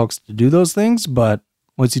want Alex to do those things, but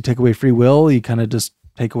once you take away free will, you kind of just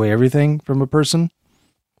take away everything from a person.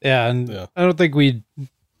 Yeah, and I don't think we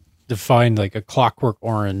defined like a Clockwork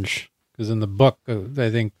Orange, because in the book, I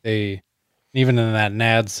think they, even in that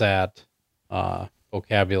NADSAT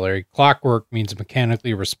vocabulary, clockwork means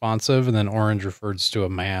mechanically responsive, and then orange refers to a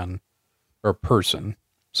man or a person,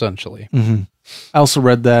 essentially. Mm-hmm. I also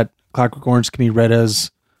read that Clockwork Orange can be read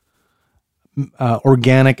as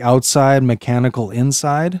organic outside, mechanical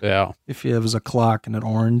inside. Yeah. If it was a clock and an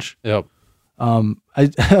orange. Yep. I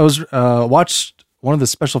was watched one of the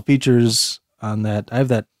special features on that. I have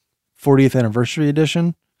that 40th anniversary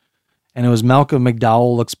edition, and it was Malcolm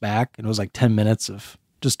McDowell Looks Back, and it was like 10 minutes of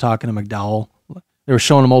just talking to McDowell. They were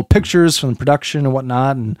showing him old pictures from the production and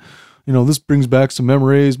whatnot, and this brings back some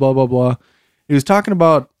memories, blah, blah, blah. He was talking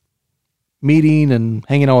about meeting and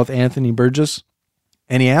hanging out with Anthony Burgess.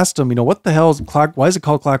 And he asked him, what the hell is why is it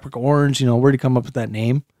called Clockwork Orange? Where'd he come up with that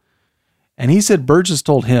name? And he said Burgess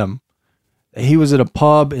told him that he was at a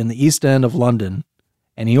pub in the East End of London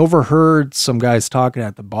and he overheard some guys talking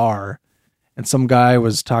at the bar. And some guy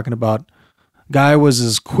was talking about, guy was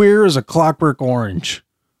as queer as a Clockwork Orange.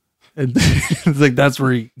 And like that's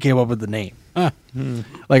where he came up with the name.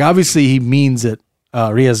 Like obviously he means it.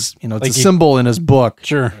 Or he has, it's like a symbol in his book.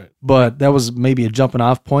 Sure. But that was maybe a jumping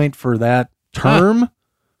off point for that term.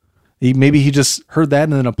 Maybe he just heard that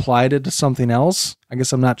and then applied it to something else. I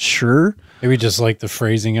guess I'm not sure. Maybe just like the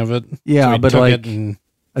phrasing of it. Yeah, so but like it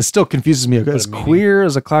still confuses me. As queer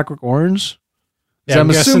as a Clockwork Orange. Yeah, I'm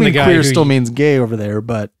assuming queer still means gay over there,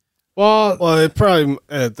 but well, it probably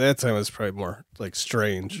at that time was probably more like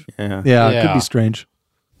strange. Yeah, it could be strange.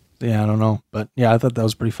 Yeah, I don't know, but yeah, I thought that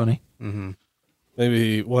was pretty funny. Mm-hmm.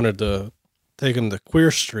 Maybe he wanted to take him to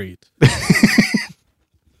Queer Street.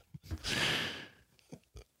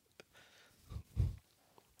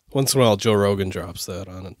 Once in a while, Joe Rogan drops that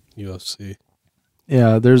on UFC.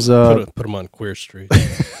 Yeah, there's put him on Queer Street.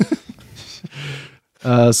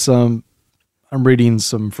 I'm reading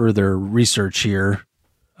some further research here.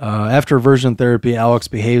 After aversion therapy, Alex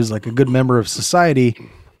behaves like a good member of society,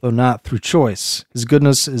 though not through choice. His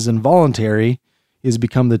goodness is involuntary. He has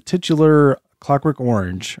become the titular Clockwork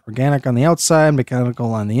Orange, organic on the outside,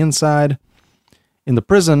 mechanical on the inside. In the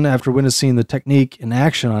prison, after witnessing the technique in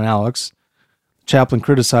action on Alex, the chaplain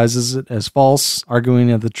criticizes it as false, arguing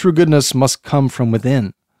that the true goodness must come from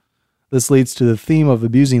within. This leads to the theme of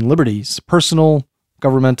abusing liberties, personal,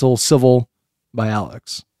 governmental, civil, by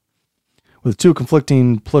Alex. With two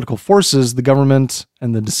conflicting political forces, the government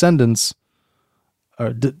and the dissidents?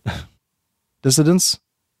 Not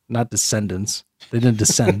descendants. They didn't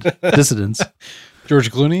descend. Dissidents. George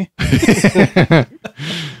Clooney?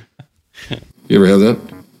 You ever have that?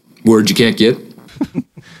 Word you can't get?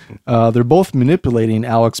 They're both manipulating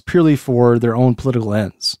Alex purely for their own political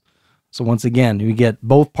ends. So once again, you get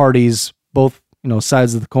both parties, both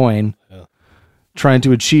sides of the coin, trying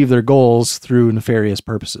to achieve their goals through nefarious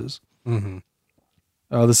purposes. Mm-hmm.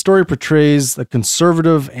 The story portrays the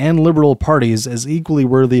conservative and liberal parties as equally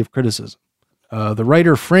worthy of criticism. The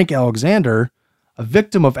writer Frank Alexander, a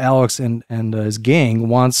victim of Alex and his gang,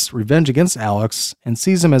 wants revenge against Alex and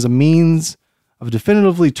sees him as a means of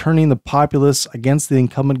definitively turning the populace against the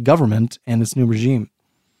incumbent government and its new regime.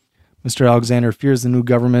 Mr. Alexander fears the new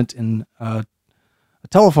government in a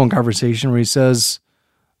telephone conversation where he says,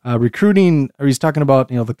 he's talking about,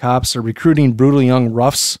 the cops are recruiting brutal young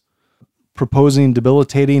roughs, proposing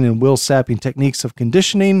debilitating and will-sapping techniques of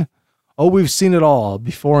conditioning. Oh, we've seen it all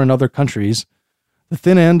before in other countries. The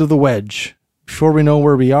thin end of the wedge. Before we know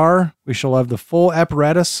where we are, we shall have the full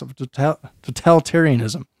apparatus of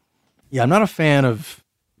totalitarianism. Yeah, I'm not a fan of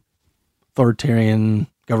authoritarian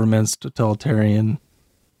governments, totalitarian.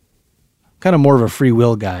 Kind of more of a free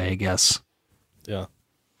will guy, I guess. Yeah.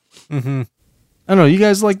 Mm-hmm. I don't know. You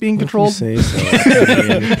guys like being controlled? If you say so.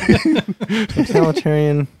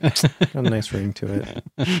 Totalitarian. Got a nice ring to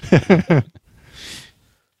it.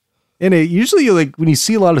 And it usually, like when you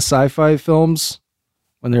see a lot of sci-fi films,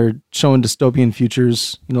 when they're showing dystopian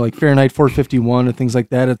futures, like Fahrenheit 451 and things like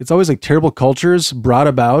that, it's always like terrible cultures brought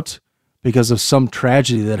about because of some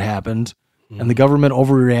tragedy that happened, and the government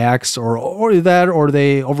overreacts, or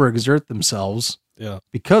they overexert themselves. Yeah.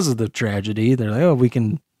 Because of the tragedy, they're like, oh, we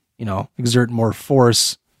can, exert more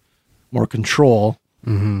force, more control,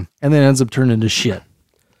 and then it ends up turning into shit.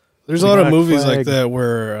 There's a lot of movies like that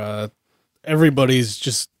where everybody's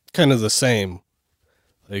just kind of the same.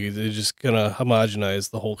 Like they're just gonna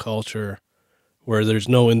homogenize the whole culture, where there's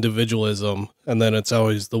no individualism, and then it's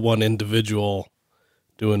always the one individual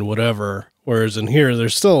doing whatever. Whereas in here, they're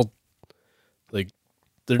still like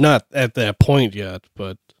they're not at that point yet,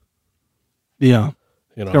 but yeah.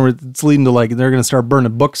 It's leading to they're going to start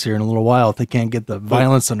burning books here in a little while if they can't get the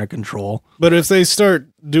violence under control. But if they start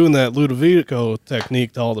doing that Ludovico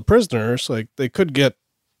technique to all the prisoners, they could get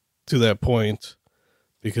to that point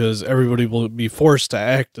because everybody will be forced to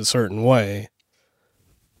act a certain way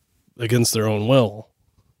against their own will.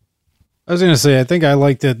 I was going to say, I think I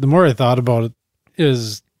liked it. The more I thought about it,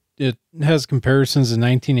 is it has comparisons to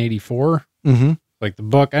 1984. Mm-hmm. Like the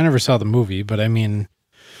book. I never saw the movie, but I mean,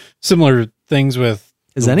 similar things with.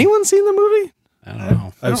 Has anyone seen the movie? I don't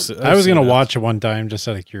know. I was going to watch it one time just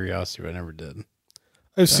out of curiosity, but I never did.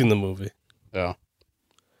 I've seen the movie. Yeah.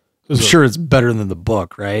 I'm sure it's better than the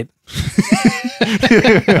book, right?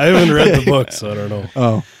 I haven't read the book, so I don't know.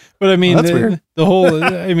 Oh. But I mean, that's weird. The whole,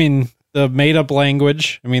 I mean, the made up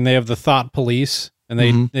language. I mean, they have the thought police, and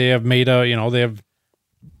they have made a, they have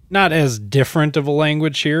not as different of a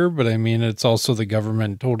language here, but I mean, it's also the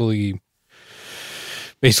government totally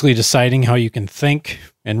basically deciding how you can think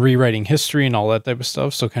and rewriting history and all that type of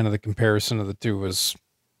stuff. So kind of the comparison of the two was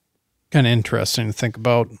kind of interesting to think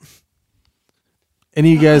about.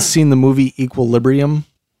 Any of you guys seen the movie Equilibrium?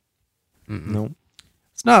 No.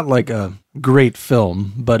 It's not like a great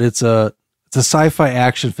film, but it's a sci-fi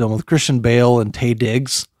action film with Christian Bale and Taye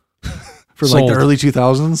Diggs for like the early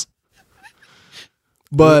 2000s.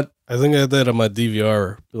 But I think I had that on my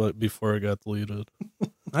DVR before it got deleted.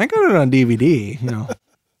 I got it on DVD,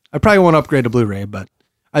 I probably won't upgrade to Blu-ray, but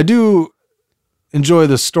I do enjoy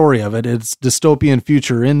the story of it. It's dystopian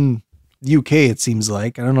future in the UK, it seems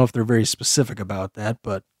like. I don't know if they're very specific about that,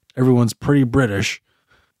 but everyone's pretty British.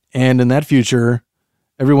 And in that future,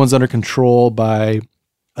 everyone's under control by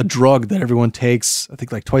a drug that everyone takes, I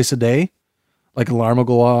think like twice a day. Like an alarm will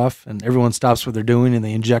go off and everyone stops what they're doing and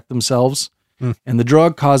they inject themselves. And the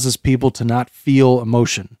drug causes people to not feel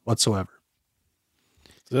emotion whatsoever.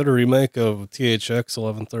 Is that a remake of THX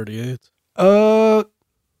 1138?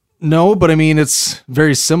 No, but I mean, it's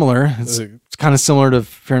very similar. It's kind of similar to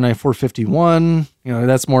Fahrenheit 451.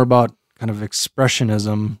 That's more about kind of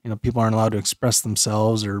expressionism. People aren't allowed to express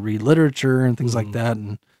themselves or read literature and things like that.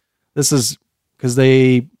 And this is because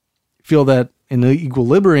they feel that in the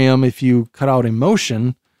equilibrium, if you cut out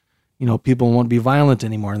emotion, people won't be violent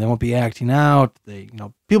anymore. They won't be acting out.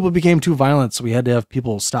 People became too violent, so we had to have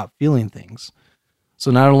people stop feeling things. So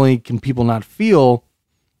not only can people not feel,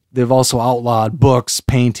 they've also outlawed books,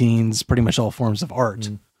 paintings, pretty much all forms of art.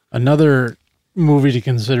 Another movie to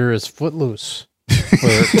consider is Footloose,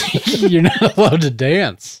 where you're not allowed to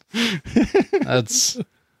dance. That's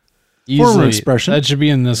easily expression. That should be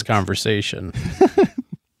in this conversation.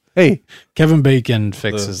 Hey, Kevin Bacon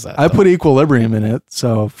fixes that. I put Equilibrium in it,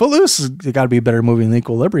 so Footloose has got to be a better movie than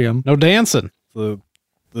Equilibrium. No dancing. The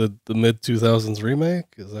mid 2000s remake,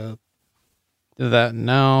 is that?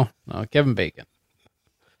 No, Kevin Bacon.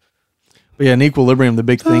 But yeah, in Equilibrium, the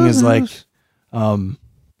big thing is like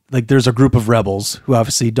there's a group of rebels who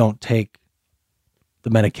obviously don't take the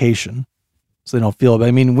medication, so they don't feel it. But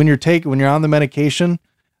I mean, when you're on the medication,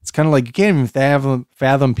 it's kind of like you can't even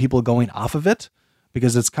fathom people going off of it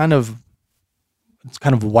because it's kind of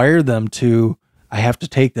wired them to, I have to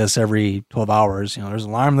take this every 12 hours. There's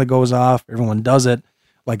an alarm that goes off. Everyone does it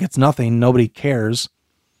like it's nothing. Nobody cares.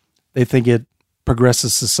 They think it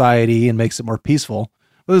progresses society and makes it more peaceful.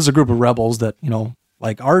 But there's a group of rebels that,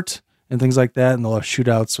 like art and things like that, and they'll have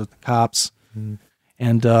shootouts with the cops.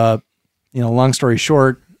 And, long story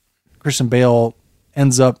short, Christian Bale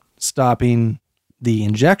ends up stopping the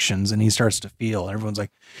injections and he starts to feel. Everyone's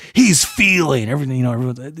like, he's feeling everything,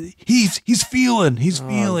 everyone's like, he's feeling.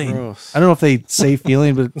 Gross. I don't know if they say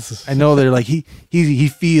feeling, but I know they're like, he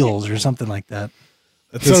feels or something like that.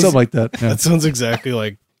 Something like that. Yeah. That sounds exactly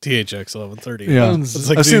like THX 1130. Yeah,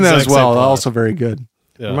 like I've seen that as well. Also very good.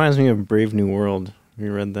 Yeah. Reminds me of Brave New World. Have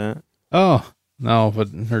you read that? Oh, no, but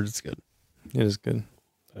heard it's good. It is good.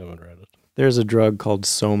 I haven't read it. There's a drug called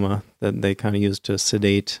Soma that they kind of use to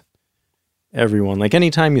sedate everyone. Like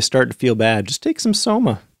anytime you start to feel bad, just take some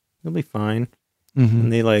Soma. You'll be fine.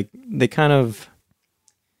 And they kind of,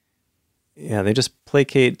 they just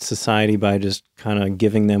placate society by just kind of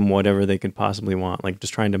giving them whatever they could possibly want. Like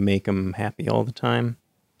just trying to make them happy all the time.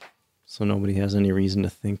 So nobody has any reason to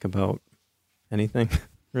think about anything,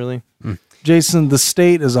 really. Jason, the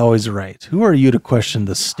state is always right. Who are you to question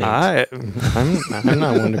the state? I'm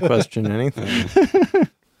not one to question anything.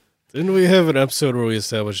 Didn't we have an episode where we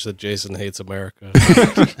established that Jason hates America?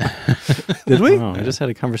 Did we? Oh, I just had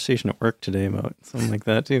a conversation at work today about something like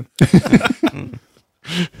that, too.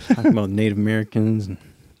 Talking about Native Americans.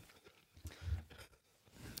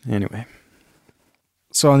 Anyway.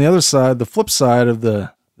 So on the other side, the flip side of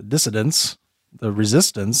the dissidents, the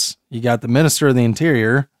resistance, you got the Minister of the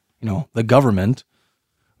Interior, the government,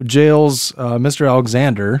 who jails Mr.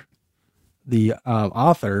 Alexander, the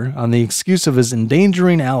author, on the excuse of his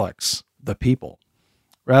endangering Alex, the people,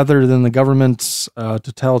 rather than the government's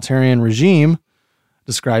totalitarian regime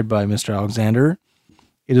described by Mr. Alexander.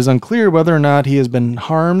 It is unclear whether or not he has been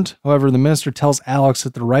harmed. However, the minister tells Alex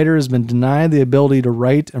that the writer has been denied the ability to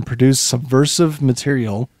write and produce subversive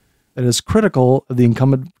material that is critical of the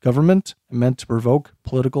incumbent government and meant to provoke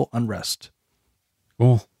political unrest.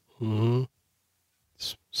 Cool. Mm-hmm.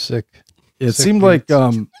 Sick. It seemed like,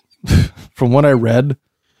 from what I read,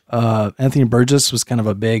 Anthony Burgess was kind of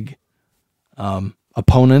a big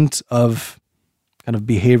opponent of kind of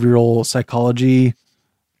behavioral psychology,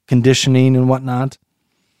 conditioning and whatnot.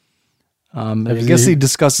 I guess he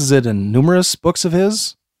discusses it in numerous books of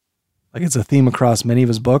his. Like it's a theme across many of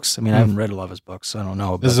his books. I mean, I haven't read a lot of his books, so I don't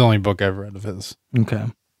know. This is the only book I've read of his. Okay.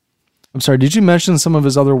 I'm sorry, did you mention some of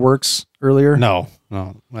his other works earlier? No,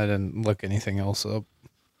 I didn't look anything else up.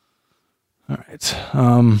 All right.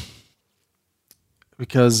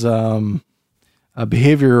 Because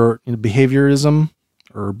behaviorism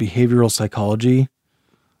or behavioral psychology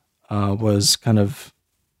was kind of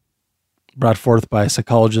brought forth by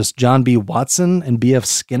psychologist John B. Watson and B.F.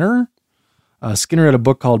 Skinner. Skinner had a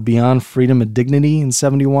book called Beyond Freedom and Dignity in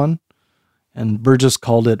 1971, and Burgess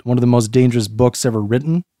called it one of the most dangerous books ever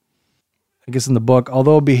written. I guess in the book,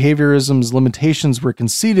 although behaviorism's limitations were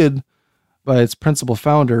conceded by its principal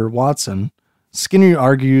founder, Watson, Skinner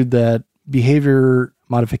argued that behavior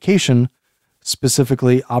modification,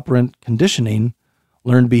 specifically operant conditioning,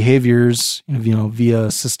 learned behaviors,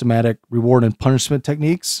 via systematic reward and punishment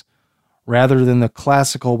techniques, rather than the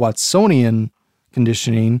classical Watsonian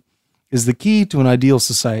conditioning, is the key to an ideal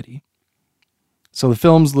society. So the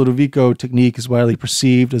film's Ludovico technique is widely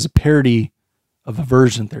perceived as a parody of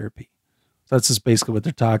aversion therapy. So that's just basically what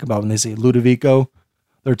they're talking about when they say Ludovico.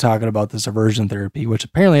 They're talking about this aversion therapy, which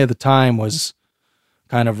apparently at the time was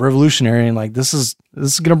kind of revolutionary and like this is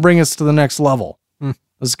going to bring us to the next level. This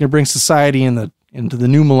is going to bring society into the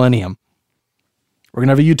new millennium. We're going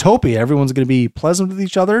to have a utopia. Everyone's going to be pleasant with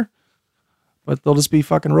each other, but they'll just be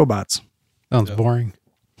fucking robots. Sounds boring.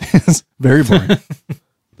 It's very boring.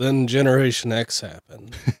 Then Generation X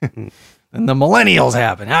happened. And the millennials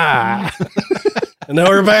happened. And now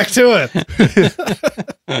we're back to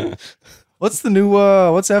it. What's the new,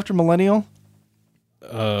 what's after millennial?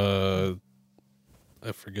 I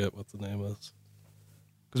forget what the name is.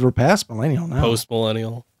 Because we're past millennial now.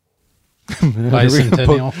 Post-millennial.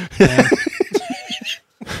 Bicentennial.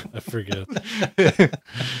 I forget.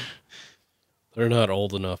 They're not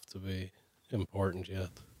old enough to be important yet.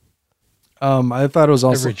 I thought it was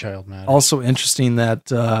also Every child matters. Also interesting that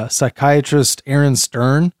psychiatrist Aaron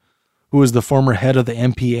Stern, who was the former head of the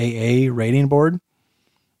MPAA rating board,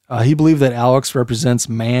 he believed that Alex represents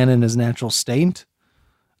man in his natural state,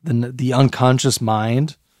 the unconscious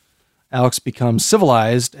mind. Alex becomes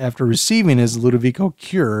civilized after receiving his Ludovico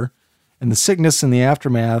cure, and the sickness in the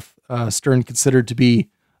aftermath Stern considered to be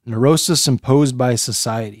neurosis imposed by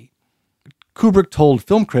society. Kubrick told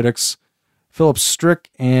film critics Philip Strick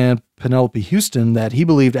and Penelope Houston that he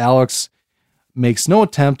believed Alex makes no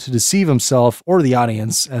attempt to deceive himself or the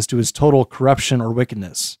audience as to his total corruption or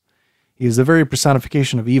wickedness. He is the very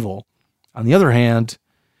personification of evil. On the other hand,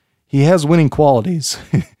 he has winning qualities,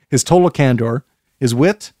 his total candor, his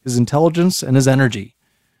wit, his intelligence, and his energy.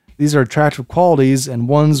 These are attractive qualities and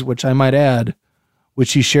ones which I might add,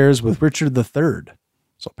 which he shares with Richard III.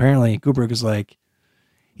 So apparently Kubrick is like,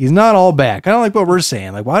 he's not all bad. Kind of like what we're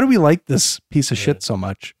saying. Like, why do we like this piece of shit so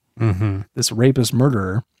much? Mm-hmm. This rapist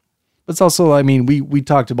murderer. But it's also, I mean, we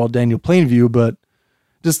talked about Daniel Plainview, but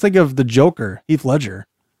just think of the Joker, Heath Ledger.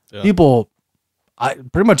 Yeah. People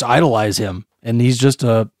pretty much idolize him, and he's just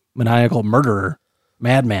a maniacal murderer,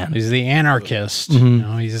 madman. He's the anarchist.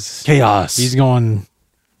 Mm-hmm. He's chaos. He's going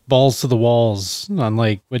balls to the walls,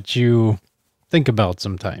 unlike what you think about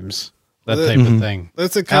sometimes. That type of thing.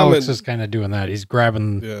 That's a common. Alex is kind of doing that. He's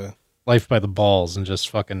grabbing life by the balls and just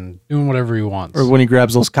fucking doing whatever he wants. Or when he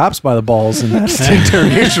grabs those cops by the balls in that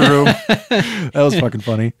interrogation room. That was fucking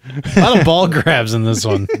funny. A lot of ball grabs in this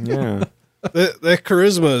one. Yeah. That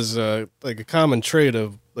charisma is like a common trait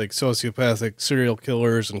of like sociopathic serial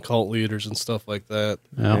killers and cult leaders and stuff like that.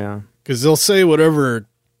 Yeah. Because they'll say whatever,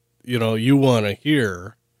 you want to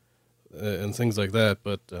hear and things like that.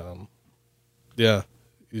 But,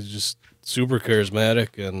 he's just super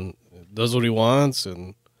charismatic and does what he wants.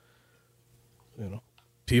 And,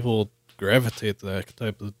 people gravitate to that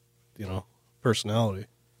type of, personality.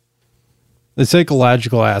 The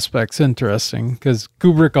psychological aspect's interesting because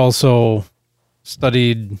Kubrick also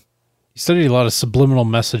studied a lot of subliminal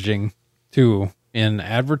messaging too in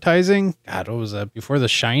advertising. God, what was that? Before The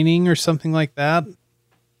Shining or something like that?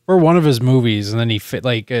 For one of his movies, and then he fit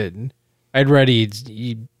I'd read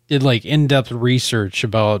he did like in-depth research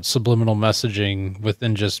about subliminal messaging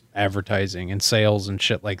within just advertising and sales and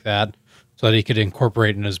shit like that, so that he could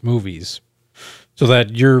incorporate in his movies. So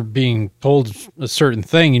that you're being told a certain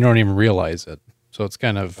thing, you don't even realize it. So it's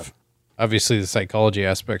kind of, obviously the psychology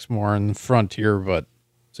aspect's more in the frontier, but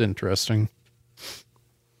it's interesting.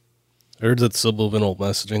 I heard that subliminal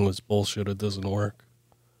messaging was bullshit. It doesn't work.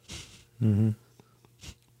 Mm-hmm.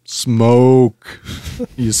 Smoke.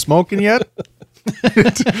 You smoking yet?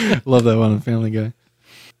 Love that one on Family Guy.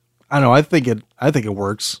 I don't know. I think it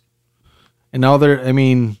works. And now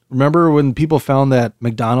remember when people found that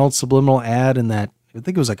McDonald's subliminal ad in that, I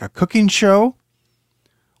think it was like a cooking show?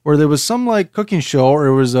 Where there was some like cooking show, or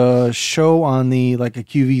it was a show on the like a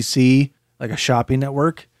QVC, like a shopping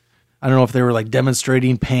network. I don't know if they were like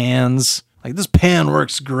demonstrating pans. Like, this pan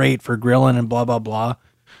works great for grilling and blah, blah, blah.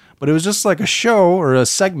 But it was just like a show or a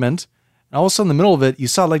segment. And all of a sudden in the middle of it, you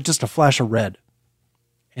saw like just a flash of red.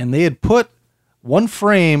 And they had put one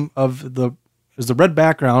frame of it was the red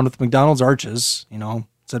background with McDonald's arches, it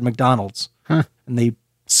said McDonald's. Huh. And they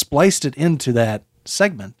spliced it into that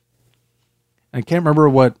segment. I can't remember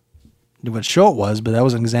what show it was, but that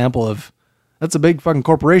was an example of, that's a big fucking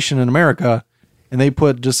corporation in America. And they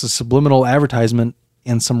put just a subliminal advertisement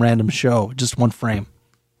in some random show, just one frame.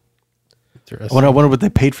 I wonder what they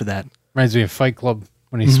paid for that. Reminds me of Fight Club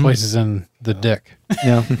when he splices in the dick.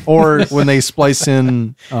 Yeah. Or when they splice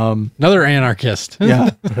in another anarchist. Yeah.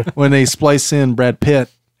 When they splice in Brad Pitt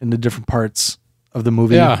into different parts of the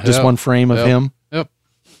movie. Yeah, just one frame of him. Yep.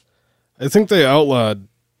 I think they outlawed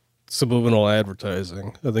subliminal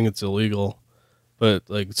advertising. I think it's illegal. But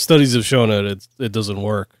like studies have shown it doesn't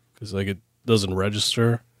work because like it doesn't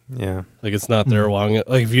register. Yeah. Like it's not there long.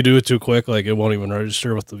 Like if you do it too quick, like it won't even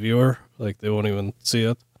register with the viewer. Like they won't even see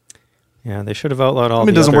it. Yeah, they should have outlawed all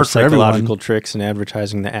the doesn't other work for everyone. psychological tricks in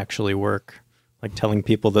advertising that actually work. Like telling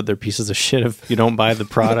people that they're pieces of shit if you don't buy the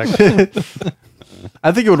product.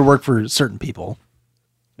 I think it would work for certain people.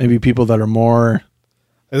 Maybe people that are more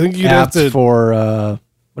I think you'd apt have to for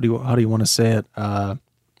how do you want to say it?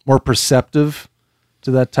 More perceptive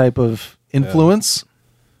to that type of influence.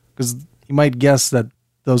 Because you might guess that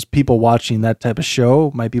those people watching that type of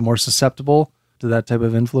show might be more susceptible to that type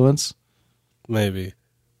of influence. maybe.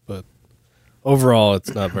 But overall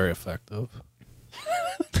it's not very effective.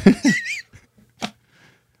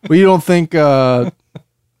 Well, you don't think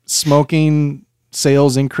smoking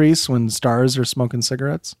sales increase when stars are smoking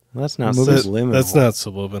cigarettes? Well, that's not subliminal. That's not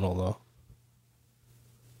subliminal, though.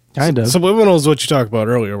 Kind of. Subliminal is what you talked about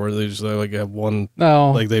earlier, where they just like have one.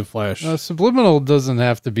 No, like they flash. No, subliminal doesn't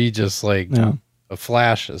have to be just like a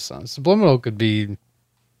flash of something. Subliminal could be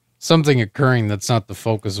something occurring that's not the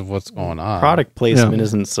focus of what's going on. Product placement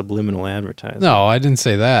isn't subliminal advertising. No, I didn't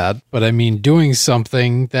say that, but I mean doing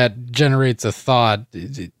something that generates a thought.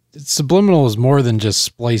 Subliminal is more than just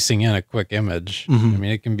splicing in a quick image. I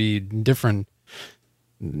mean, it can be different.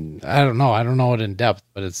 I don't know it in depth,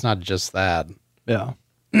 but it's not just that. Yeah.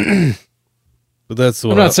 But that's the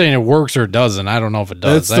I'm not saying it works or doesn't. I don't know if it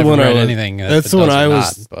does. That's the one I was, anything. That's the one I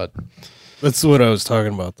was. But that's what I was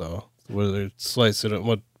talking about, though. Where they slice it.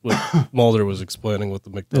 What Mulder was explaining with the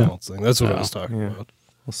McDonald's thing. That's what I was talking about.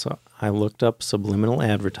 Well, so I looked up subliminal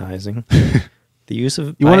advertising. The use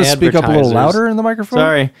of you want to speak up a little louder in the microphone?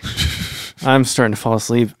 Sorry, I'm starting to fall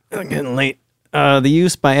asleep. It's getting late. The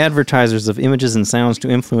use by advertisers of images and sounds to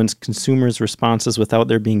influence consumers' responses without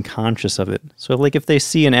their being conscious of it. So, like, if they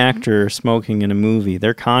see an actor smoking in a movie,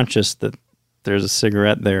 they're conscious that there's a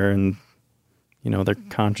cigarette there, and they're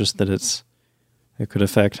conscious that it could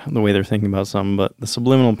affect the way they're thinking about something. But the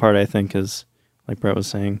subliminal part, I think, is like Brett was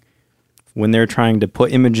saying, when they're trying to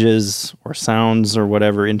put images or sounds or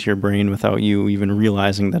whatever into your brain without you even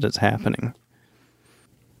realizing that it's happening.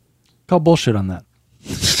 Call bullshit on that.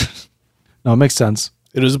 No, it makes sense.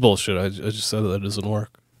 It is bullshit. I just said that doesn't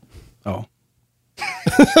work. Oh.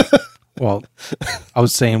 Well, I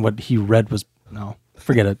was saying what he read was no.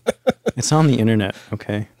 Forget it. It's on the internet,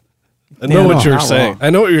 okay? I know what you're saying. I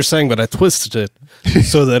know what you're saying, but I twisted it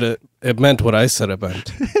so that it meant what I said it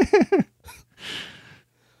meant.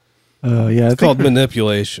 Yeah, it's called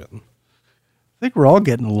manipulation. I think we're all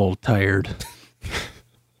getting a little tired.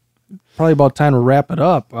 Probably about time to wrap it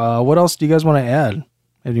up. What else do you guys want to add?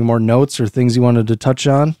 Any more notes or things you wanted to touch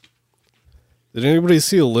on? Did anybody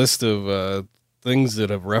see a list of things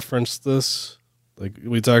that have referenced this? Like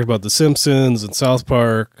we talked about The Simpsons and South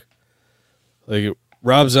Park. Like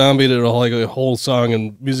Rob Zombie did a whole song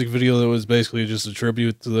and music video that was basically just a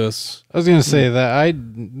tribute to this. I was gonna say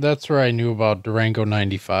that's where I knew about Durango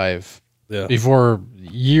 95. Yeah.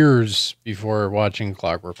 Years before watching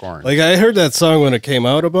Clockwork Orange. Like I heard that song when it came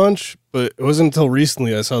out a bunch, but it wasn't until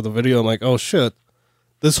recently I saw the video. I'm like, oh shit,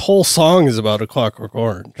 this whole song is about A Clockwork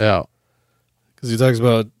Orange. Yeah. Because he talks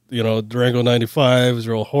about, Durango 95 is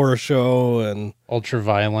a real horror show and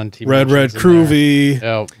ultra-violent. Red Groovy.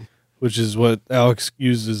 Yep. Which is what Alex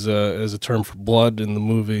uses as a term for blood in the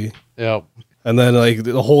movie. Yep. And then like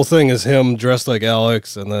the whole thing is him dressed like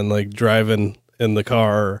Alex and then like driving in the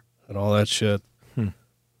car and all that shit.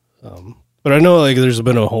 But I know like there's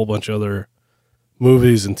been a whole bunch of other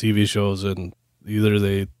movies and TV shows and either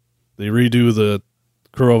they redo the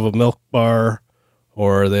Crow of a Milk Bar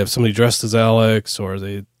or they have somebody dressed as Alex, or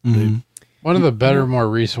they One of the better, more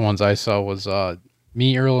recent ones I saw was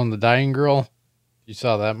Me, Earl, and the Dying Girl. You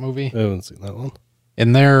saw that movie? I haven't seen that one.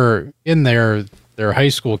 And they're high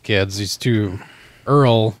school kids, these two,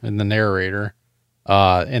 Earl and the narrator,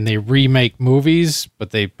 and they remake movies,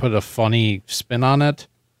 but they put a funny spin on it.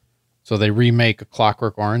 So they remake a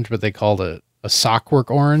Clockwork Orange, but they called it a Sockwork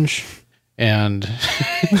Orange. And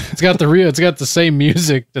it's got the same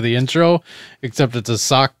music to the intro, except it's a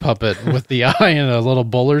sock puppet with the eye and a little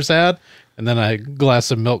bowler's hat, and then a glass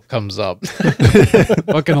of milk comes up.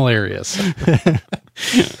 Fucking hilarious.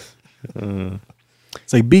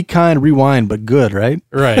 It's like Be Kind, Rewind, but good, right?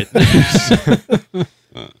 Right. I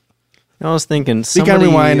was thinking Be Kind,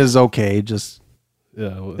 Rewind is okay. Just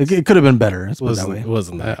it could have been better. Let's put it that way. It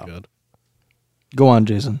wasn't that good. Go on,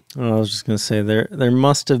 Jason. Oh, I was just gonna say there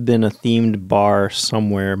must have been a themed bar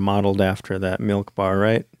somewhere modeled after that milk bar,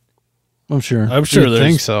 right? I'm sure. I'm sure You'd there's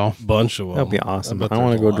think so. a bunch of them. That'd be awesome. I bet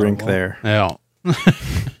want to there's go a lot drink of them. there. Yeah.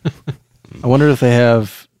 I wonder if they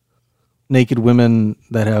have naked women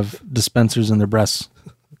that have dispensers in their breasts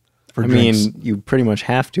for drinks. mean, you pretty much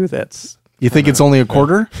have to. That's You think it's only a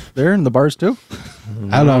quarter there in the bars too?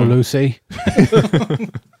 Hello, Lucy.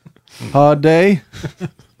 Hard day.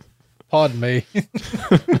 Pardon me.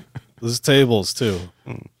 There's tables too.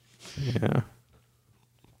 yeah.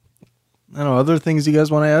 I don't know. Other things you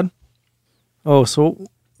guys want to add? Oh, so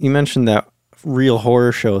you mentioned that real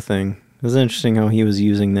horror show thing. It was interesting how he was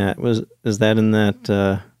using that. Is that in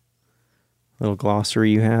that little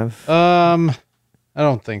glossary you have? I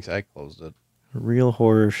don't think so. I closed it. Real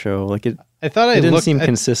horror show. Like it. I thought it didn't seem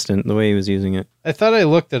consistent the way he was using it. I thought I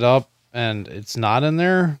looked it up and it's not in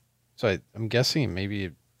there. So I'm guessing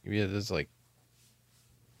maybe it is like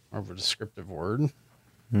more of a descriptive word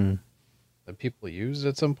that people use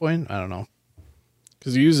at some point. I don't know.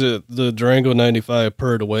 Because you use the Durango 95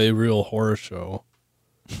 purred away real horror show.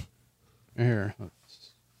 Here.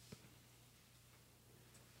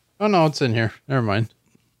 Oh no, it's in here. Never mind.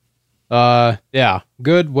 Yeah.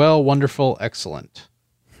 Good, well, wonderful, excellent.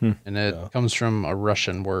 And it comes from a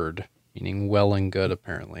Russian word meaning well and good,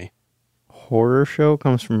 apparently. Horror show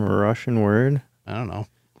comes from a Russian word? I don't know.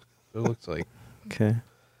 It looks like. Okay.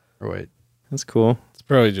 Or wait. That's cool. It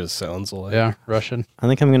probably just sounds like. Yeah, Russian. I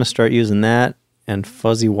think I'm going to start using that and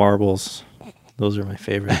fuzzy warbles. Those are my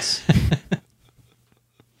favorites.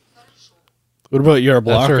 What about Yarablakos?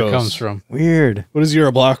 That's where it comes from. Weird. What does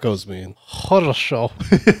Yarablakos mean? Horror show.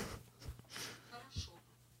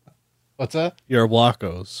 What's that?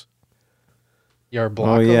 Yarablakos. Yarblako?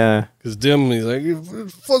 Oh, yeah. Because Dim, he's like,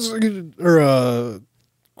 fuzzy, or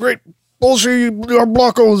great bullshit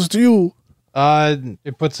Yarablakos to you.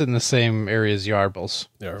 It puts it in the same area as yarbles,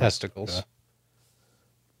 testicles.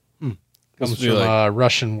 Yeah. Comes Must be from like- a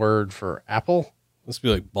Russian word for apple. Must be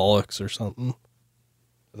like bollocks or something.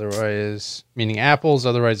 Otherwise, meaning apples.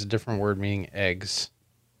 Otherwise, a different word meaning eggs.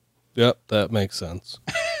 Yep, that makes sense.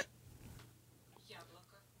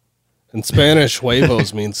 In Spanish,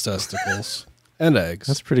 huevos means testicles and eggs.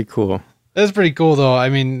 That's pretty cool. That's pretty cool, though. I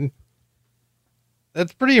mean,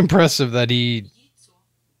 that's pretty impressive that he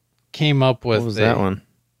came up with. What was that one?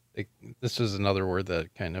 This is another word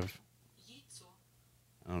that kind of.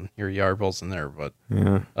 I don't hear yarbles in there, but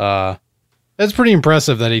yeah. That's pretty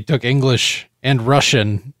impressive that he took English and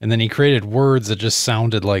Russian and then he created words that just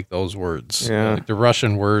sounded like those words. Yeah. Like the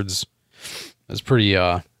Russian words. It's pretty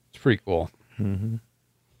cool. Mm-hmm.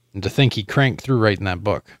 And to think he cranked through writing that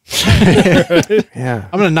book. Yeah.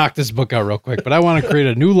 I'm going to knock this book out real quick, but I want to create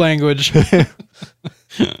a new language.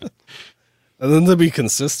 And then to be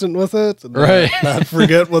consistent with it. And Right. Not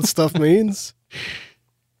forget what stuff means.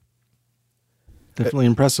 Definitely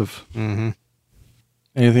impressive. Mm-hmm.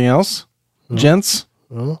 Anything else? Gents?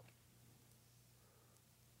 Nope.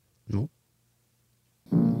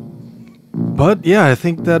 But yeah, I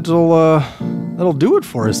think that'll do it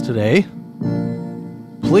for us today.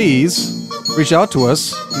 Please reach out to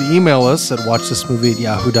us. Email us at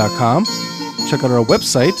watchthismovie@yahoo.com. Check out our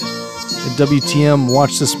website at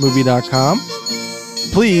WTMWatchThisMovie.com.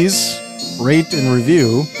 Please rate and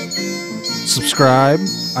review. Subscribe,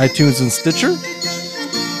 iTunes and Stitcher.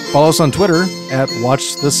 Follow us on Twitter at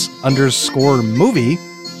WatchThis_movie.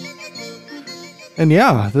 And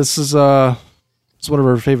yeah, this is it's one of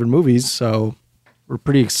our favorite movies, so we're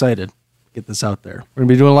pretty excited to get this out there. We're going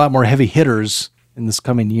to be doing a lot more heavy hitters in this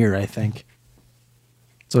coming year, I think.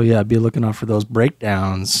 So yeah, be looking out for those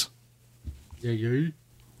breakdowns. Yeah.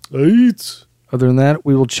 Right. Other than that,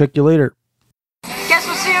 we will check you later. Guess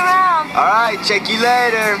we'll see you around. All right, check you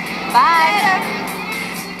later. Bye.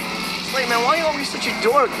 Wait, man, why are you always such a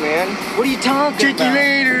dork, man? What are you talking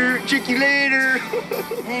about? Check you later.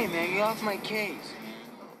 Hey, man, get off my case.